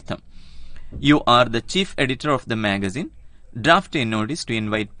തീർത്ഥം. You are the chief editor of the magazine. Draft a notice to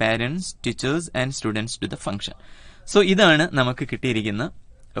invite parents, teachers and students to the function. So ഇതാണ് നമുക്ക് കിട്ടിയിരിക്കുന്ന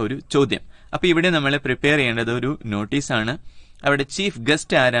ഒരു ചോദ്യം. അപ്പൊ ഇവിടെ നമ്മൾ prepare ചെയ്യേണ്ടത് ഒരു നോട്ടീസാണ്. അവിടെ ചീഫ്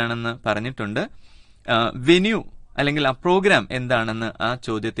ഗസ്റ്റ് ആരാണെന്ന് പറഞ്ഞിട്ടുണ്ട്. വെന്യൂ അല്ലെങ്കിൽ ആ പ്രോഗ്രാം എന്താണെന്ന് ആ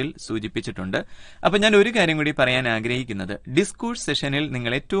ചോദ്യത്തിൽ സൂചിപ്പിച്ചിട്ടുണ്ട്. അപ്പൊ ഞാൻ ഒരു കാര്യം കൂടി പറയാൻ ആഗ്രഹിക്കുന്നത്, ഡിസ്കോഴ്സ് സെഷനിൽ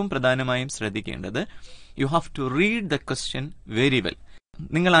നിങ്ങൾ ഏറ്റവും പ്രധാനമായും ശ്രദ്ധിക്കേണ്ടത് you have to read the question very well.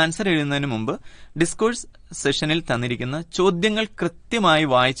 നിങ്ങൾ ആൻസർ എഴുതുന്നതിന് മുമ്പ് ഡിസ്കോഴ്സ് സെഷനിൽ തന്നിരിക്കുന്ന ചോദ്യങ്ങൾ കൃത്യമായി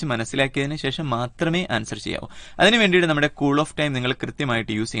വായിച്ച് മനസ്സിലാക്കിയതിനു ശേഷം മാത്രമേ ആൻസർ ചെയ്യാവൂ. അതിനു വേണ്ടിയിട്ട് നമ്മുടെ കൂൾ ഓഫ് ടൈം നിങ്ങൾ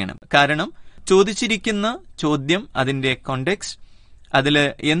കൃത്യമായിട്ട് യൂസ് ചെയ്യണം. കാരണം ചോദിച്ചിരിക്കുന്ന ചോദ്യം, അതിന്റെ കോണ്ടെക്സ്റ്റ്, അതിൽ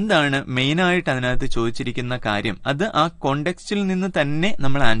എന്താണ് മെയിനായിട്ട് അതിനകത്ത് ചോദിച്ചിരിക്കുന്ന കാര്യം, അത് ആ കോണ്ടെക്സ്റ്റിൽ നിന്ന് തന്നെ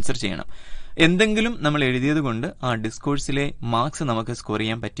നമ്മൾ ആൻസർ ചെയ്യണം. എന്തെങ്കിലും നമ്മൾ എഴുതിയത് കൊണ്ട് ആ ഡിസ്കോഴ്സിലെ മാർക്സ് നമുക്ക് സ്കോർ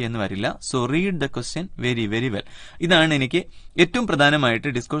ചെയ്യാൻ പറ്റിയെന്ന് വരില്ല. So read the question very very well. ഇതാണ് എനിക്ക് ഏറ്റവും പ്രധാനമായിട്ട്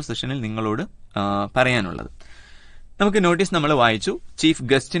ഡിസ്കോഴ്സ് സെഷനിൽ നിങ്ങളോട് പറയാനുള്ളത്. നമുക്ക് നോട്ടീസ് നമ്മൾ വായിച്ചു. ചീഫ്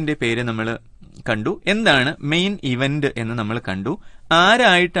ഗസ്റ്റിന്റെ പേര് നമ്മൾ കണ്ടു. എന്താണ് മെയിൻ ഇവന്റ് എന്ന് നമ്മൾ കണ്ടു.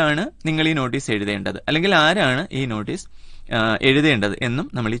 ആരായിട്ടാണ് നിങ്ങൾ ഈ നോട്ടീസ് എഴുതേണ്ടത്, അല്ലെങ്കിൽ ആരാണ് ഈ നോട്ടീസ് എഴുതേണ്ടത് എന്നും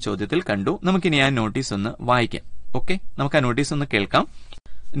നമ്മൾ ഈ ചോദ്യത്തിൽ കണ്ടു. നമുക്കിനി ആ നോട്ടീസ് ഒന്ന് വായിക്കാം. ഓക്കെ, നമുക്ക് ആ നോട്ടീസ് ഒന്ന് കേൾക്കാം.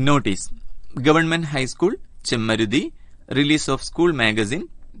 Notice. Government High School, Chemmarudi, release of school magazine,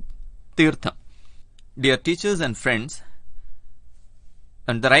 Tirtham. Dear teachers and friends,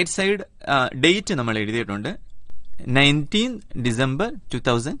 on the right side, date നമ്മൾ എഴുതിയിട്ടുണ്ട് 19th December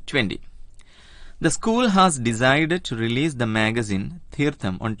 2020. The school has decided to release the magazine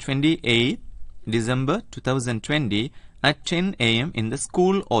Tirtham on 28th December 2020 at 10 a.m. in the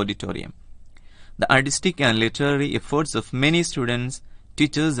school auditorium. The artistic and literary efforts of many students,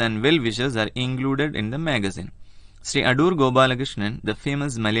 teachers and well-wishers are included in the magazine. Sri Adur Gopalakrishnan, the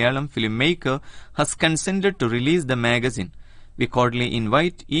famous Malayalam filmmaker, has consented to release the magazine. We cordially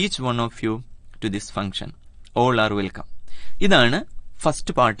invite each one of you to this function. All are welcome. ഇതാണ്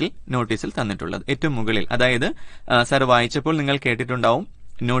first പാർട്ടിൽ നോട്ടീസിൽ തന്നിട്ടുള്ളത്, ഏറ്റവും മുകളിൽ. അതായത് sir വായിച്ചപ്പോൾ നിങ്ങൾ കേട്ടിട്ടുണ്ടാവും,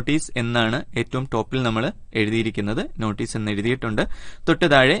 നോട്ടീസ് എന്നാണ് ഏറ്റവും ടോപ്പിൽ നമ്മൾ എഴുതിയിരിക്കുന്നത്. നോട്ടീസ് എന്ന് എഴുതിയിട്ടുണ്ട്. തൊട്ട്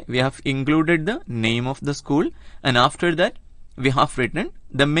താഴെ we have included the name of the school and after that we have written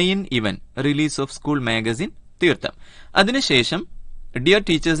the main event, release of school magazine തീർത്ഥം. അതിനുശേഷം ഡിയർ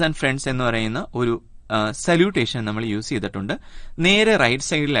ടീച്ചേഴ്സ് ആൻഡ് ഫ്രണ്ട്സ് എന്ന് പറയുന്ന ഒരു സല്യൂട്ടേഷൻ നമ്മൾ യൂസ് ചെയ്തിട്ടുണ്ട്. നേരെ റൈറ്റ്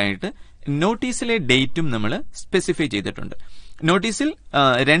സൈഡിലായിട്ട് നോട്ടീസിലെ ഡേറ്റും നമ്മൾ സ്പെസിഫൈ ചെയ്തിട്ടുണ്ട്. നോട്ടീസിൽ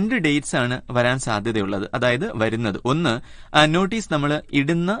 2 ഡേറ്റ്സ് ആണ് വരാൻ സാധ്യതയുള്ളത്, അതായത് വരുന്നത്. ഒന്ന്, നോട്ടീസ് നമ്മൾ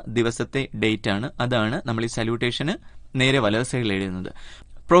ഇടുന്ന ദിവസത്തെ ഡേറ്റ് ആണ്. അതാണ് നമ്മൾ ഈ സല്യൂട്ടേഷന് നേരെ വലത് സൈഡിൽ എഴുതുന്നത്.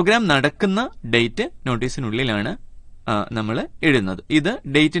 പ്രോഗ്രാം നടക്കുന്ന ഡേറ്റ് നോട്ടീസിനുള്ളിലാണ് നമ്മൾ എഴുതുന്നത്. ഇത്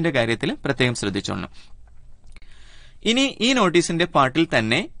ഡേറ്റിന്റെ കാര്യത്തിൽ പ്രത്യേകം ശ്രദ്ധിച്ചോളണം. ഇനി ഈ നോട്ടീസിന്റെ പാർട്ടിൽ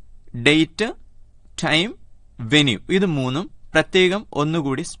തന്നെ ഡേറ്റ്, ടൈം, വെന്യൂ, ഇത് മൂന്നും പ്രത്യേകം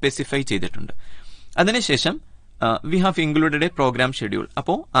ഒന്നുകൂടി സ്പെസിഫൈ ചെയ്തിട്ടുണ്ട്. അതിനുശേഷം we have included A programme schedule.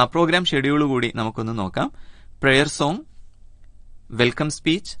 അപ്പോൾ ആ പ്രോഗ്രാം ഷെഡ്യൂൾ കൂടി നമുക്കൊന്ന് നോക്കാം. Prayer song, welcome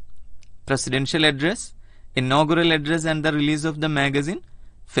speech, presidential address, ഇനോഗുറൽ address and the release of the magazine,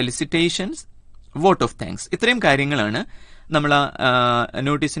 ഫെലിസിറ്റേഷൻസ്, vote of thanks. ഇത്രയും കാര്യങ്ങളാണ് നമ്മൾ ആ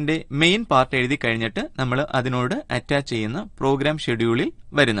നോട്ടീസിന്റെ മെയിൻ പാർട്ട് എഴുതി കഴിഞ്ഞിട്ട് നമ്മൾ അതിനോട് അറ്റാച്ച് ചെയ്യുന്ന പ്രോഗ്രാം ഷെഡ്യൂളിൽ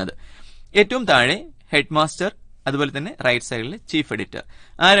വരുന്നത്. ഏറ്റവും താഴെ ഹെഡ് മാസ്റ്റർ, അതുപോലെ തന്നെ റൈറ്റ് സൈഡിൽ ചീഫ് എഡിറ്റർ.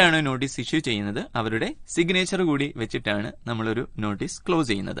 ആരാണ് നോട്ടീസ് ഇഷ്യൂ ചെയ്യുന്നത് അവരുടെ സിഗ്നേച്ചർ കൂടി വെച്ചിട്ടാണ് നമ്മളൊരു നോട്ടീസ് ക്ലോസ്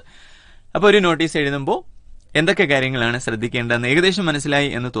ചെയ്യുന്നത്. അപ്പോൾ ഒരു നോട്ടീസ് എഴുതുമ്പോൾ എന്തൊക്കെ കാര്യങ്ങളാണ് ശ്രദ്ധിക്കേണ്ടതെന്ന് ഏകദേശം മനസ്സിലായി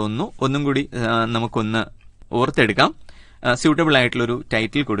എന്ന് തോന്നുന്നു. ഒന്നും കൂടി നമുക്കൊന്ന് ഓർത്തെടുക്കാം. സ്യൂട്ടബിൾ ആയിട്ടുള്ളൊരു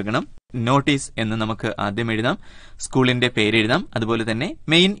ടൈറ്റിൽ കൊടുക്കണം. നോട്ടീസ് എന്ന് നമുക്ക് ആദ്യം എഴുതാം. സ്കൂളിന്റെ പേര് എഴുതാം. അതുപോലെ തന്നെ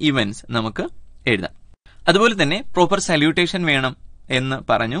മെയിൻ ഇവന്റ്സ് നമുക്ക് എഴുതാം. അതുപോലെ തന്നെ പ്രോപ്പർ സല്യൂട്ടേഷൻ വേണം എന്ന്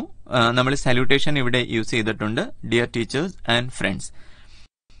പറഞ്ഞു. നമ്മൾ സല്യൂട്ടേഷൻ ഇവിടെ യൂസ് ചെയ്തിട്ടുണ്ട്, ഡിയർ ടീച്ചേഴ്സ് ആൻഡ് ഫ്രണ്ട്സ്.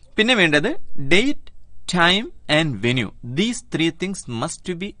 പിന്നെ വേണ്ടത് date, time and venue. These 3 things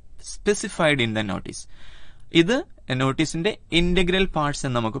must be specified in the notice. ഇത് നോട്ടീസിന്റെ ഇന്റഗ്രൽ പാർട്സ്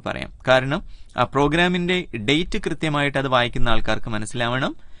എന്ന് നമുക്ക് പറയാം. കാരണം ആ പ്രോഗ്രാമിന്റെ ഡേറ്റ് കൃത്യമായിട്ട് അത് വായിക്കുന്ന ആൾക്കാർക്ക്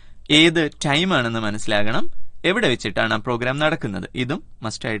മനസ്സിലാവണം, ഏത് ടൈം ആണെന്ന് മനസ്സിലാകണം, എവിടെ വെച്ചിട്ടാണ് ആ പ്രോഗ്രാം നടക്കുന്നത്, ഇതും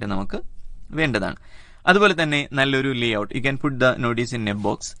മസ്റ്റായിട്ട് നമുക്ക് വേണ്ടതാണ്. അതുപോലെ തന്നെ നല്ലൊരു ലേ out, you can put the notice in A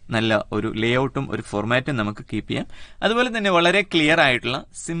box. നല്ല ഒരു ലേ ഔട്ടും ഒരു ഫോർമാറ്റും നമുക്ക് കീപ്പ് ചെയ്യാം. അതുപോലെ തന്നെ വളരെ ക്ലിയർ ആയിട്ടുള്ള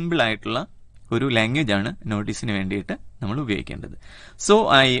സിമ്പിൾ ആയിട്ടുള്ള ഒരു ലാംഗ്വേജ് ആണ് നോട്ടീസിന് വേണ്ടിയിട്ട് നമ്മൾ ഉപയോഗിക്കേണ്ടത്. So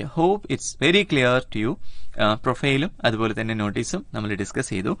I hope it's very clear to you. പ്രൊഫൈലും അതുപോലെ തന്നെ നോട്ടീസും നമ്മൾ ഡിസ്കസ്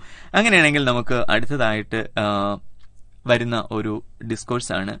ചെയ്തു. അങ്ങനെയാണെങ്കിൽ നമുക്ക് അടുത്തതായിട്ട് വരുന്ന ഒരു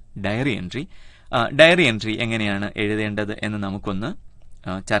ഡിസ്കോഴ്സ് ആണ് ഡയറി എൻട്രി. ഡയറി എൻട്രി എങ്ങനെയാണ് എഴുതേണ്ടത് എന്ന് നമുക്കൊന്ന്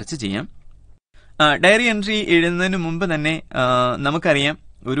ചർച്ച ചെയ്യാം. ഡയറി എൻട്രി എഴുതുന്നതിന് മുമ്പ് തന്നെ നമുക്കറിയാം,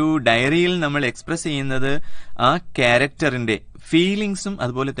 ഒരു ഡയറിയിൽ നമ്മൾ എക്സ്പ്രസ് ചെയ്യുന്നത് ആ ക്യാരക്ടറിന്റെ ഫീലിംഗ്സും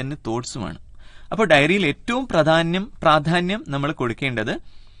അതുപോലെ തന്നെ തോട്ട്സുമാണ്. അപ്പോൾ ഡയറിയിൽ ഏറ്റവും പ്രാധാന്യം നമ്മൾ കൊടുക്കേണ്ടത്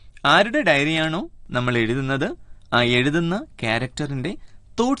ആരുടെ ഡയറിയാണോ നമ്മൾ എഴുതുന്നത്, ആ എഴുതുന്ന ക്യാരക്ടറിന്റെ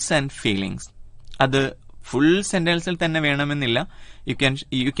തോട്ട്സ് ആൻഡ് ഫീലിംഗ്സ്. അത് ഫുൾ സെന്റൻസിൽ തന്നെ വേണമെന്നില്ല.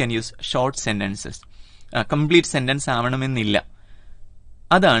 You can use short sentences. Complete sentence ആവണമെന്നില്ല.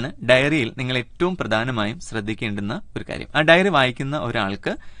 അതാണ് ഡയറിയിൽ നിങ്ങൾ ഏറ്റവും പ്രധാനമായും ശ്രദ്ധിക്കേണ്ടുന്ന ഒരു കാര്യം. ആ ഡയറി വായിക്കുന്ന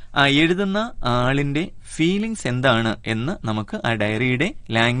ഒരാൾക്ക് ആ എഴുതുന്ന ആളിന്റെ ഫീലിംഗ്സ് എന്താണ് എന്ന് നമുക്ക് ആ ഡയറിയുടെ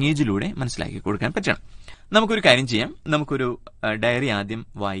ലാംഗ്വേജിലൂടെ മനസ്സിലാക്കി കൊടുക്കാൻ പറ്റണം. നമുക്കൊരു കാര്യം ചെയ്യാം, നമുക്കൊരു ഡയറി ആദ്യം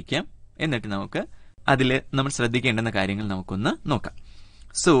വായിക്കാം, എന്നിട്ട് നമുക്ക് അതിൽ നമ്മൾ ശ്രദ്ധിക്കേണ്ടുന്ന കാര്യങ്ങൾ നമുക്കൊന്ന് നോക്കാം.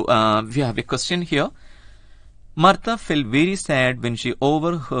 So we have A question here. Martha felt very sad when she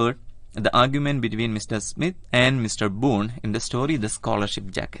overheard the argument between Mr. Smith and Mr. Boone in the story The Scholarship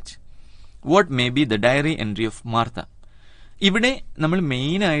Jacket. What may be the diary entry of Martha? ഇവിടെ നമ്മൾ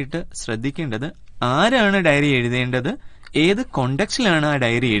main ആയിട്ട് ശ്രദ്ധിക്കേണ്ടത് ആരാണ് diary എഴുതേണ്ടത്, ഏത് കോണ്ടെക്സ്റ്റിലാണ് ആ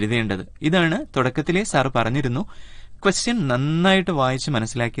diary എഴുതേണ്ടത്. ഇതാണ് തുടക്കത്തിലെ സാർ പറഞ്ഞിരുന്നു. ക്വസ്റ്റ്യൻ നന്നായിട്ട് വായിച്ച്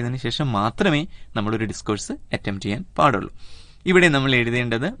മനസ്സിലാക്കിയതിനു ശേഷം മാത്രമേ നമ്മളൊരു ഡിസ്കോഴ്സ് അറ്റംപ്റ്റ് ചെയ്യാൻ പാടുള്ളൂ. ഇവിടെ നമ്മൾ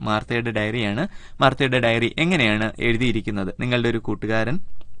എഴുതേണ്ടത് മാർത്തയുടെ ഡയറിയാണ്. മാർത്തയുടെ ഡയറി എങ്ങനെയാണ് എഴുതിയിരിക്കുന്നത്, നിങ്ങളുടെ ഒരു കൂട്ടുകാരൻ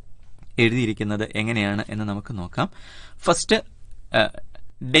എഴുതിയിരിക്കുന്നത് എങ്ങനെയാണ് എന്ന് നമുക്ക് നോക്കാം. ഫസ്റ്റ്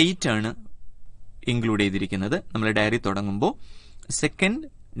ഡേറ്റ് ആണ് ഇൻക്ലൂഡ് ചെയ്തിരിക്കുന്നത്. നമ്മൾ ഡയറി തുടങ്ങുമ്പോൾ 2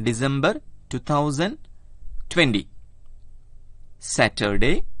 ഡിസംബർ 2020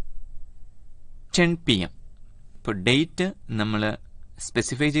 സാറ്റർഡേ 10 PM. ഇപ്പോൾ ഡേറ്റ് നമ്മൾ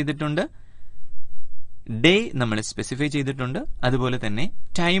സ്പെസിഫൈ ചെയ്തിട്ടുണ്ട്, ഡേ നമ്മൾ സ്പെസിഫൈ ചെയ്തിട്ടുണ്ട്, അതുപോലെ തന്നെ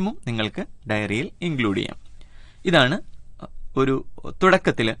ടൈമും നിങ്ങൾക്ക് ഡയറിയിൽ ഇൻക്ലൂഡ് ചെയ്യാം. ഇതാണ് ഒരു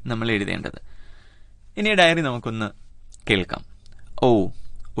തുടക്കത്തിൽ നമ്മൾ എഴുതേണ്ടത്. ഇനി ഡയറി നമുക്കൊന്ന് കേൾക്കാം. ഓ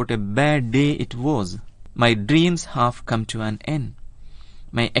what a bad day it was. My dreams have come to an end.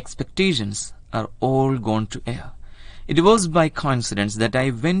 My expectations are all gone to air. It was by coincidence that I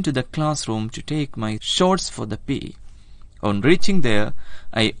went to the classroom to take my shorts for the PE. On reaching there,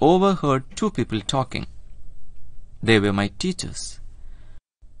 I overheard 2 people talking. They were my teachers.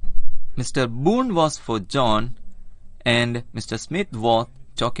 Mr. Boone was for John and Mr. Smith was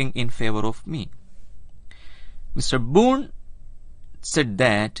talking in favor of me. Mr. Boone said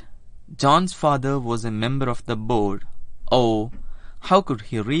that John's father was a member of the board. Oh, how could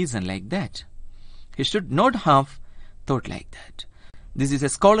he reason like that? He should not have thought like that. This is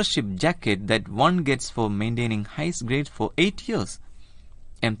a scholarship jacket that one gets for maintaining high grades for 8 years.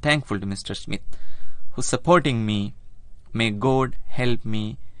 I am thankful to Mr. Smith, who's supporting me. May God help me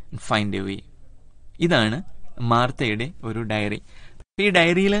and find a way. ഇതാണ് മാർത്തയുടെ ഒരു diary. ഈ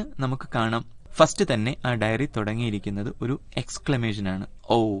ഡയറിയിൽ നമുക്ക് കാണാം, first തന്നെ ആ diary തുടങ്ങിയിരിക്കുന്നത് ഒരു എക്സ്ക്ലമേഷൻ ആണ്.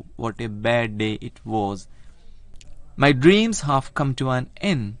 Oh what A bad day it was. My dreams have come to an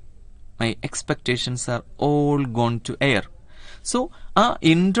end. My expectations are all gone to air. So ആ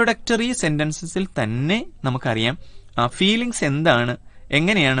ഇൻട്രൊഡക്ടറി സെന്റൻസസിൽ തന്നെ നമുക്കറിയാം ആ ഫീലിംഗ്സ് എന്താണ്,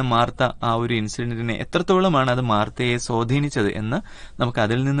 എങ്ങനെയാണ് മാർത്ത ആ ഒരു ഇൻസിഡന്റിനെ എത്രത്തോളമാണ് അത് മാർത്തയെ സ്വാധീനിച്ചത് എന്ന് നമുക്ക്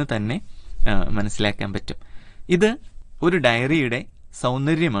അതിൽ നിന്ന് തന്നെ മനസ്സിലാക്കാൻ പറ്റും. ഇത് ഒരു ഡയറിയുടെ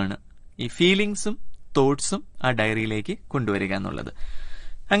സൗന്ദര്യമാണ്, ഈ ഫീലിംഗ്സും തോട്ട്സും ആ ഡയറിയിലേക്ക് കൊണ്ടുവരിക എന്നുള്ളത്.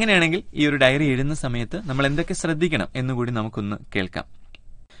 അങ്ങനെയാണെങ്കിൽ ഈ ഒരു ഡയറി എഴുതുന്ന സമയത്ത് നമ്മൾ എന്തൊക്കെ ശ്രദ്ധിക്കണം എന്നുകൂടി നമുക്കൊന്ന് കേൾക്കാം.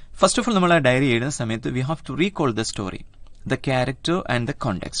 ഫസ്റ്റ് ഓഫ് ഓൾ, നമ്മൾ ആ ഡയറി എഴുതുന്ന സമയത്ത് we have to recall the story, the character and the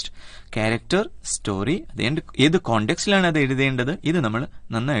context. Character, story, ഏത് കോണ്ടെക്സ്റ്റിലാണ് അത് എഴുതേണ്ടത്, ഇത് നമ്മൾ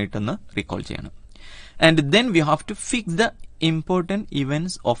നന്നായിട്ടൊന്ന് റീകോൾ ചെയ്യണം. And then we have to fix the important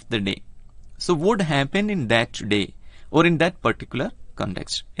events of the day. So what happened in that day or in that particular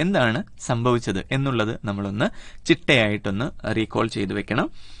context. എന്താണ് സംഭവിച്ചത് എന്നുള്ളത് നമ്മളൊന്ന് ചിട്ടയായിട്ടൊന്ന് റീകോൾ ചെയ്തു വെക്കണം.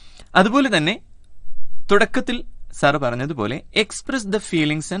 അതുപോലെ തന്നെ തുടക്കത്തിൽ സാർ പറഞ്ഞതുപോലെ express the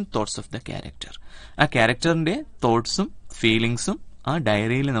feelings and thoughts of the character. ആ ക്യാരക്ടറിന്റെ തോട്ട്സും ഫീലിംഗ്സും ആ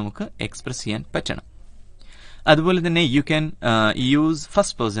ഡയറിയിൽ നമുക്ക് എക്സ്പ്രസ് ചെയ്യാൻ പറ്റണം. അതുപോലെ തന്നെ you can use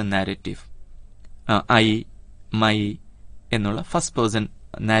first person narrative. I, my എന്നുള്ള ഫസ്റ്റ് പേഴ്സൺ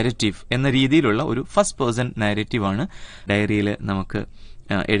നാരറ്റീവ് എന്ന രീതിയിലുള്ള ഒരു ഫസ്റ്റ് പേഴ്സൺ നാരറ്റീവ് ആണ് ഡയറിയിൽ നമുക്ക്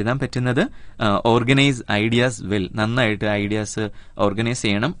എഴുതാൻ പറ്റുന്നത് ഓർഗനൈസ് ഐഡിയാസ് വെൽ. നന്നായിട്ട് ഐഡിയാസ് ഓർഗനൈസ്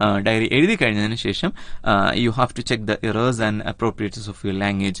ചെയ്യണം. ഡയറി എഴുതി കഴിഞ്ഞതിന് ശേഷം you have to check the errors and അപ്രോപ്രിയേറ്റ്സ് of your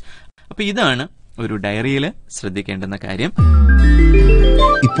language. അപ്പൊ ഇതാണ് ഒരു ഡയറിയിൽ ശ്രദ്ധിക്കേണ്ടുന്ന കാര്യം.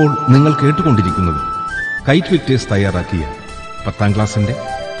 ഇപ്പോൾ നിങ്ങൾ കേട്ടുകൊണ്ടിരിക്കുന്നത് കൈറ്റ് വിക്ടേഴ്സ് തയ്യാറാക്കിയ 10ാം ക്ലാസിന്റെ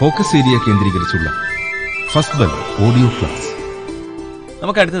ഫോക്കസ് ഏരിയ കേന്ദ്രീകരിച്ചുള്ള ഫസ്റ്റ് ബെൽ ഓഡിയോ ക്ലാസ്.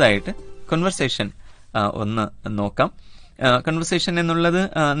 നമുക്ക് അടുത്തതായിട്ട് കൺവെർസേഷൻ ഒന്ന് നോക്കാം. കൺവെർസേഷൻ എന്നുള്ളത്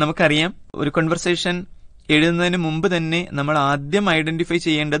നമുക്കറിയാം, ഒരു കൺവെർസേഷൻ എഴുതുന്നതിന് മുമ്പ് തന്നെ നമ്മൾ ആദ്യം ഐഡന്റിഫൈ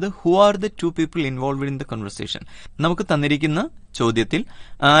ചെയ്യേണ്ടത് who are the two people involved in the conversation. നമുക്ക് തന്നിരിക്കുന്ന ചോദ്യത്തിൽ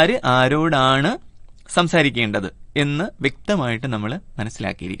ആര് ആരോടാണ് സംസാരിക്കേണ്ടത് എന്ന് വ്യക്തമായിട്ട് നമ്മൾ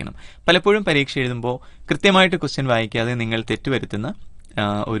മനസ്സിലാക്കിയിരിക്കണം. പലപ്പോഴും പരീക്ഷ എഴുതുമ്പോൾ കൃത്യമായിട്ട് ക്വസ്റ്റ്യൻ വായിക്കാതെ നിങ്ങൾ തെറ്റുവരുത്തുന്ന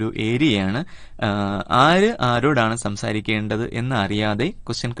ഒരു ഏരിയയാണ് ആര് ആരോടാണ് സംസാരിക്കേണ്ടത് എന്നറിയാതെ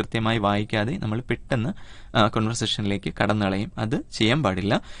ക്വസ്റ്റ്യൻ കൃത്യമായി വായിക്കാതെ നമ്മൾ പെട്ടെന്ന് കൺവെർസേഷനിലേക്ക് കടന്നളയും. അത് ചെയ്യാൻ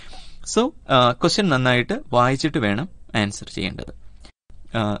പാടില്ല. സോ ക്വസ്റ്റ്യൻ നന്നായിട്ട് വായിച്ചിട്ട് വേണം ആൻസർ ചെയ്യേണ്ടത്.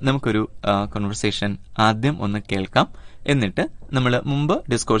 നമുക്കൊരു കൺവെർസേഷൻ ആദ്യം ഒന്ന് കേൾക്കാം. എന്നിട്ട് നമ്മൾ മുമ്പ്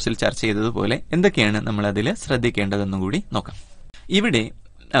ഡിസ്കോഴ്സിൽ ചർച്ച ചെയ്തതുപോലെ എന്തൊക്കെയാണ് നമ്മൾ അതിൽ ശ്രദ്ധിക്കേണ്ടതെന്നും കൂടി നോക്കാം. ഇവിടെ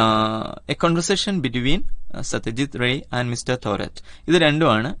A conversation between Satyajit Ray and mister തോരറ്റ്. ഇത്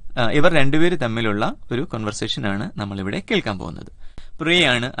രണ്ടുമാണ്, ഇവർ രണ്ടുപേര് തമ്മിലുള്ള ഒരു കൺവെർസേഷൻ ആണ് നമ്മളിവിടെ കേൾക്കാൻ പോകുന്നത്. റേ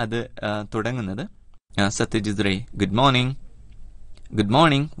ആണ് അത് തുടങ്ങുന്നത്. Satyajit Ray, good morning. Good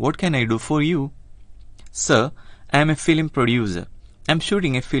morning, what can I do for you? Sir, I M A film producer. I M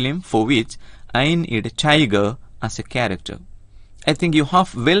shooting A film four which I need A tiger as a character. I think you have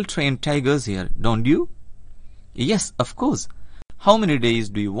well-trained tigers here, don't you? Yes, of course. How many days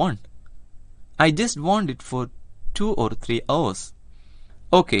do you want? I just want it for 2 or 3 hours.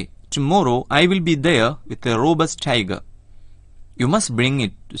 Okay, tomorrow I will be there with a robust tiger. You must bring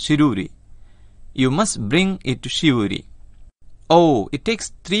it to Shiruri. You must bring it to Shiruri. Oh, it takes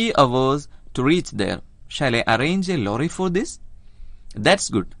 3 hours to reach there. Shall I arrange a lorry for this? That's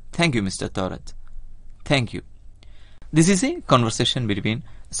good. Thank you, Mr. Thorat. Thank you. This is a conversation between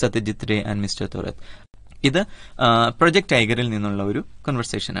Satyajit Ray and Mr. Thorat. ഇത് project ടൈഗറിൽ നിന്നുള്ള ഒരു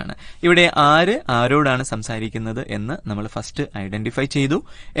conversation ആണ്. ഇവിടെ ആര് ആരോടാണ് സംസാരിക്കുന്നത് എന്ന് നമ്മൾ ഫസ്റ്റ് ഐഡന്റിഫൈ ചെയ്തു.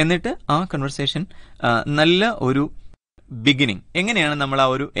 എന്നിട്ട് ആ കൺവെർസേഷൻ നല്ല ഒരു ബിഗിനിങ്, എങ്ങനെയാണ് നമ്മൾ ആ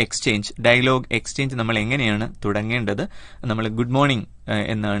ഒരു എക്സ്ചേഞ്ച്, ഡയലോഗ് എക്സ്ചേഞ്ച് നമ്മൾ എങ്ങനെയാണ് തുടങ്ങേണ്ടത്. നമ്മൾ ഗുഡ് മോർണിംഗ്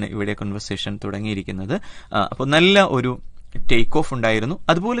എന്നാണ് ഇവിടെ കൺവെർസേഷൻ തുടങ്ങിയിരിക്കുന്നത്. അപ്പോൾ നല്ല ഒരു ടേക്ക് ഓഫ് ഉണ്ടായിരുന്നു.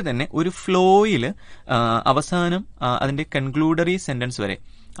 അതുപോലെ തന്നെ ഒരു ഫ്ലോയിൽ അവസാനം അതിന്റെ കൺക്ലൂഡറി സെന്റൻസ് വരെ,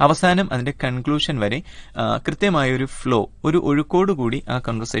 അവസാനം അതിന്റെ കൺക്ലൂഷൻ വരെ കൃത്യമായൊരു ഫ്ലോ, ഒരു ഒഴുക്കോടുകൂടി ആ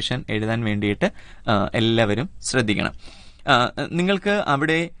കൺവെർസേഷൻ എഴുതാൻ വേണ്ടിയിട്ട് എല്ലാവരും ശ്രദ്ധിക്കണം. നിങ്ങൾക്ക്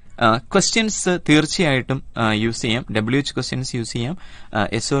അവിടെ ക്വസ്റ്റ്യൻസ് തീർച്ചയായിട്ടും യൂസ് ചെയ്യാം. WH ക്വസ്റ്റ്യൻസ് യൂസ് ചെയ്യാം,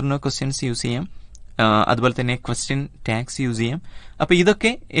 yes or no questions use ചെയ്യാം, അതുപോലെ തന്നെ ക്വസ്റ്റ്യൻ ടാഗ്സ് യൂസ് ചെയ്യാം. അപ്പൊ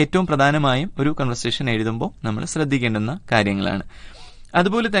ഇതൊക്കെ ഏറ്റവും പ്രധാനമായും ഒരു കൺവെർസേഷൻ എഴുതുമ്പോൾ നമ്മൾ ശ്രദ്ധിക്കേണ്ടുന്ന കാര്യങ്ങളാണ്.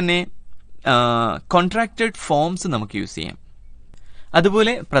 അതുപോലെ തന്നെ കോൺട്രാക്റ്റഡ് ഫോംസ് നമുക്ക് യൂസ് ചെയ്യാം.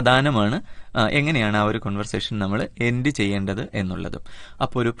 അതുപോലെ പ്രധാനമാണ് എങ്ങനെയാണ് ആ ഒരു കൺവെർസേഷൻ നമ്മൾ എൻഡ് ചെയ്യേണ്ടത് എന്നുള്ളതും.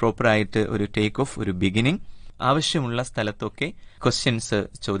 അപ്പോൾ ഒരു പ്രോപ്പറായിട്ട് ഒരു ടേക്ക് ഓഫ്, ഒരു ബിഗിനിങ്, ആവശ്യമുള്ള സ്ഥലത്തൊക്കെ ക്വസ്റ്റ്യൻസ്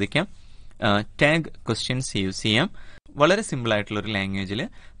ചോദിക്കാം, ടാഗ് ക്വസ്റ്റ്യൻസ് യൂസ് ചെയ്യാം. വളരെ സിമ്പിൾ ആയിട്ടുള്ള ഒരു ലാംഗ്വേജിൽ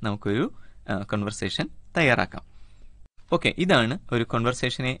നമുക്കൊരു കൺവെർസേഷൻ തയ്യാറാക്കാം. ഓക്കെ, ഇതാണ് ഒരു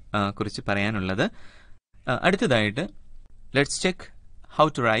കൺവെർസേഷനെ കുറിച്ച് പറയാനുള്ളത്. അടുത്തതായിട്ട് let's check how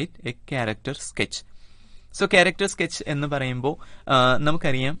to write a character sketch. So character sketch എന്ന് പറയുമ്പോൾ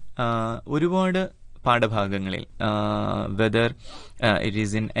നമുക്കറിയാം ഒരുപാട് പാഠഭാഗങ്ങളിൽ, whether it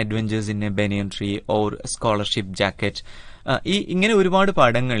is in adventures in A banian tree or scholarship jacket, ഇങ്ങനെ ഒരുപാട്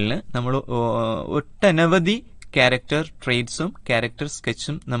പാഠങ്ങളിൽ നമ്മൾ ഒട്ടനവധി ക്യാരക്ടർ ട്രേറ്റ്സും ക്യാരക്ടർ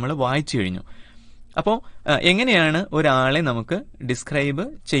സ്കെച്ചും നമ്മൾ വായിച്ചു കഴിഞ്ഞു. അപ്പോൾ എങ്ങനെയാണ് ഒരാളെ നമുക്ക് ഡിസ്ക്രൈബ്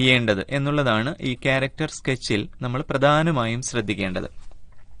ചെയ്യേണ്ടത് എന്നുള്ളതാണ് ഈ ക്യാരക്ടർ സ്കെച്ചിൽ നമ്മൾ പ്രധാനമായും ശ്രദ്ധിക്കേണ്ടത്.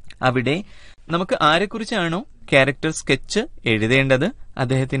 അവിടെ നമുക്ക് ആരെക്കുറിച്ചാണോ ക്യാരക്ടർ സ്കെച്ച് എഴുതേണ്ടത്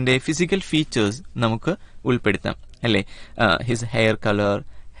അദ്ദേഹത്തിന്റെ ഫിസിക്കൽ ഫീച്ചേഴ്സ് നമുക്ക് ഉൾപ്പെടുത്താം, അല്ലെ? ഹിസ് ഹെയർ കളർ,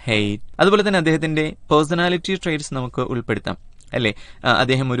 ഹെയ്റ്റ്, അതുപോലെ തന്നെ അദ്ദേഹത്തിന്റെ പേഴ്സണാലിറ്റി ട്രേറ്റ്സ് നമുക്ക് ഉൾപ്പെടുത്താം, അല്ലെ?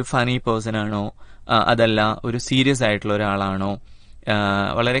 അദ്ദേഹം ഒരു ഫണി പേഴ്സൺ ആണോ, അതല്ല ഒരു സീരിയസ് ആയിട്ടുള്ള ഒരാളാണോ,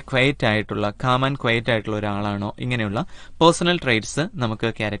 വളരെ ക്വയറ്റ് ആയിട്ടുള്ള, കാം ആൻഡ് ക്വയറ്റ് ആയിട്ടുള്ള ഒരാളാണോ, ഇങ്ങനെയുള്ള പേഴ്സണൽ ട്രേറ്റ്സ് നമുക്ക്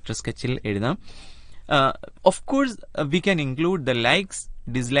ക്യാരക്ടർ സ്കെച്ചിൽ എഴുതാം. Of course we can include the likes,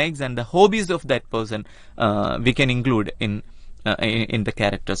 dislikes and the hobbies of that person we can include in the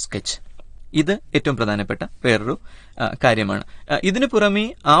character sketch. ഇത് ഏറ്റവും പ്രധാനപ്പെട്ട വേറൊരു കാര്യമാണ്. ഇതിനു പുറമെ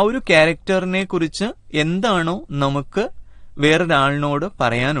ആ ഒരു ക്യാരക്ടറിനെ കുറിച്ച് എന്താണോ നമുക്ക് വേറൊരാളിനോട്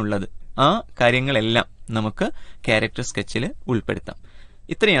പറയാനുള്ളത് ആ കാര്യങ്ങളെല്ലാം നമുക്ക് ക്യാരക്ടർ സ്കെച്ചിൽ ഉൾപ്പെടുത്താം.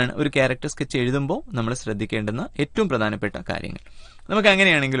 ഇത്രയാണ് ഒരു ക്യാരക്ടർ സ്കെച്ച് എഴുതുമ്പോൾ നമ്മൾ ശ്രദ്ധിക്കേണ്ടുന്ന ഏറ്റവും പ്രധാനപ്പെട്ട കാര്യങ്ങൾ. നമുക്ക്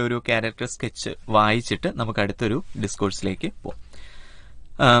അങ്ങനെയാണെങ്കിൽ ഒരു ക്യാരക്ടർ സ്കെച്ച് വായിച്ചിട്ട് നമുക്ക് അടുത്തൊരു ഡിസ്കോഴ്സിലേക്ക് പോകാം.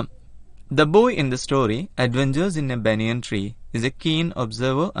 The boy in the story, Adventures in a Banyan Tree, is a keen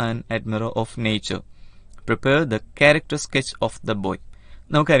observer and admirer of nature. Prepare the character sketch of the boy.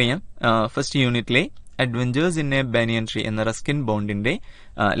 നമുക്കറിയാം ഫസ്റ്റ് യൂണിറ്റിലെ adventures in A banyan tree എന്ന Ruskin ബോണ്ടിന്റെ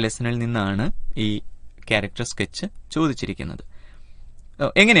ലെസണിൽ നിന്നാണ് ഈ character sketch ചോദിച്ചിരിക്കുന്നത്.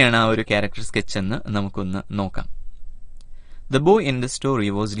 എങ്ങനെയാണ് ആ ഒരു character sketch എന്ന് നമുക്കൊന്ന് നോക്കാം. The boy in the story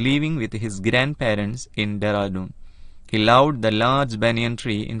was living with his grandparents in Dehradun. He loved the large banyan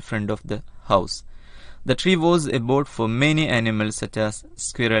tree in front of the house. The tree was abode for many animals such as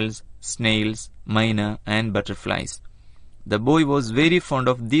squirrels, snails, myna, and butterflies. The boy was very fond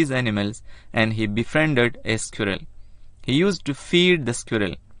of these animals and he befriended a squirrel. He used to feed the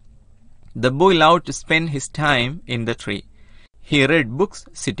squirrel. The boy loved to spend his time in the tree. He read books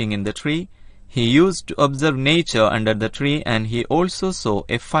sitting in the tree. He used to observe nature under the tree and he also saw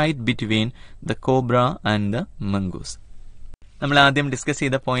a fight between the cobra and the mongoose. നമ്മൾ ആദ്യം discuss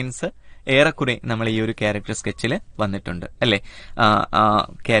ചെയ്ത points ഏറെക്കുറെ നമ്മൾ ഈ ഒരു character സ്കെച്ചിൽ വന്നിട്ടുണ്ട് അല്ലെ.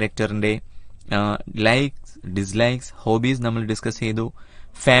 ക്യാരക്ടറിന്റെ likes, dislikes, hobbies നമ്മൾ ഡിസ്കസ് ചെയ്തു,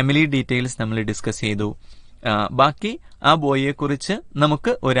 ഫാമിലി ഡീറ്റെയിൽസ് നമ്മൾ ഡിസ്കസ് ചെയ്തു. ബാക്കി ആ ബോയിയെ കുറിച്ച്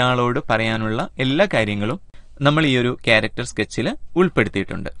നമുക്ക് ഒരാളോട് പറയാനുള്ള എല്ലാ കാര്യങ്ങളും നമ്മൾ ഈ ഒരു ക്യാരക്ടർ സ്കെച്ചിൽ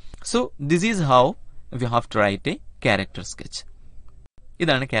ഉൾപ്പെടുത്തിയിട്ടുണ്ട്. So this is how we have to write a character sketch.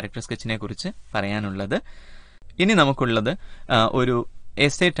 ഇതാണ് ക്യാരക്ടർ സ്കെച്ചിനെ കുറിച്ച് പറയാനുള്ളത്. ഇനി നമുക്കുള്ളത് ഒരു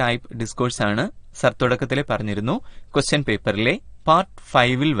എസ്സേ ടൈപ്പ് ഡിസ്കോഴ്സ് ആണ്. സർ തുടക്കത്തിൽ പറഞ്ഞിരുന്നു ക്വസ്റ്റ്യൻ പേപ്പറിലെ പാർട്ട്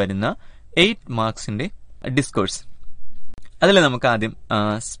 5 വരുന്ന 8 മാർക്സിന്റെ ഡിസ്കോഴ്സ്. അതിൽ നമുക്ക് ആദ്യം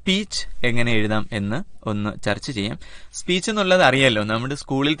സ്പീച്ച് എങ്ങനെ എഴുതാം എന്ന് ഒന്ന് ചർച്ച ചെയ്യാം. സ്പീച്ച് എന്നുള്ളത് അറിയാലോ, നമ്മുടെ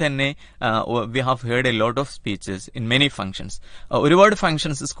സ്കൂളിൽ തന്നെ we have heard a lot of speeches in many functions. ഒരുപാട്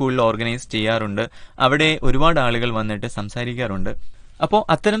ഫംഗ്ഷൻസ് സ്കൂളിൽ ഓർഗനൈസ് ചെയ്യാറുണ്ട്, അവിടെ ഒരുപാട് ആളുകൾ വന്നിട്ട് സംസാരിക്കാറുണ്ട്. അപ്പോൾ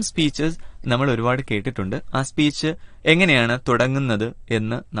അത്തരം സ്പീച്ചസ് നമ്മൾ ഒരുപാട് കേട്ടിട്ടുണ്ട്. ആ സ്പീച്ച് എങ്ങനെയാണ് തുടങ്ങുന്നത്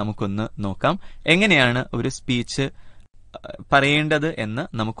എന്ന് നമുക്കൊന്ന് നോക്കാം. എങ്ങനെയാണ് ഒരു സ്പീച്ച് പറയേണ്ടത് എന്ന്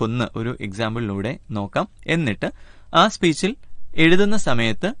നമുക്കൊന്ന് ഒരു എക്സാമ്പിളിലൂടെ നോക്കാം. എന്നിട്ട് ആ സ്പീച്ചിൽ എഴുതുന്ന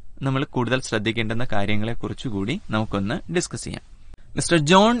സമയത്ത് നമ്മൾ കൂടുതൽ ശ്രദ്ധിക്കേണ്ടുന്ന കാര്യങ്ങളെ കുറിച്ചുകൂടി നമുക്കൊന്ന് ഡിസ്കസ് ചെയ്യാം. Mr.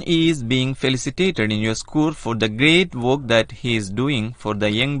 John is being felicitated in your school for the great work that he is doing for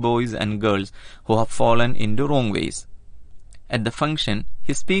the young boys and girls who have fallen into wrong ways. At the function,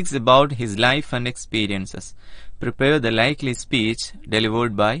 he speaks about his life and experiences. Prepare the likely speech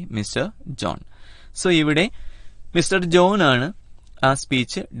delivered by Mr. John. So, ഇവിടെ mister John ആണ് ആ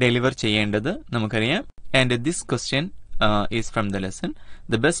speech deliver ചെയ്യേണ്ടത്, നമുക്കറിയാം. And this question is from the lesson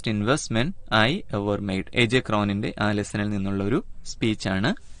the best investment I ever made. എ.ജെ. ക്രോണിന്റെ ആ ലെസണിൽ നിന്നുള്ള ഒരു സ്പീച്ചാണ്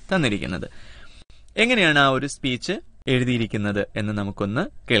തന്നിരിക്കുന്നത്. എങ്ങനെയാണ് ആ ഒരു സ്പീച്ച് എഴുതിയിരിക്കുന്നത് എന്ന് നമുക്കൊന്ന്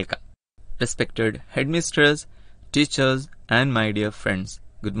കേൾക്കാം. Respected headmistress, teachers and my dear friends,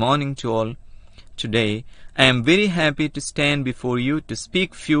 good morning to all. Today I am very happy to stand before you to speak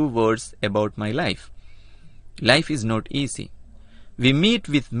few words about my life. Life is not easy. We meet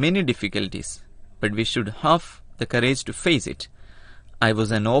with many difficulties, but we should have the courage to face it. I was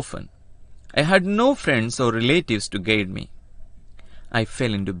an orphan. I had no friends or relatives to guide me. I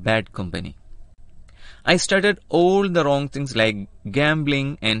fell into bad company. I started all the wrong things like gambling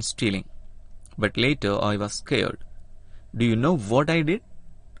and stealing. But later I was scared. Do you know what I did?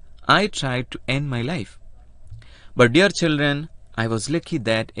 I tried to end my life. But dear children, I was lucky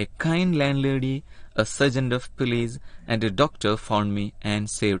that a kind landlady, a sergeant of police and a doctor found me and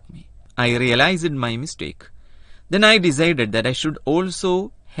saved me. I realized my mistake. Then I decided that I should also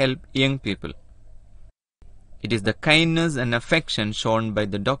help young people. It is the kindness and affection shown by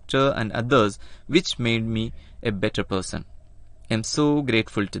the doctor and others which made me a better person. I am so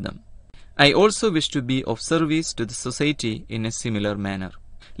grateful to them. I also wish to be of service to the society in a similar manner.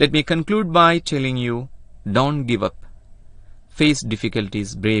 Let me conclude by telling you, don't give up. Face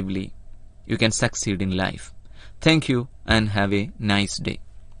difficulties bravely. You can succeed in life. Thank you and have a nice day.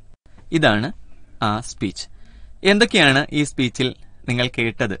 ഇതാണ് ആ speech. എന്തൊക്കെയാണ് ഈ സ്പീച്ചിൽ നിങ്ങൾ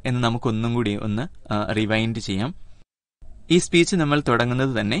കേട്ടത് എന്ന് നമുക്കൊന്നും കൂടി ഒന്ന് റിവൈൻഡ് ചെയ്യാം. ഈ സ്പീച്ച് നമ്മൾ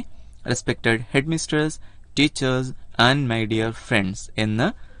തുടങ്ങുന്നത് തന്നെ respected headmistress, teachers and my dear friends എന്ന്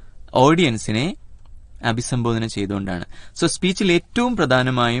ഓഡിയൻസിനെ അഭിസംബോധന ചെയ്തുകൊണ്ടാണ്. സോ സ്പീച്ചിൽ ഏറ്റവും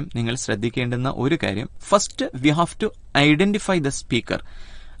പ്രധാനമായും നിങ്ങൾ ശ്രദ്ധിക്കേണ്ടുന്ന ഒരു കാര്യം, first we have to identify the speaker.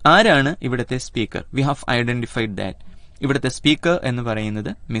 ആരാണ് ഇവിടുത്തെ speaker? We have identified that. ഇവിടുത്തെ സ്പീക്കർ എന്ന് പറയുന്നത്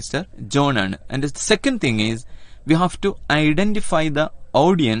മിസ്റ്റർ ജോൺ ആണ്. And the second thing is we have to identify the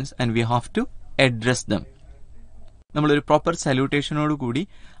audience and we have to address dum. നമ്മളൊരു proper സല്യൂട്ടേഷനോട് കൂടി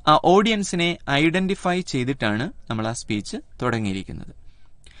ആ ഓഡിയൻസിനെ identify ചെയ്തിട്ടാണ് നമ്മൾ ആ സ്പീച്ച് തുടങ്ങിയിരിക്കുന്നത്.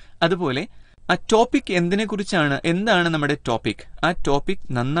 അതുപോലെ ആ ടോപ്പിക് എന്തിനെ കുറിച്ചാണ്, എന്താണ് നമ്മുടെ ടോപ്പിക്, ആ ടോപ്പിക്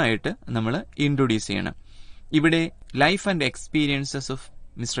നന്നായിട്ട് നമ്മൾ ഇൻട്രൊഡ്യൂസ് ചെയ്യണം. ഇവിടെ life and experiences of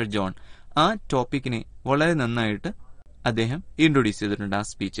mister John, ആ ടോപ്പിക്കിനെ വളരെ നന്നായിട്ട് അദ്ദേഹം ഇൻട്രൊഡ്യൂസ് ചെയ്തിട്ടുണ്ട് ആ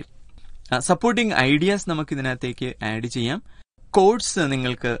സ്പീച്ചിൽ. സപ്പോർട്ടിംഗ് ഐഡിയാസ് നമുക്ക് ഇതിനകത്തേക്ക് ആഡ് ചെയ്യാം. കോഡ്സ്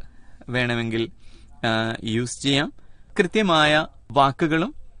നിങ്ങൾക്ക് വേണമെങ്കിൽ യൂസ് ചെയ്യാം. കൃത്യമായ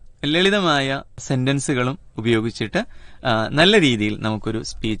വാക്കുകളും ലളിതമായ സെന്റൻസുകളും ഉപയോഗിച്ചിട്ട് നല്ല രീതിയിൽ നമുക്കൊരു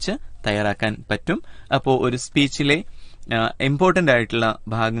സ്പീച്ച് തയ്യാറാക്കാൻ പറ്റും. അപ്പോൾ ഒരു സ്പീച്ചിലെ ഇമ്പോർട്ടന്റ് ആയിട്ടുള്ള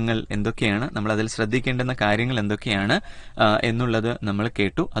ഭാഗങ്ങൾ എന്തൊക്കെയാണ്, നമ്മൾ അതിൽ ശ്രദ്ധിക്കേണ്ടുന്ന കാര്യങ്ങൾ എന്തൊക്കെയാണ് എന്നുള്ളത് നമ്മൾ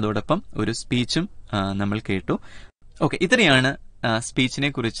കേട്ടു. അതോടൊപ്പം ഒരു സ്പീച്ചും നമ്മൾ കേട്ടു. ഓക്കെ, ഇത്രയാണ് സ്പീച്ചിനെ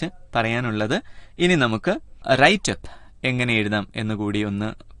കുറിച്ച് പറയാനുള്ളത്. ഇനി നമുക്ക് റൈറ്റപ്പ് എങ്ങനെ എഴുതാം എന്നുകൂടി ഒന്ന്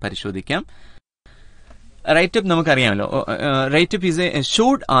പരിശോധിക്കാം. റൈറ്റപ്പ് നമുക്കറിയാമല്ലോ. Writeup is A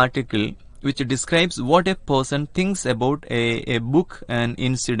short article which describes what a person thinks about a book, an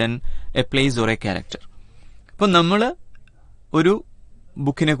incident, a place or a character. അപ്പോൾ നമ്മൾ ഒരു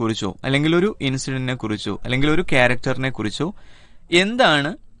ബുക്കിനെ കുറിച്ചോ അല്ലെങ്കിൽ ഒരു ഇൻസിഡന്റിനെ കുറിച്ചോ അല്ലെങ്കിൽ ഒരു ക്യാരക്ടറിനെ കുറിച്ചോ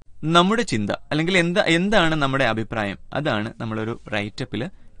എന്താണ് നമ്മുടെ ചിന്ത അല്ലെങ്കിൽ എന്താണ് നമ്മുടെ അഭിപ്രായം, അതാണ് നമ്മളൊരു റൈറ്റപ്പിൽ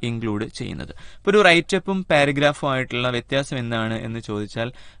ഇൻക്ലൂഡ് ചെയ്യുന്നത്. ഇപ്പോൾ ഒരു റൈറ്റപ്പും പാരഗ്രാഫും ആയിട്ടുള്ള വ്യത്യാസം എന്താണ് എന്ന് ചോദിച്ചാൽ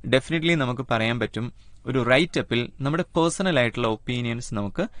ഡെഫിനറ്റ്ലി നമുക്ക് പറയാൻ പറ്റും, ഒരു റൈറ്റപ്പിൽ നമ്മുടെ പേഴ്സണൽ ആയിട്ടുള്ള ഒപ്പീനിയൻസ്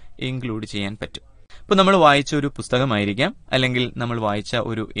നമുക്ക് ഇൻക്ലൂഡ് ചെയ്യാൻ പറ്റും. ഇപ്പോൾ നമ്മൾ വായിച്ച ഒരു പുസ്തകമായിരിക്കാം, അല്ലെങ്കിൽ നമ്മൾ വായിച്ച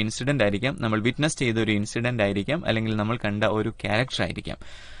ഒരു ഇൻസിഡന്റ് ആയിരിക്കാം, നമ്മൾ വിറ്റ്നസ് ചെയ്ത ഒരു ഇൻസിഡന്റ് ആയിരിക്കാം, അല്ലെങ്കിൽ നമ്മൾ കണ്ട ഒരു ക്യാരക്ടർ ആയിരിക്കാം.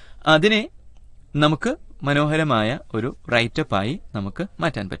 അതിനെ നമുക്ക് മനോഹരമായ ഒരു റൈറ്റപ്പായി നമുക്ക്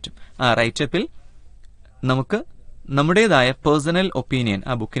മാറ്റാൻ പറ്റും. ആ റൈറ്റപ്പിൽ നമുക്ക് നമ്മുടേതായ പേഴ്സണൽ ഒപ്പീനിയൻ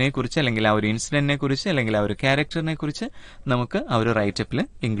ആ ബുക്കിനെ കുറിച്ച് അല്ലെങ്കിൽ ആ ഒരു ഇൻസിഡന്റിനെ കുറിച്ച് അല്ലെങ്കിൽ ആ ഒരു ക്യാരക്ടറിനെ കുറിച്ച് നമുക്ക് ആ ഒരു റൈറ്റപ്പിൽ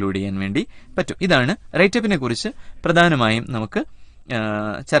ഇൻക്ലൂഡ് ചെയ്യാൻ വേണ്ടി പറ്റും. ഇതാണ് റൈറ്റപ്പിനെ കുറിച്ച് പ്രധാനമായും നമുക്ക്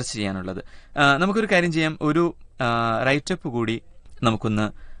ചർച്ച ചെയ്യാനുള്ളത്. നമുക്കൊരു കാര്യം ചെയ്യാം, ഒരു റൈറ്റപ്പ് കൂടി നമുക്കൊന്ന്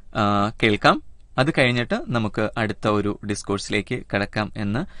കേൾക്കാം. അത് കഴിഞ്ഞിട്ട് നമുക്ക് അടുത്ത ഒരു ഡിസ്കോഴ്സിലേക്ക് കടക്കാം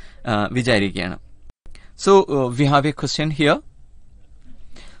എന്ന് വിചാരിക്കുകയാണ്. So we have A question here.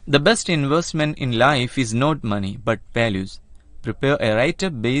 The best investment in life is not money but values. Prepare a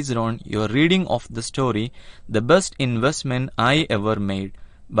write-up based on your reading of the story The Best Investment I Ever Made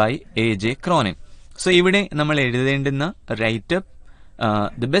by A.J. Cronin. So ഇവിടെ നമ്മൾ എഴുതേണ്ടുന്ന writeup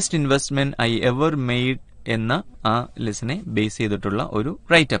The Best Investment I Ever Made എന്ന ആ ലെസനെ base ചെയ്തിട്ടുള്ള ഒരു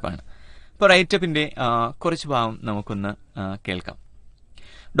writeup ആണ്. അപ്പോൾ റൈറ്റപ്പിന്റെ കുറച്ച് ഭാഗം നമുക്കൊന്ന് കേൾക്കാം.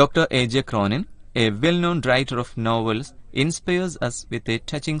 Doctor A.J. Cronin, a well-known writer of novels, inspires us with a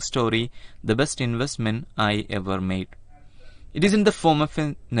touching story, The Best Investment I Ever Made. It is in the form of a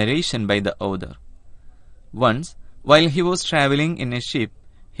narration by the author. Once, while he was traveling in a ship,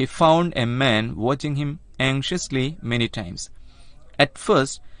 he found a man watching him anxiously many times. At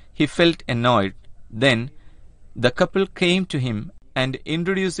first, he felt annoyed. Then, the couple came to him and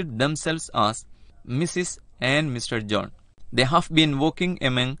introduced themselves as Mrs. and Mr. John. They have been walking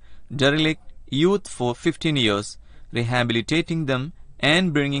among derelict youth for 15 years, rehabilitating them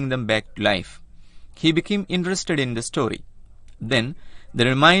and bringing them back to life. He became interested in the story. Then they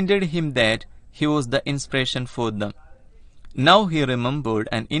reminded him that he was the inspiration for them. Now he remembered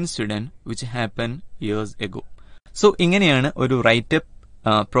an incident which happened years ago. So ഇങ്ങനെയാണ് ഒരു writeup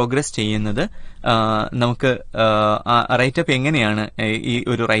progress ചെയ്യുന്നത്. നമുക്ക് writeup എങ്ങനെയാണ് ഈ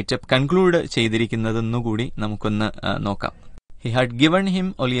ഒരു writeup conclude ചെയ്തിരിക്കുന്നതെന്നുകൂടി നമുക്കൊന്ന് നോക്കാം. He had given him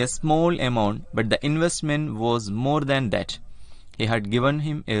only a small amount, but the investment was more than that. He had given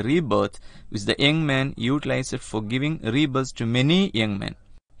him a rebirth, which the young man utilized for giving rebirths to many young men.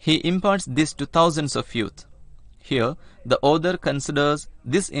 He imparts this to thousands of youth. Here, the author considers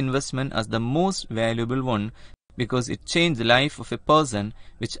this investment as the most valuable one because it changed the life of a person,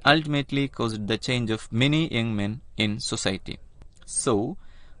 which ultimately caused the change of many young men in society. So,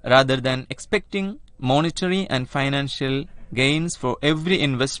 rather than expecting monetary and financial gains for every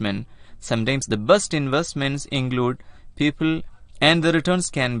investment, sometimes the best investments include people and the returns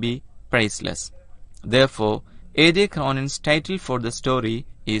can be priceless. Therefore, A.J. Cronin's title for the story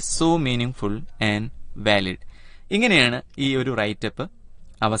is so meaningful and valid. ഇങ്ങനെയാണ് ഈ ഒരു writeup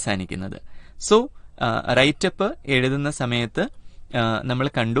അവസാനിക്കുന്നത്. So writeup എഴുതുന്ന സമയത്ത് നമ്മൾ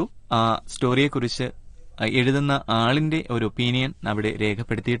കണ്ടു ആ സ്റ്റോറിയെക്കുറിച്ച് എഴുതുന്ന ആളിന്റെ ഒരു ഒപ്പീനിയൻ അവിടെ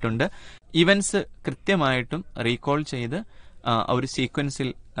രേഖപ്പെടുത്തിയിട്ടുണ്ട്. ഇവന്റ്സ് കൃത്യമായിട്ടും റീകോൾ ചെയ്ത് ഒരു സീക്വൻസിൽ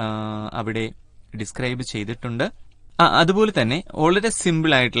അവിടെ ഡിസ്ക്രൈബ് ചെയ്തിട്ടുണ്ട്. അതുപോലെ തന്നെ വളരെ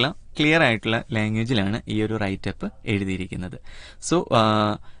സിമ്പിൾ ആയിട്ടുള്ള ക്ലിയർ ആയിട്ടുള്ള ലാംഗ്വേജിലാണ് ഈ ഒരു റൈറ്റപ്പ് എഴുതിയിരിക്കുന്നത്. സോ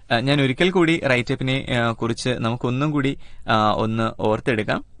ഞാൻ ഒരിക്കൽ കൂടി റൈറ്റപ്പിനെ കുറിച്ച് നമുക്കൊന്നും കൂടി ഒന്ന്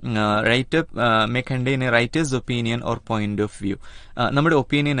ഓർത്തെടുക്കാം. Writeup may contain A writers opinion or point of view. നമ്മുടെ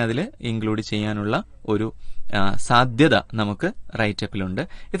ഒപ്പീനിയൻ അതിൽ ഇൻക്ലൂഡ് ചെയ്യാനുള്ള ഒരു സാധ്യത നമുക്ക് റൈറ്റപ്പിലുണ്ട്.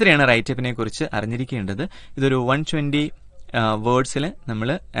 ഇത്രയാണ് റൈറ്റപ്പിനെ കുറിച്ച് അറിഞ്ഞിരിക്കേണ്ടത്. ഇതൊരു 120 വേർഡ്സിൽ നമ്മൾ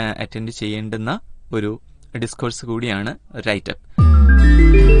അറ്റൻഡ് ചെയ്യേണ്ടുന്ന ഒരു ഡിസ്കോഴ്സ് കൂടിയാണ് റൈറ്റപ്പ്.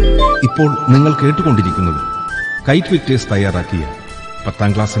 ഇപ്പോൾ നിങ്ങൾ കേട്ടുകൊണ്ടിരിക്കുന്നത് കൈറ്റ് വിക്ടേഴ്സ് തയ്യാറാക്കിയ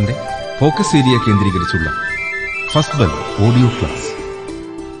 10ാം ക്ലാസിന്റെ ഫോക്കസ് ഏരിയ കേന്ദ്രീകരിച്ചുള്ള ഫസ്റ്റ് ബെൽ ഓഡിയോ ക്ലാസ്.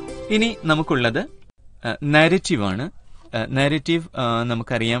 ഇനി നമുക്കുള്ളത് നാരറ്റീവ് ആണ്. നാരറ്റീവ്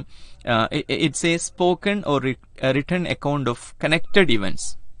നമുക്കറിയാം, it's A spoken or written account of connected events.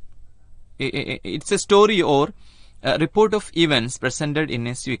 It's A story or report of events presented in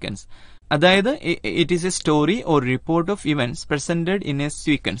A sequence. അതായത് it is A story or report of events presented in A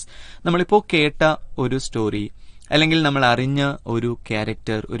sequence. നമ്മളിപ്പോ കേട്ട ഒരു story അല്ലെങ്കിൽ നമ്മൾ അറിഞ്ഞ ഒരു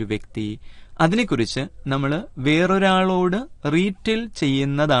character, ഒരു വ്യക്തി, അതിനെക്കുറിച്ച് നമ്മൾ വേറൊരാളോട് റീറ്റെൽ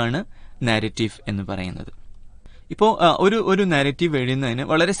ചെയ്യുന്നതാണ് നാരറ്റീവ് എന്ന് പറയുന്നത്. ഇപ്പോൾ ഒരു നാരറ്റീവ് എഴുതുന്നതിന്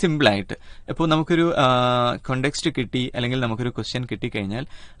വളരെ സിമ്പിളായിട്ട്, ഇപ്പോൾ നമുക്കൊരു കോണ്ടെക്സ്റ്റ് കിട്ടി അല്ലെങ്കിൽ നമുക്കൊരു ക്വസ്റ്റ്യൻ കിട്ടിക്കഴിഞ്ഞാൽ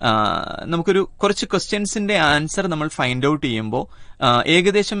നമുക്കൊരു കുറച്ച് ക്വസ്റ്റ്യൻസിന്റെ ആൻസർ നമ്മൾ ഫൈൻഡ് ഔട്ട് ചെയ്യുമ്പോൾ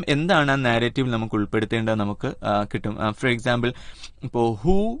ഏകദേശം എന്താണ് ആ നാരറ്റീവ് നമുക്ക് ഉൾപ്പെടുത്തേണ്ടത് നമുക്ക് കിട്ടും. ഫോർ എക്സാമ്പിൾ, ഇപ്പോൾ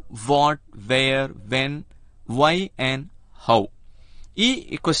who, what, wear, when, Y and how, ഈ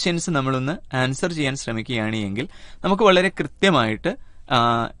ക്വസ്റ്റ്യൻസ് നമ്മളൊന്ന് ആൻസർ ചെയ്യാൻ ശ്രമിക്കുകയാണ് എങ്കിൽ നമുക്ക് വളരെ കൃത്യമായിട്ട്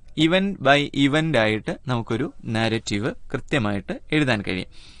ഇവന്റ് ബൈ ഇവന്റ് ആയിട്ട് നമുക്കൊരു നാരറ്റീവ് കൃത്യമായിട്ട് എഴുതാൻ കഴിയും.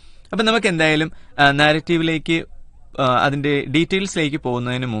 അപ്പൊ നമുക്ക് എന്തായാലും നാരറ്റീവിലേക്ക്, അതിന്റെ ഡീറ്റെയിൽസിലേക്ക്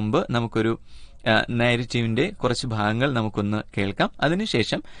പോകുന്നതിന് മുമ്പ് നമുക്കൊരു നാരറ്റീവിന്റെ കുറച്ച് ഭാഗങ്ങൾ നമുക്കൊന്ന് കേൾക്കാം.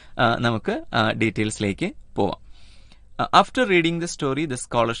 അതിനുശേഷം നമുക്ക് ഡീറ്റെയിൽസിലേക്ക് പോവാം. After reading the story the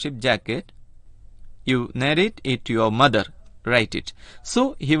scholarship jacket, U നാരേറ്റ് it to your mother, right it. So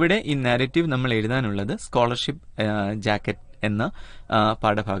ഇവിടെ ഈ നാരറ്റീവ് നമ്മൾ എഴുതാനുള്ളത് സ്കോളർഷിപ്പ് ജാക്കറ്റ് എന്ന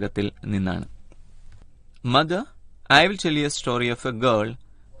പാഠഭാഗത്തിൽ നിന്നാണ്. Mother, I will tell you a story of a girl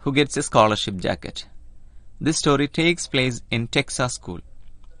who gets a scholarship jacket. This story takes place in Texas School.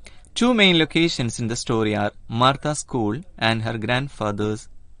 Two main locations in the story are Martha's school and her grandfather's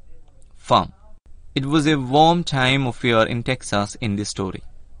farm. It was a warm time of year in Texas in this story.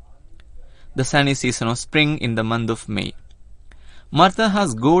 The sunny season of spring in the month of May. Martha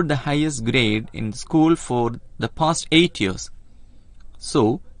has got the highest grade in school for the past 8 years. So,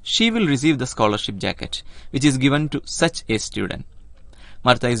 she will receive the scholarship jacket, which is given to such a student.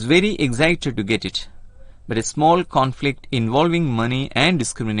 Martha is very excited to get it, but a small conflict involving money and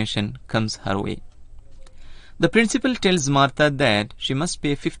discrimination comes her way. The principal tells Martha that she must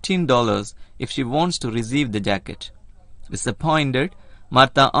pay $15 if she wants to receive the jacket. Disappointed,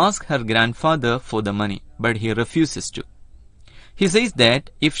 Martha asks her grandfather for the money, but he refuses to. He says that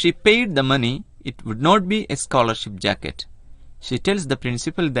if she paid the money, it would not be a scholarship jacket. She tells the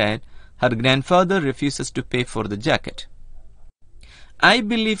principal that her grandfather refuses to pay for the jacket. I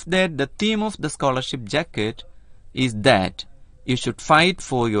believe that the theme of the scholarship jacket is that you should fight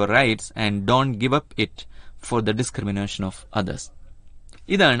for your rights and don't give up it for the discrimination of others.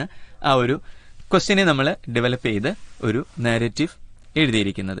 ഇതാണ് ആ ഒരു ക്വസ്റ്റ്യനെ നമ്മൾ develop ചെയ്ത് ഒരു narrative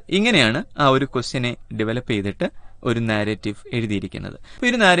എഴുതിയിരിക്കുന്നത്. ഇങ്ങനെയാണ് ആ ഒരു ക്വസ്റ്റ്യനെ ഡെവലപ്പ് ചെയ്തിട്ട് ഒരു നാരറ്റീവ് എഴുതിയിരിക്കുന്നത്. അപ്പൊ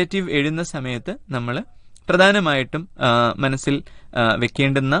ഒരു നാരറ്റീവ് എഴുതുന്ന സമയത്ത് നമ്മൾ പ്രധാനമായിട്ടും മനസ്സിൽ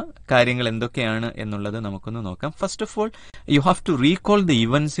വെക്കേണ്ടുന്ന കാര്യങ്ങൾ എന്തൊക്കെയാണ് എന്നുള്ളത് നമുക്കൊന്ന് നോക്കാം. First of all, you have to recall the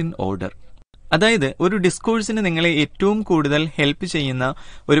events in order. അതായത് ഒരു ഡിസ്കോഴ്സിന് നിങ്ങളെ ഏറ്റവും കൂടുതൽ ഹെൽപ്പ് ചെയ്യുന്ന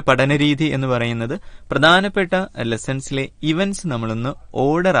ഒരു പഠനരീതി എന്ന് പറയുന്നത് പ്രധാനപ്പെട്ട ലെസൺസിലെ ഇവന്റ്സ് നമ്മളൊന്ന്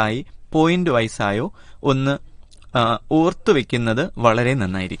ഓർഡറായി പോയിന്റ് വൈസായോ ഒന്ന് ഓർത്തുവെക്കുന്നത് വളരെ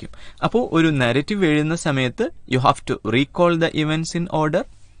നന്നായിരിക്കും. അപ്പോൾ ഒരു നാരറ്റീവ് എഴുതുന്ന സമയത്ത് you have to recall the events in order,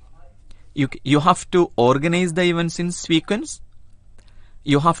 you have to organise the events in sequence,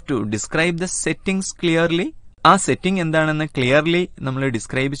 you have to describe the settings clearly. ആ സെറ്റിംഗ് എന്താണെന്ന് ക്ലിയർലി നമ്മൾ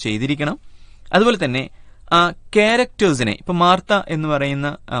ഡിസ്ക്രൈബ് ചെയ്തിരിക്കണം. അതുപോലെ തന്നെ ആ ക്യാരക്ടേഴ്സിനെ, ഇപ്പൊ മാർത്ത എന്ന് പറയുന്ന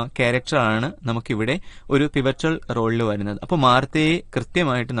ക്യാരക്ടറാണ് നമുക്കിവിടെ ഒരു പിവറ്റൽ റോളിൽ വരുന്നത്. അപ്പൊ മാർത്തയെ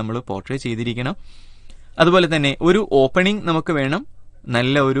കൃത്യമായിട്ട് നമ്മൾ പോർട്രേ ചെയ്തിരിക്കണം. അതുപോലെ തന്നെ ഒരു ഓപ്പണിംഗ് നമുക്ക് വേണം,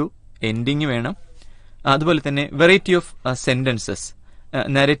 നല്ല ഒരു എൻഡിങ് വേണം. അതുപോലെ തന്നെ വെറൈറ്റി ഓഫ് സെന്റൻസസ്,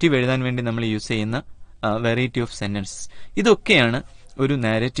 നാരറ്റീവ് എഴുതാൻ വേണ്ടി നമ്മൾ യൂസ് ചെയ്യുന്ന വെറൈറ്റി ഓഫ് സെന്റൻസസ്, ഇതൊക്കെയാണ് ഒരു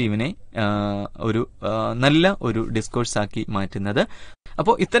നാരറ്റീവിനെ ഒരു നല്ല ഒരു ഡിസ്കോഴ്സ് ആക്കി മാറ്റുന്നത്.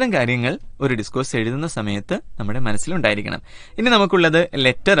 അപ്പോൾ ഇത്തരം കാര്യങ്ങൾ ഒരു ഡിസ്കോഴ്സ് എഴുതുന്ന സമയത്ത് നമ്മുടെ മനസ്സിലുണ്ടായിരിക്കണം. ഇനി നമുക്കുള്ളത്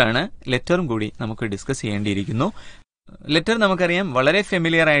ലെറ്റർ ആണ്. ലെറ്ററും കൂടി നമുക്ക് ഡിസ്കസ് ചെയ്യേണ്ടിയിരിക്കുന്നു. ലെറ്റർ നമുക്കറിയാം വളരെ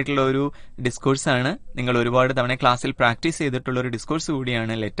ഫെമിലിയർ ആയിട്ടുള്ള ഒരു ഡിസ്കോഴ്സ് ആണ്. നിങ്ങൾ ഒരുപാട് തവണ ക്ലാസ്സിൽ പ്രാക്ടീസ് ചെയ്തിട്ടുള്ള ഒരു ഡിസ്കോഴ്സ്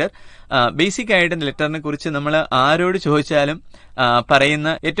കൂടിയാണ് ലെറ്റർ. ബേസിക് ആയിട്ട് ലെറ്ററിനെ കുറിച്ച് നമ്മൾ ആരോട് ചോദിച്ചാലും പറയുന്ന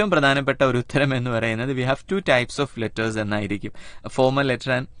ഏറ്റവും പ്രധാനപ്പെട്ട ഒരു ഉത്തരം എന്ന് പറയുന്നത് we have 2 types of letters എന്നായിരിക്കും. Formal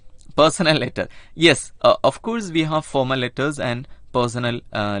letter and personal letter. Yes, of course we have formal letters and personal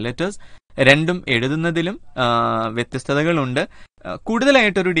letters. രണ്ടും എഴുതുന്നതിലും വ്യത്യസ്തതകളുണ്ട്.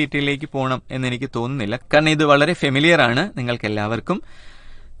 കൂടുതലായിട്ടൊരു ഡീറ്റെയിലേക്ക് പോകണം എന്ന് എനിക്ക് തോന്നുന്നില്ല, കാരണം ഇത് വളരെ ഫെമിലിയർ ആണ് നിങ്ങൾക്ക് എല്ലാവർക്കും.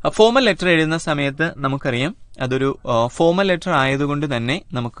 ഫോർമൽ ലെറ്റർ എഴുതുന്ന സമയത്ത് നമുക്കറിയാം അതൊരു ഫോർമൽ ലെറ്റർ ആയതുകൊണ്ട് തന്നെ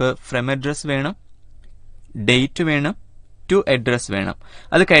നമുക്ക് ഫ്രം അഡ്രസ് വേണം, ഡേറ്റ് വേണം, ടു അഡ്രസ് വേണം.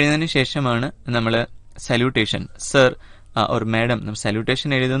 അത് കഴിഞ്ഞതിന് ശേഷമാണ് നമ്മൾ salutation, sir or madam, salutation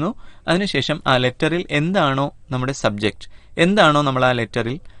എഴുതുന്നു. അതിനുശേഷം ആ ലെറ്ററിൽ എന്താണോ നമ്മുടെ സബ്ജക്റ്റ്, എന്താണോ നമ്മൾ ആ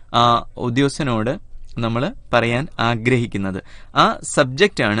ലെറ്ററിൽ ആ ഉദ്യോഗസ്ഥനോട് നമ്മൾ പറയാൻ ആഗ്രഹിക്കുന്നത്, ആ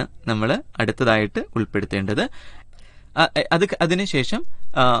സബ്ജക്റ്റ് ആണ് നമ്മൾ അടുത്തതായിട്ട് ഉൾപ്പെടുത്തേണ്ടത്. അതിനുശേഷം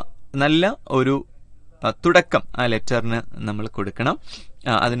നല്ല ഒരു തുടക്കം ആ ലെറ്ററിന് നമ്മൾ കൊടുക്കണം.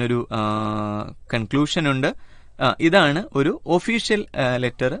 അതിനൊരു കൺക്ലൂഷൻ ഉണ്ട്. ഇതാണ് ഒരു ഒഫീഷ്യൽ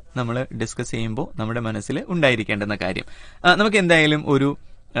ലെറ്റർ നമ്മൾ ഡിസ്കസ് ചെയ്യുമ്പോൾ നമ്മുടെ മനസ്സിൽ ഉണ്ടായിരിക്കേണ്ടുന്ന കാര്യം. നമുക്ക് എന്തായാലും ഒരു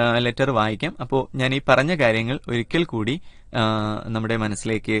ലെറ്റർ വായിക്കാം. അപ്പോൾ ഞാൻ ഈ പറഞ്ഞ കാര്യങ്ങൾ ഒരിക്കൽ കൂടി നമ്മുടെ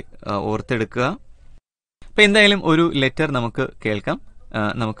മനസ്സിലേക്ക് ഓർത്തെടുക്കുക. അപ്പൊ എന്തായാലും ഒരു ലെറ്റർ നമുക്ക് കേൾക്കാം.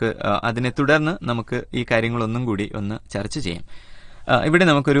 നമുക്ക് അതിനെ തുടർന്ന് നമുക്ക് ഈ കാര്യങ്ങളൊന്നും കൂടി ഒന്ന് ചർച്ച ചെയ്യാം. ഇവിടെ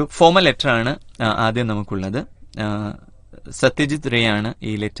നമുക്കൊരു ഫോർമൽ ലെറ്റർ ആണ് ആദ്യം നമുക്കുള്ളത്. സത്യജിത് റേ ആണ്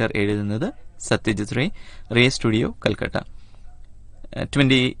ഈ ലെറ്റർ എഴുതുന്നത്. Satyajit Ray, ray studio, Calcutta.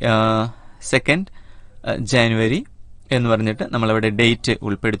 22 ജാനുവരി എന്ന് പറഞ്ഞിട്ട് നമ്മളവിടെ ഡേറ്റ്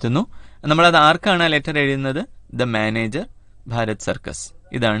ഉൾപ്പെടുത്തുന്നു. നമ്മളത് ആർക്കാണ് ആ ലെറ്റർ എഴുതുന്നത്? The manager, Bharat circus.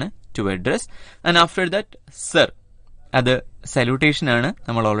 ഇതാണ് to address. And after that sir, അത് സല്യൂട്ടേഷൻ ആണ്,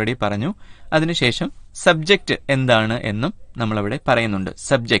 നമ്മൾ ഓൾറെഡി പറഞ്ഞു. അതിനുശേഷം സബ്ജക്റ്റ് എന്താണ് എന്നും നമ്മളവിടെ പറയുന്നുണ്ട്.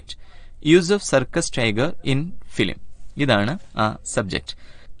 Subject use of circus tiger in film, ഇതാണ് ആ സബ്ജക്റ്റ്.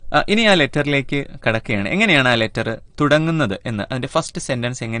 ഇനി ആ ലെറ്ററിലേക്ക് കടക്കുകയാണ്. എങ്ങനെയാണ് ആ ലെറ്റർ തുടങ്ങുന്നത് എന്ന്, അതിന്റെ ഫസ്റ്റ്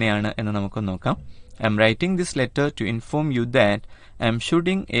സെന്റൻസ് എങ്ങനെയാണ് എന്ന് നമുക്കൊന്ന് നോക്കാം. I M writing this letter to inform you that I M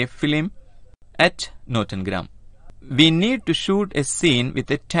shooting A film at നോട്ടൻഗ്രാം. We need to shoot a scene with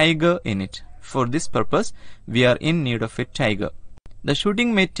a tiger in it. For this purpose, we are in need of a tiger. The shooting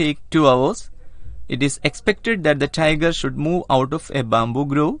may take 2 hours. It is expected that the tiger should move out of a bamboo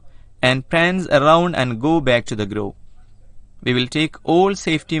grove and prance around and go back to the grove. We will take all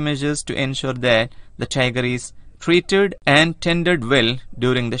safety measures to ensure that the tiger is treated and tended well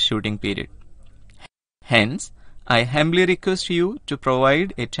during the shooting period. Hence, I humbly request you to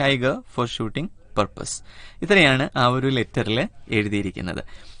provide a tiger for shooting purpose. ഇത്രയാണ് ആ ഒരു ലെറ്ററിൽ എഴുതിയിരിക്കുന്നത്.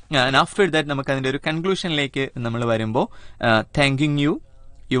 After that നമുക്ക് അതിന്റെ ഒരു കൺക്ലൂഷനിലേക്ക് നമ്മൾ വരുമ്പോൾ thanking U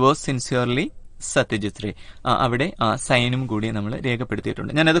yours sincerely Satyajit Ray, അവിടെ ആ സൈനും കൂടി നമ്മൾ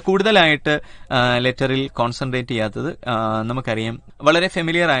രേഖപ്പെടുത്തിയിട്ടുണ്ട്. ഞാനത് കൂടുതലായിട്ട് ലെറ്ററിൽ കോൺസെൻട്രേറ്റ് ചെയ്യാത്തത് നമുക്കറിയാം വളരെ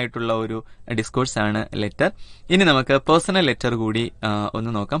ഫെമിലിയർ ആയിട്ടുള്ള ഒരു ഡിസ്കോഴ്സ് ആണ് ലെറ്റർ. ഇനി നമുക്ക് പേഴ്സണൽ ലെറ്റർ കൂടി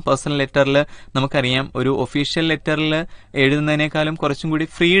ഒന്ന് നോക്കാം. പേഴ്സണൽ ലെറ്ററിൽ നമുക്കറിയാം ഒരു ഒഫീഷ്യൽ ലെറ്ററിൽ എഴുതുന്നതിനേക്കാളും കുറച്ചും കൂടി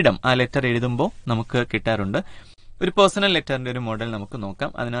ഫ്രീഡം ആ ലെറ്റർ എഴുതുമ്പോൾ നമുക്ക് കിട്ടാറുണ്ട്. ഒരു പേഴ്സണൽ ലെറ്ററിന്റെ ഒരു മോഡൽ നമുക്ക് നോക്കാം.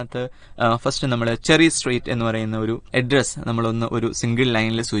 അതിനകത്ത് ഫസ്റ്റ് നമ്മൾ ചെറി സ്ട്രീറ്റ് എന്ന് പറയുന്ന ഒരു അഡ്രസ് നമ്മളൊന്ന് ഒരു സിംഗിൾ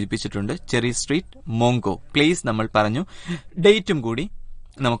ലൈനിൽ സൂചിപ്പിച്ചിട്ടുണ്ട്. ചെറി സ്ട്രീറ്റ്, മോങ്കോ, പ്ലേസ് നമ്മൾ പറഞ്ഞു, ഡേറ്റും കൂടി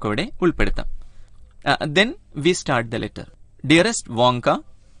നമുക്കവിടെ ഉൾപ്പെടുത്താം. Then we start the letter. Dearest Wonka,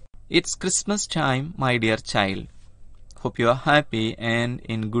 it's Christmas time my dear child. Hope you are happy and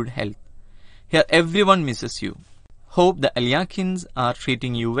in good health. Here every one Mrs U. Hope the അലിയാക്കിൻസ് R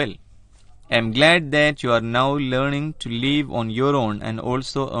treating you well. I am glad that you are now learning to live on your own and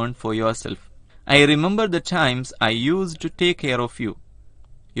also earn for yourself. I remember the times I used to take care of you.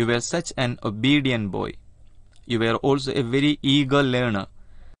 You were such an obedient boy. You were also a very eager learner.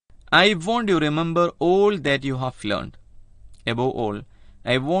 I want you to remember all that you have learned. Above all,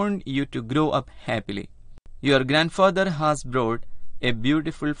 I want you to grow up happily. Your grandfather has brought a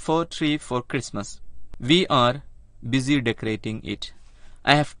beautiful fir tree for Christmas. We are busy decorating it.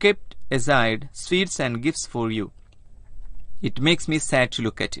 I have kept aside sweets and gifts for you. It makes me sad to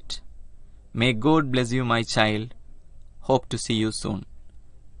look at it. May God bless you, my child. Hope to see you soon.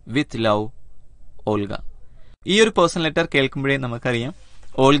 With love, Olga. ഈ ഒരു personal letter കേൾക്കുമ്പോഴേ നമുക്കറിയാം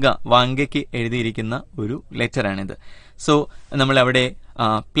Olga വാങ്കയ്ക്ക് എഴുതിയിരിക്കുന്ന ഒരു ലെറ്ററാണിത്. So നമ്മൾ അവിടെ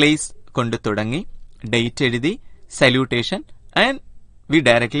place കൊണ്ട് തുടങ്ങി, date എഴുതി, salutation, and we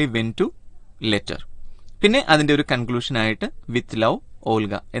directly when two letter. പിന്നെ അതിന്റെ ഒരു കൺക്ലൂഷൻ ആയിട്ട് വിത്ത് ലവ്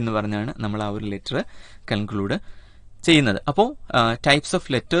ഓൾഗ എന്ന് പറഞ്ഞാണ് നമ്മൾ ആ ഒരു ലെറ്റർ കൺക്ലൂഡ് ചെയ്യുന്നത്. അപ്പോൾ ടൈപ്സ് ഓഫ്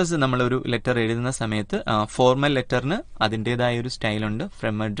ലെറ്റേഴ്സ് നമ്മളൊരു ലെറ്റർ എഴുതുന്ന സമയത്ത് ഫോർമൽ ലെറ്ററിന് അതിൻ്റെതായ ഒരു സ്റ്റൈലുണ്ട്.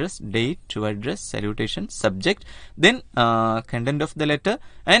 From address, date, to address, salutation, subject, then content of the letter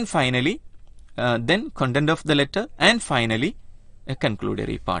and finally then content of the letter and finally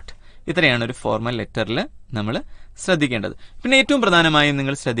concluding part. ഇത്രയാണ് ഒരു ഫോർമൽ ലെറ്ററിൽ നമ്മൾ ശ്രദ്ധിക്കേണ്ടത്. പിന്നെ ഏറ്റവും പ്രധാനമായും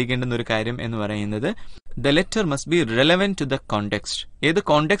നിങ്ങൾ ശ്രദ്ധിക്കേണ്ടുന്ന ഒരു കാര്യം എന്ന് പറയുന്നത് the letter must be relevant to the context. ഏത്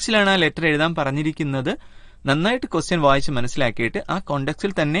കോണ്ടെക്സ്റ്റിലാണ് ആ ലെറ്റർ എഴുതാൻ പറഞ്ഞിരിക്കുന്നത്, നന്നായിട്ട് ക്വസ്റ്റ്യൻ വായിച്ച് മനസ്സിലാക്കിയിട്ട് ആ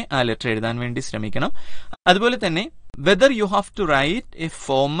കോണ്ടെക്സ്റ്റിൽ തന്നെ ആ ലെറ്റർ എഴുതാൻ വേണ്ടി ശ്രമിക്കണം. അതുപോലെ തന്നെ whether you have to write a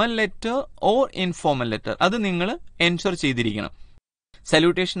formal letter or informal letter, അത് നിങ്ങൾ എൻഷുർ ചെയ്തിരിക്കണം.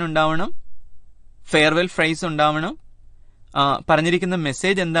 സല്യൂട്ടേഷൻ ഉണ്ടാവണം, ഫെയർവെൽ ഫ്രൈസ് ഉണ്ടാവണം, പറഞ്ഞിരിക്കുന്ന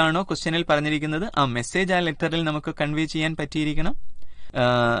മെസ്സേജ് എന്താണോ ക്വസ്റ്റ്യനിൽ പറഞ്ഞിരിക്കുന്നത് ആ മെസ്സേജ് ആ ലെറ്ററിൽ നമുക്ക് കൺവേ ചെയ്യാൻ പറ്റിയിരിക്കണം.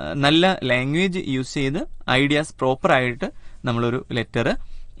 നല്ല ലാംഗ്വേജ് യൂസ് ചെയ്ത് ഐഡിയാസ് പ്രോപ്പറായിട്ട് നമ്മളൊരു ലെറ്റർ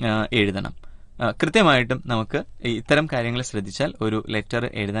എഴുതണം. കൃത്യമായിട്ടും നമുക്ക് ഇത്തരം കാര്യങ്ങൾ ശ്രദ്ധിച്ചാൽ ഒരു ലെറ്റർ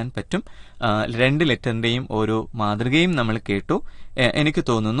എഴുതാൻ പറ്റും. 2 ലെറ്ററിന്റെയും ഓരോ മാതൃകയും നമ്മൾ കേട്ടു. എനിക്ക്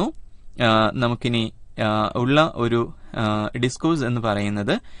തോന്നുന്നു നമുക്കിനി ഉള്ള ഒരു ഡിസ്കോഴ്സ് എന്ന്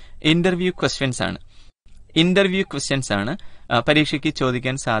പറയുന്നത് ഇന്റർവ്യൂ ക്വസ്റ്റ്യൻസ് ആണ്. പരീക്ഷയ്ക്ക്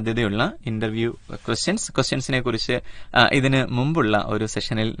ചോദിക്കാൻ സാധ്യതയുള്ള ഇന്റർവ്യൂ ക്വസ്റ്റ്യൻസിനെ കുറിച്ച് ഇതിന് മുമ്പുള്ള ഒരു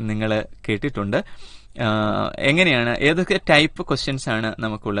സെഷനിൽ നിങ്ങൾ കേട്ടിട്ടുണ്ട്. എങ്ങനെയാണ്, ഏതൊക്കെ ടൈപ്പ് ക്വസ്റ്റ്യൻസ് ആണ്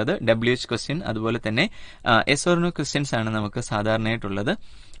നമുക്കുള്ളത്? WH ക്വസ്റ്റ്യൻ, അതുപോലെ തന്നെ yes or no ക്വസ്റ്റ്യൻസ് ആണ് നമുക്ക് സാധാരണയായിട്ടുള്ളത്.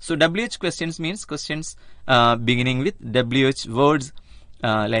 So WH questions means questions beginning with WH words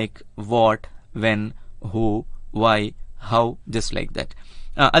like what, when, who, Y, how, just like that.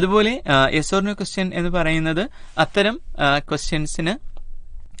 അതുപോലെ yes or no ക്വസ്റ്റ്യൻ എന്ന് പറയുന്നത് അത്തരം ക്വസ്റ്റ്യൻസിന്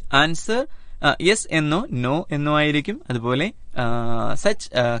ആൻസർ യെസ് എന്നോ നോ എന്നോ ആയിരിക്കും. അതുപോലെ such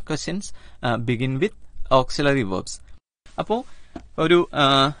questions begin with auxiliary verbs. അപ്പോൾ ഒരു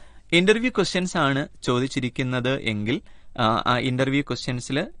ഇന്റർവ്യൂ ക്വസ്റ്റ്യൻസ് ആണ് ചോദിച്ചിരിക്കുന്നത് എങ്കിൽ ആ ഇന്റർവ്യൂ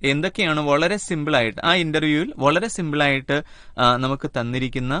ക്വസ്റ്റ്യൻസിൽ എന്തൊക്കെയാണ് വളരെ സിമ്പിളായിട്ട്, ആ ഇന്റർവ്യൂവിൽ വളരെ സിമ്പിളായിട്ട് നമുക്ക്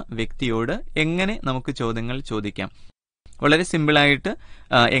തന്നിരിക്കുന്ന വ്യക്തിയോട് എങ്ങനെ നമുക്ക് ചോദ്യങ്ങൾ ചോദിക്കാം, വളരെ സിമ്പിളായിട്ട്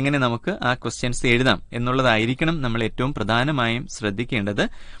എങ്ങനെ നമുക്ക് ആ ക്വസ്റ്റ്യൻസ് എഴുതാം എന്നുള്ളതായിരിക്കണം നമ്മൾ ഏറ്റവും പ്രധാനമായും ശ്രദ്ധിക്കേണ്ടത്.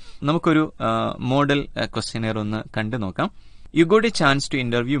 നമുക്കൊരു മോഡൽ ക്വസ്റ്റ്യനെയർ ഒന്ന് കണ്ടു നോക്കാം. You got A chance to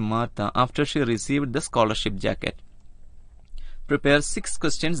interview Martha after she received the scholarship jacket. Prepare 6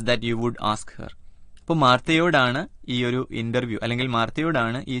 questions that you would ask her. അപ്പോൾ മാർത്തയോടാണ് ഈ ഒരു ഇന്റർവ്യൂ, അല്ലെങ്കിൽ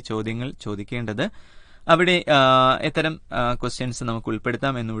മാർത്തയോടാണ് ഈ ചോദ്യങ്ങൾ ചോദിക്കേണ്ടത്. അവിടെ എത്തരം ക്വസ്റ്റ്യൻസ് നമുക്ക്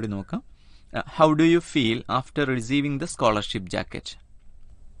ഉൾപ്പെടുത്താം എന്നുകൂടി നോക്കാം. How do you feel after receiving the scholarship jacket?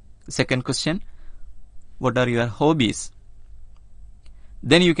 Second question, what are your hobbies?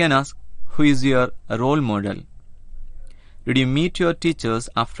 Then you can ask, who is your role model? Did you meet your teachers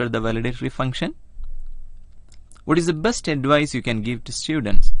after the valedictory function? What is the best advice you can give to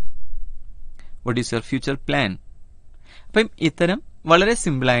students? What is your future plan? അപ്പം ഇത്തരം വളരെ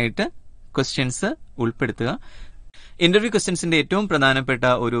സിമ്പിളായിട്ട് questions ഉൾപ്പെടുത്തുക. Interview ക്വസ്റ്റ്യൻസിന്റെ ഏറ്റവും പ്രധാനപ്പെട്ട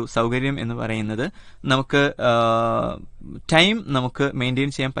ഒരു സൗകര്യം എന്ന് പറയുന്നത് നമുക്ക് ടൈം നമുക്ക്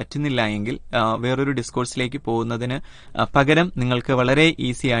മെയിൻറ്റെയിൻ ചെയ്യാൻ പറ്റുന്നില്ല എങ്കിൽ വേറൊരു ഡിസ്കോഴ്സിലേക്ക് പോകുന്നതിന് പകരം നിങ്ങൾക്ക് വളരെ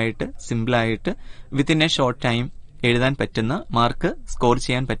ഈസി ആയിട്ട് സിമ്പിളായിട്ട് വിത്തിൻ എ ഷോർട്ട് ടൈം എഴുതാൻ പറ്റുന്ന, മാർക്ക് സ്കോർ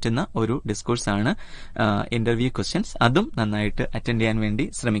ചെയ്യാൻ പറ്റുന്ന ഒരു ഡിസ്കോഴ്സ് ആണ് ഇന്റർവ്യൂ ക്വസ്റ്റ്യൻസ്. അതും നന്നായിട്ട് അറ്റൻഡ് ചെയ്യാൻ വേണ്ടി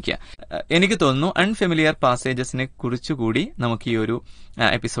ശ്രമിക്കുക. എനിക്ക് തോന്നുന്നു അൺഫെമിലിയർ പാസേജസിനെ കുറിച്ചുകൂടി നമുക്ക് ഈ ഒരു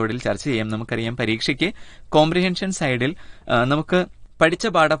എപ്പിസോഡിൽ ചർച്ച ചെയ്യാം. നമുക്കറിയാം പരീക്ഷയ്ക്ക് കോംപ്രിഹെൻഷൻ സൈഡിൽ നമുക്ക് പഠിച്ച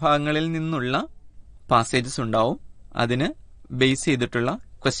പാഠഭാഗങ്ങളിൽ നിന്നുള്ള പാസേജസ് ഉണ്ടാവും, അതിന് ബേസ് ചെയ്തിട്ടുള്ള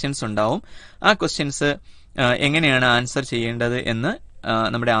ക്വസ്റ്റ്യൻസ് ഉണ്ടാവും. ആ ക്വസ്റ്റ്യൻസ് എങ്ങനെയാണ് ആൻസർ ചെയ്യേണ്ടത് എന്ന്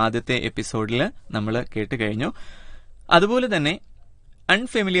നമ്മുടെ ആദ്യത്തെ എപ്പിസോഡിൽ നമ്മൾ കേട്ട് കഴിഞ്ഞു. അതുപോലെ തന്നെ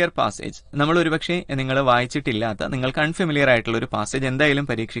അൺഫെമിലിയർ പാസേജ്, നമ്മൾ ഒരുപക്ഷെ നിങ്ങൾ വായിച്ചിട്ടില്ലാത്ത, നിങ്ങൾക്ക് അൺഫെമിലിയർ ആയിട്ടുള്ള ഒരു പാസേജ് എന്തായാലും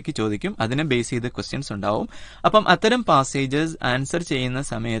പരീക്ഷയ്ക്ക് ചോദിക്കും, അതിനെ ബേസ് ചെയ്ത് ക്വസ്റ്റ്യൻസ് ഉണ്ടാവും. അപ്പം അത്തരം പാസേജസ് ആൻസർ ചെയ്യുന്ന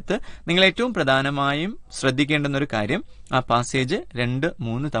സമയത്ത് നിങ്ങൾ ഏറ്റവും പ്രധാനമായും ശ്രദ്ധിക്കേണ്ടുന്ന ഒരു കാര്യം, ആ പാസേജ്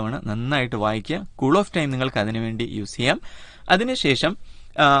 2-3 തവണ നന്നായിട്ട് വായിക്കുക. കൂൾ ഓഫ് ടൈം നിങ്ങൾക്ക് അതിനുവേണ്ടി യൂസ് ചെയ്യാം. അതിനുശേഷം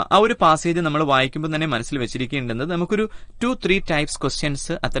ആ ഒരു പാസേജ് നമ്മൾ വായിക്കുമ്പോൾ തന്നെ മനസ്സിൽ വെച്ചിരിക്കേണ്ടത് നമുക്കൊരു 2-3 ടൈപ്സ്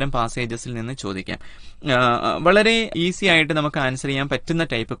ക്വസ്റ്റ്യൻസ് അത്തരം പാസേജസിൽ നിന്ന് ചോദിക്കാം. വളരെ ഈസി ആയിട്ട് നമുക്ക് ആൻസർ ചെയ്യാൻ പറ്റുന്ന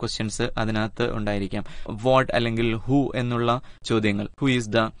ടൈപ്പ് ക്വസ്റ്റ്യൻസ് അതിനകത്ത് ഉണ്ടായിരിക്കാം. വാട്ട് അല്ലെങ്കിൽ ഹൂ എന്നുള്ള ചോദ്യങ്ങൾ, ഹൂ ഈസ്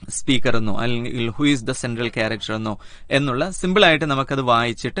ദ സ്പീക്കർ എന്നോ അല്ലെങ്കിൽ who is the central character എന്നോ എന്നുള്ള സിമ്പിൾ ആയിട്ട് നമുക്കത്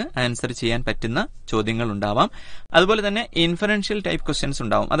വായിച്ചിട്ട് ആൻസർ ചെയ്യാൻ പറ്റുന്ന ചോദ്യങ്ങൾ ഉണ്ടാവാം. അതുപോലെ തന്നെ ഇൻഫറൻഷ്യൽ ടൈപ്പ് ക്വസ്റ്റ്യൻസ്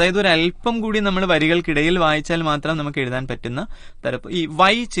ഉണ്ടാവും. അതായത് ഒരു അല്പം കൂടി നമ്മൾ വരികൾക്കിടയിൽ വായിച്ചാൽ മാത്രം നമുക്ക് എഴുതാൻ പറ്റുന്ന തരപ്പ് ഈ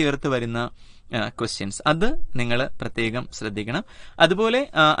വൈ ചേർത്ത് വരുന്ന ക്വസ്റ്റ്യൻസ്, അത് നിങ്ങൾ പ്രത്യേകം ശ്രദ്ധിക്കണം. അതുപോലെ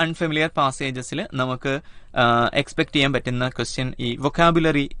അൺഫെമിലിയർ പാസേജസിൽ നമുക്ക് എക്സ്പെക്ട് ചെയ്യാൻ പറ്റുന്ന ക്വസ്റ്റ്യൻ, ഈ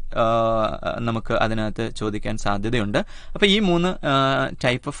വൊക്കാബുലറി നമുക്ക് അതിനകത്ത് ചോദിക്കാൻ സാധ്യതയുണ്ട്. അപ്പൊ ഈ 3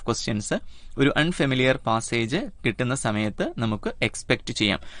 ടൈപ്പ് ഓഫ് ക്വസ്റ്റ്യൻസ് ഒരു അൺഫെമിലിയർ പാസേജ് കിട്ടുന്ന സമയത്ത് നമുക്ക് എക്സ്പെക്ട്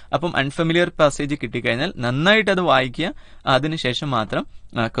ചെയ്യാം. അപ്പം അൺഫെമിലിയർ പാസേജ് കിട്ടിക്കഴിഞ്ഞാൽ നന്നായിട്ട് അത് വായിക്കുക, അതിനുശേഷം മാത്രം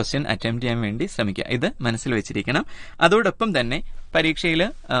ക്വസ്റ്റ്യൻ അറ്റംപ്റ്റ് ചെയ്യാൻ വേണ്ടി ശ്രമിക്കുക. ഇത് മനസ്സിൽ വെച്ചിരിക്കണം. അതോടൊപ്പം തന്നെ പരീക്ഷയിൽ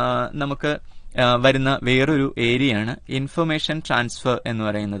നമുക്ക് വരുന്ന വേറൊരു ഏരിയയാണ് ഇൻഫർമേഷൻ ട്രാൻസ്ഫർ എന്ന്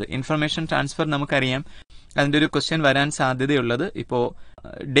പറയുന്നത്. ഇൻഫർമേഷൻ ട്രാൻസ്ഫർ നമുക്കറിയാം, അതിന്റെ ഒരു ക്വസ്റ്റ്യൻ വരാൻ സാധ്യതയുള്ളത് ഇപ്പോ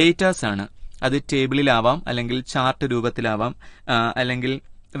ഡേറ്റാസ് ആണ്. അത് ടേബിളിലാവാം, അല്ലെങ്കിൽ ചാർട്ട് രൂപത്തിലാവാം, അല്ലെങ്കിൽ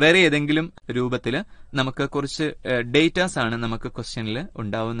വേറെ ഏതെങ്കിലും രൂപത്തിൽ നമുക്ക് കുറച്ച് ഡേറ്റാസ് ആണ് നമുക്ക് ക്വസ്റ്റ്യനിൽ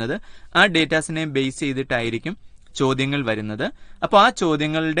ഉണ്ടാവുന്നത്. ആ ഡേറ്റാസിനെ ബേസ് ചെയ്തിട്ടായിരിക്കും ചോദ്യങ്ങൾ വരുന്നത്. അപ്പോൾ ആ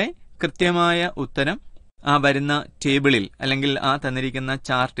ചോദ്യങ്ങളുടെ കൃത്യമായ ഉത്തരം ആ വരുന്ന ടേബിളിൽ അല്ലെങ്കിൽ ആ തന്നിരിക്കുന്ന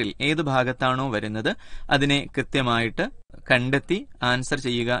ചാർട്ടിൽ ഏത് ഭാഗത്താണോ വരുന്നത് അതിനെ കൃത്യമായിട്ട് കണ്ടെത്തി ആൻസർ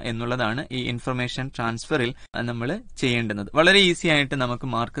ചെയ്യുക എന്നുള്ളതാണ് ഈ ഇൻഫർമേഷൻ ട്രാൻസ്ഫറിൽ നമ്മൾ ചെയ്യേണ്ടുന്നത്. വളരെ ഈസി ആയിട്ട് നമുക്ക്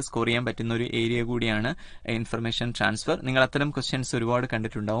മാർക്ക് സ്കോർ ചെയ്യാൻ പറ്റുന്ന ഒരു ഏരിയ കൂടിയാണ് ഇൻഫർമേഷൻ ട്രാൻസ്ഫർ. നിങ്ങൾ അത്തരം ക്വസ്റ്റ്യൻസ് ഒരുപാട്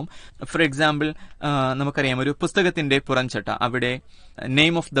കണ്ടിട്ടുണ്ടാവും. ഫോർ എക്സാമ്പിൾ, നമുക്കറിയാം ഒരു പുസ്തകത്തിന്റെ പുറംചട്ട, അവിടെ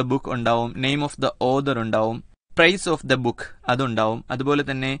നെയിം ഓഫ് ദ ബുക്ക് ഉണ്ടാവും, നെയിം ഓഫ് ദ ഓതർ ഉണ്ടാവും, പ്രൈസ് ഓഫ് ദ ബുക്ക് അതുണ്ടാവും, അതുപോലെ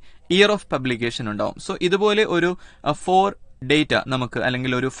തന്നെ ഇയർ ഓഫ് പബ്ലിക്കേഷൻ ഉണ്ടാവും. സോ ഇതുപോലെ ഒരു 4 ഡേറ്റ നമുക്ക്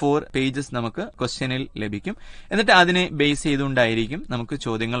അല്ലെങ്കിൽ ഒരു 4 പേജസ് നമുക്ക് ക്വസ്റ്റ്യനിൽ ലഭിക്കും. എന്നിട്ട് അതിനെ ബേസ് ചെയ്തുകൊണ്ടായിരിക്കും നമുക്ക്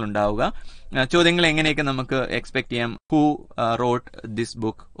ചോദ്യങ്ങൾ ഉണ്ടാവുക. ചോദ്യങ്ങൾ എങ്ങനെയൊക്കെ നമുക്ക് എക്സ്പെക്ട് ചെയ്യാം, who wrote this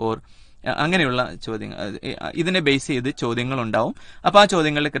book or അങ്ങനെയുള്ള ചോദ്യങ്ങൾ, ഇതിനെ ബേസ് ചെയ്ത് ചോദ്യങ്ങൾ ഉണ്ടാവും. അപ്പൊ ആ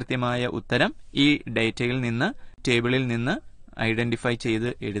ചോദ്യങ്ങളുടെ കൃത്യമായ ഉത്തരം ഈ ഡേറ്റയിൽ നിന്ന്, ടേബിളിൽ നിന്ന് ഐഡന്റിഫൈ ചെയ്ത്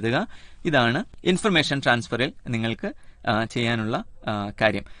എഴുതുക. ഇതാണ് ഇൻഫർമേഷൻ ട്രാൻസ്ഫറിൽ നിങ്ങൾക്ക് ചെയ്യാനുള്ള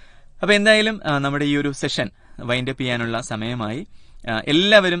കാര്യം. അപ്പൊ എന്തായാലും നമ്മുടെ ഈ ഒരു സെഷൻ വൈൻഡപ്പ് ചെയ്യാനുള്ള സമയമായി.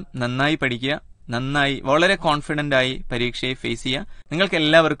 എല്ലാവരും നന്നായി പഠിക്കുക, നന്നായി വളരെ കോൺഫിഡന്റ് ആയി പരീക്ഷയെ ഫേസ് ചെയ്യുക. നിങ്ങൾക്ക്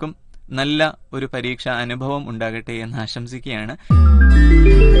എല്ലാവർക്കും നല്ല ഒരു പരീക്ഷാ അനുഭവം ഉണ്ടാകട്ടെ എന്ന് ആശംസിക്കുകയാണ്.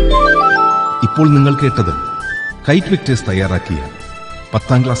 ഇപ്പോൾ നിങ്ങൾ കേട്ടത് കൈറ്റ് വിക്ടേഴ്സ് തയ്യാറാക്കിയ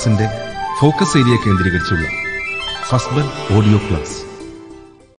 10ാം ക്ലാസിന്റെ ഫോക്കസ് ഏരിയ കേന്ദ്രീകരിച്ചുള്ള ഫസ്റ്റ്ബെൽ ഓഡിയോ ക്ലാസ്.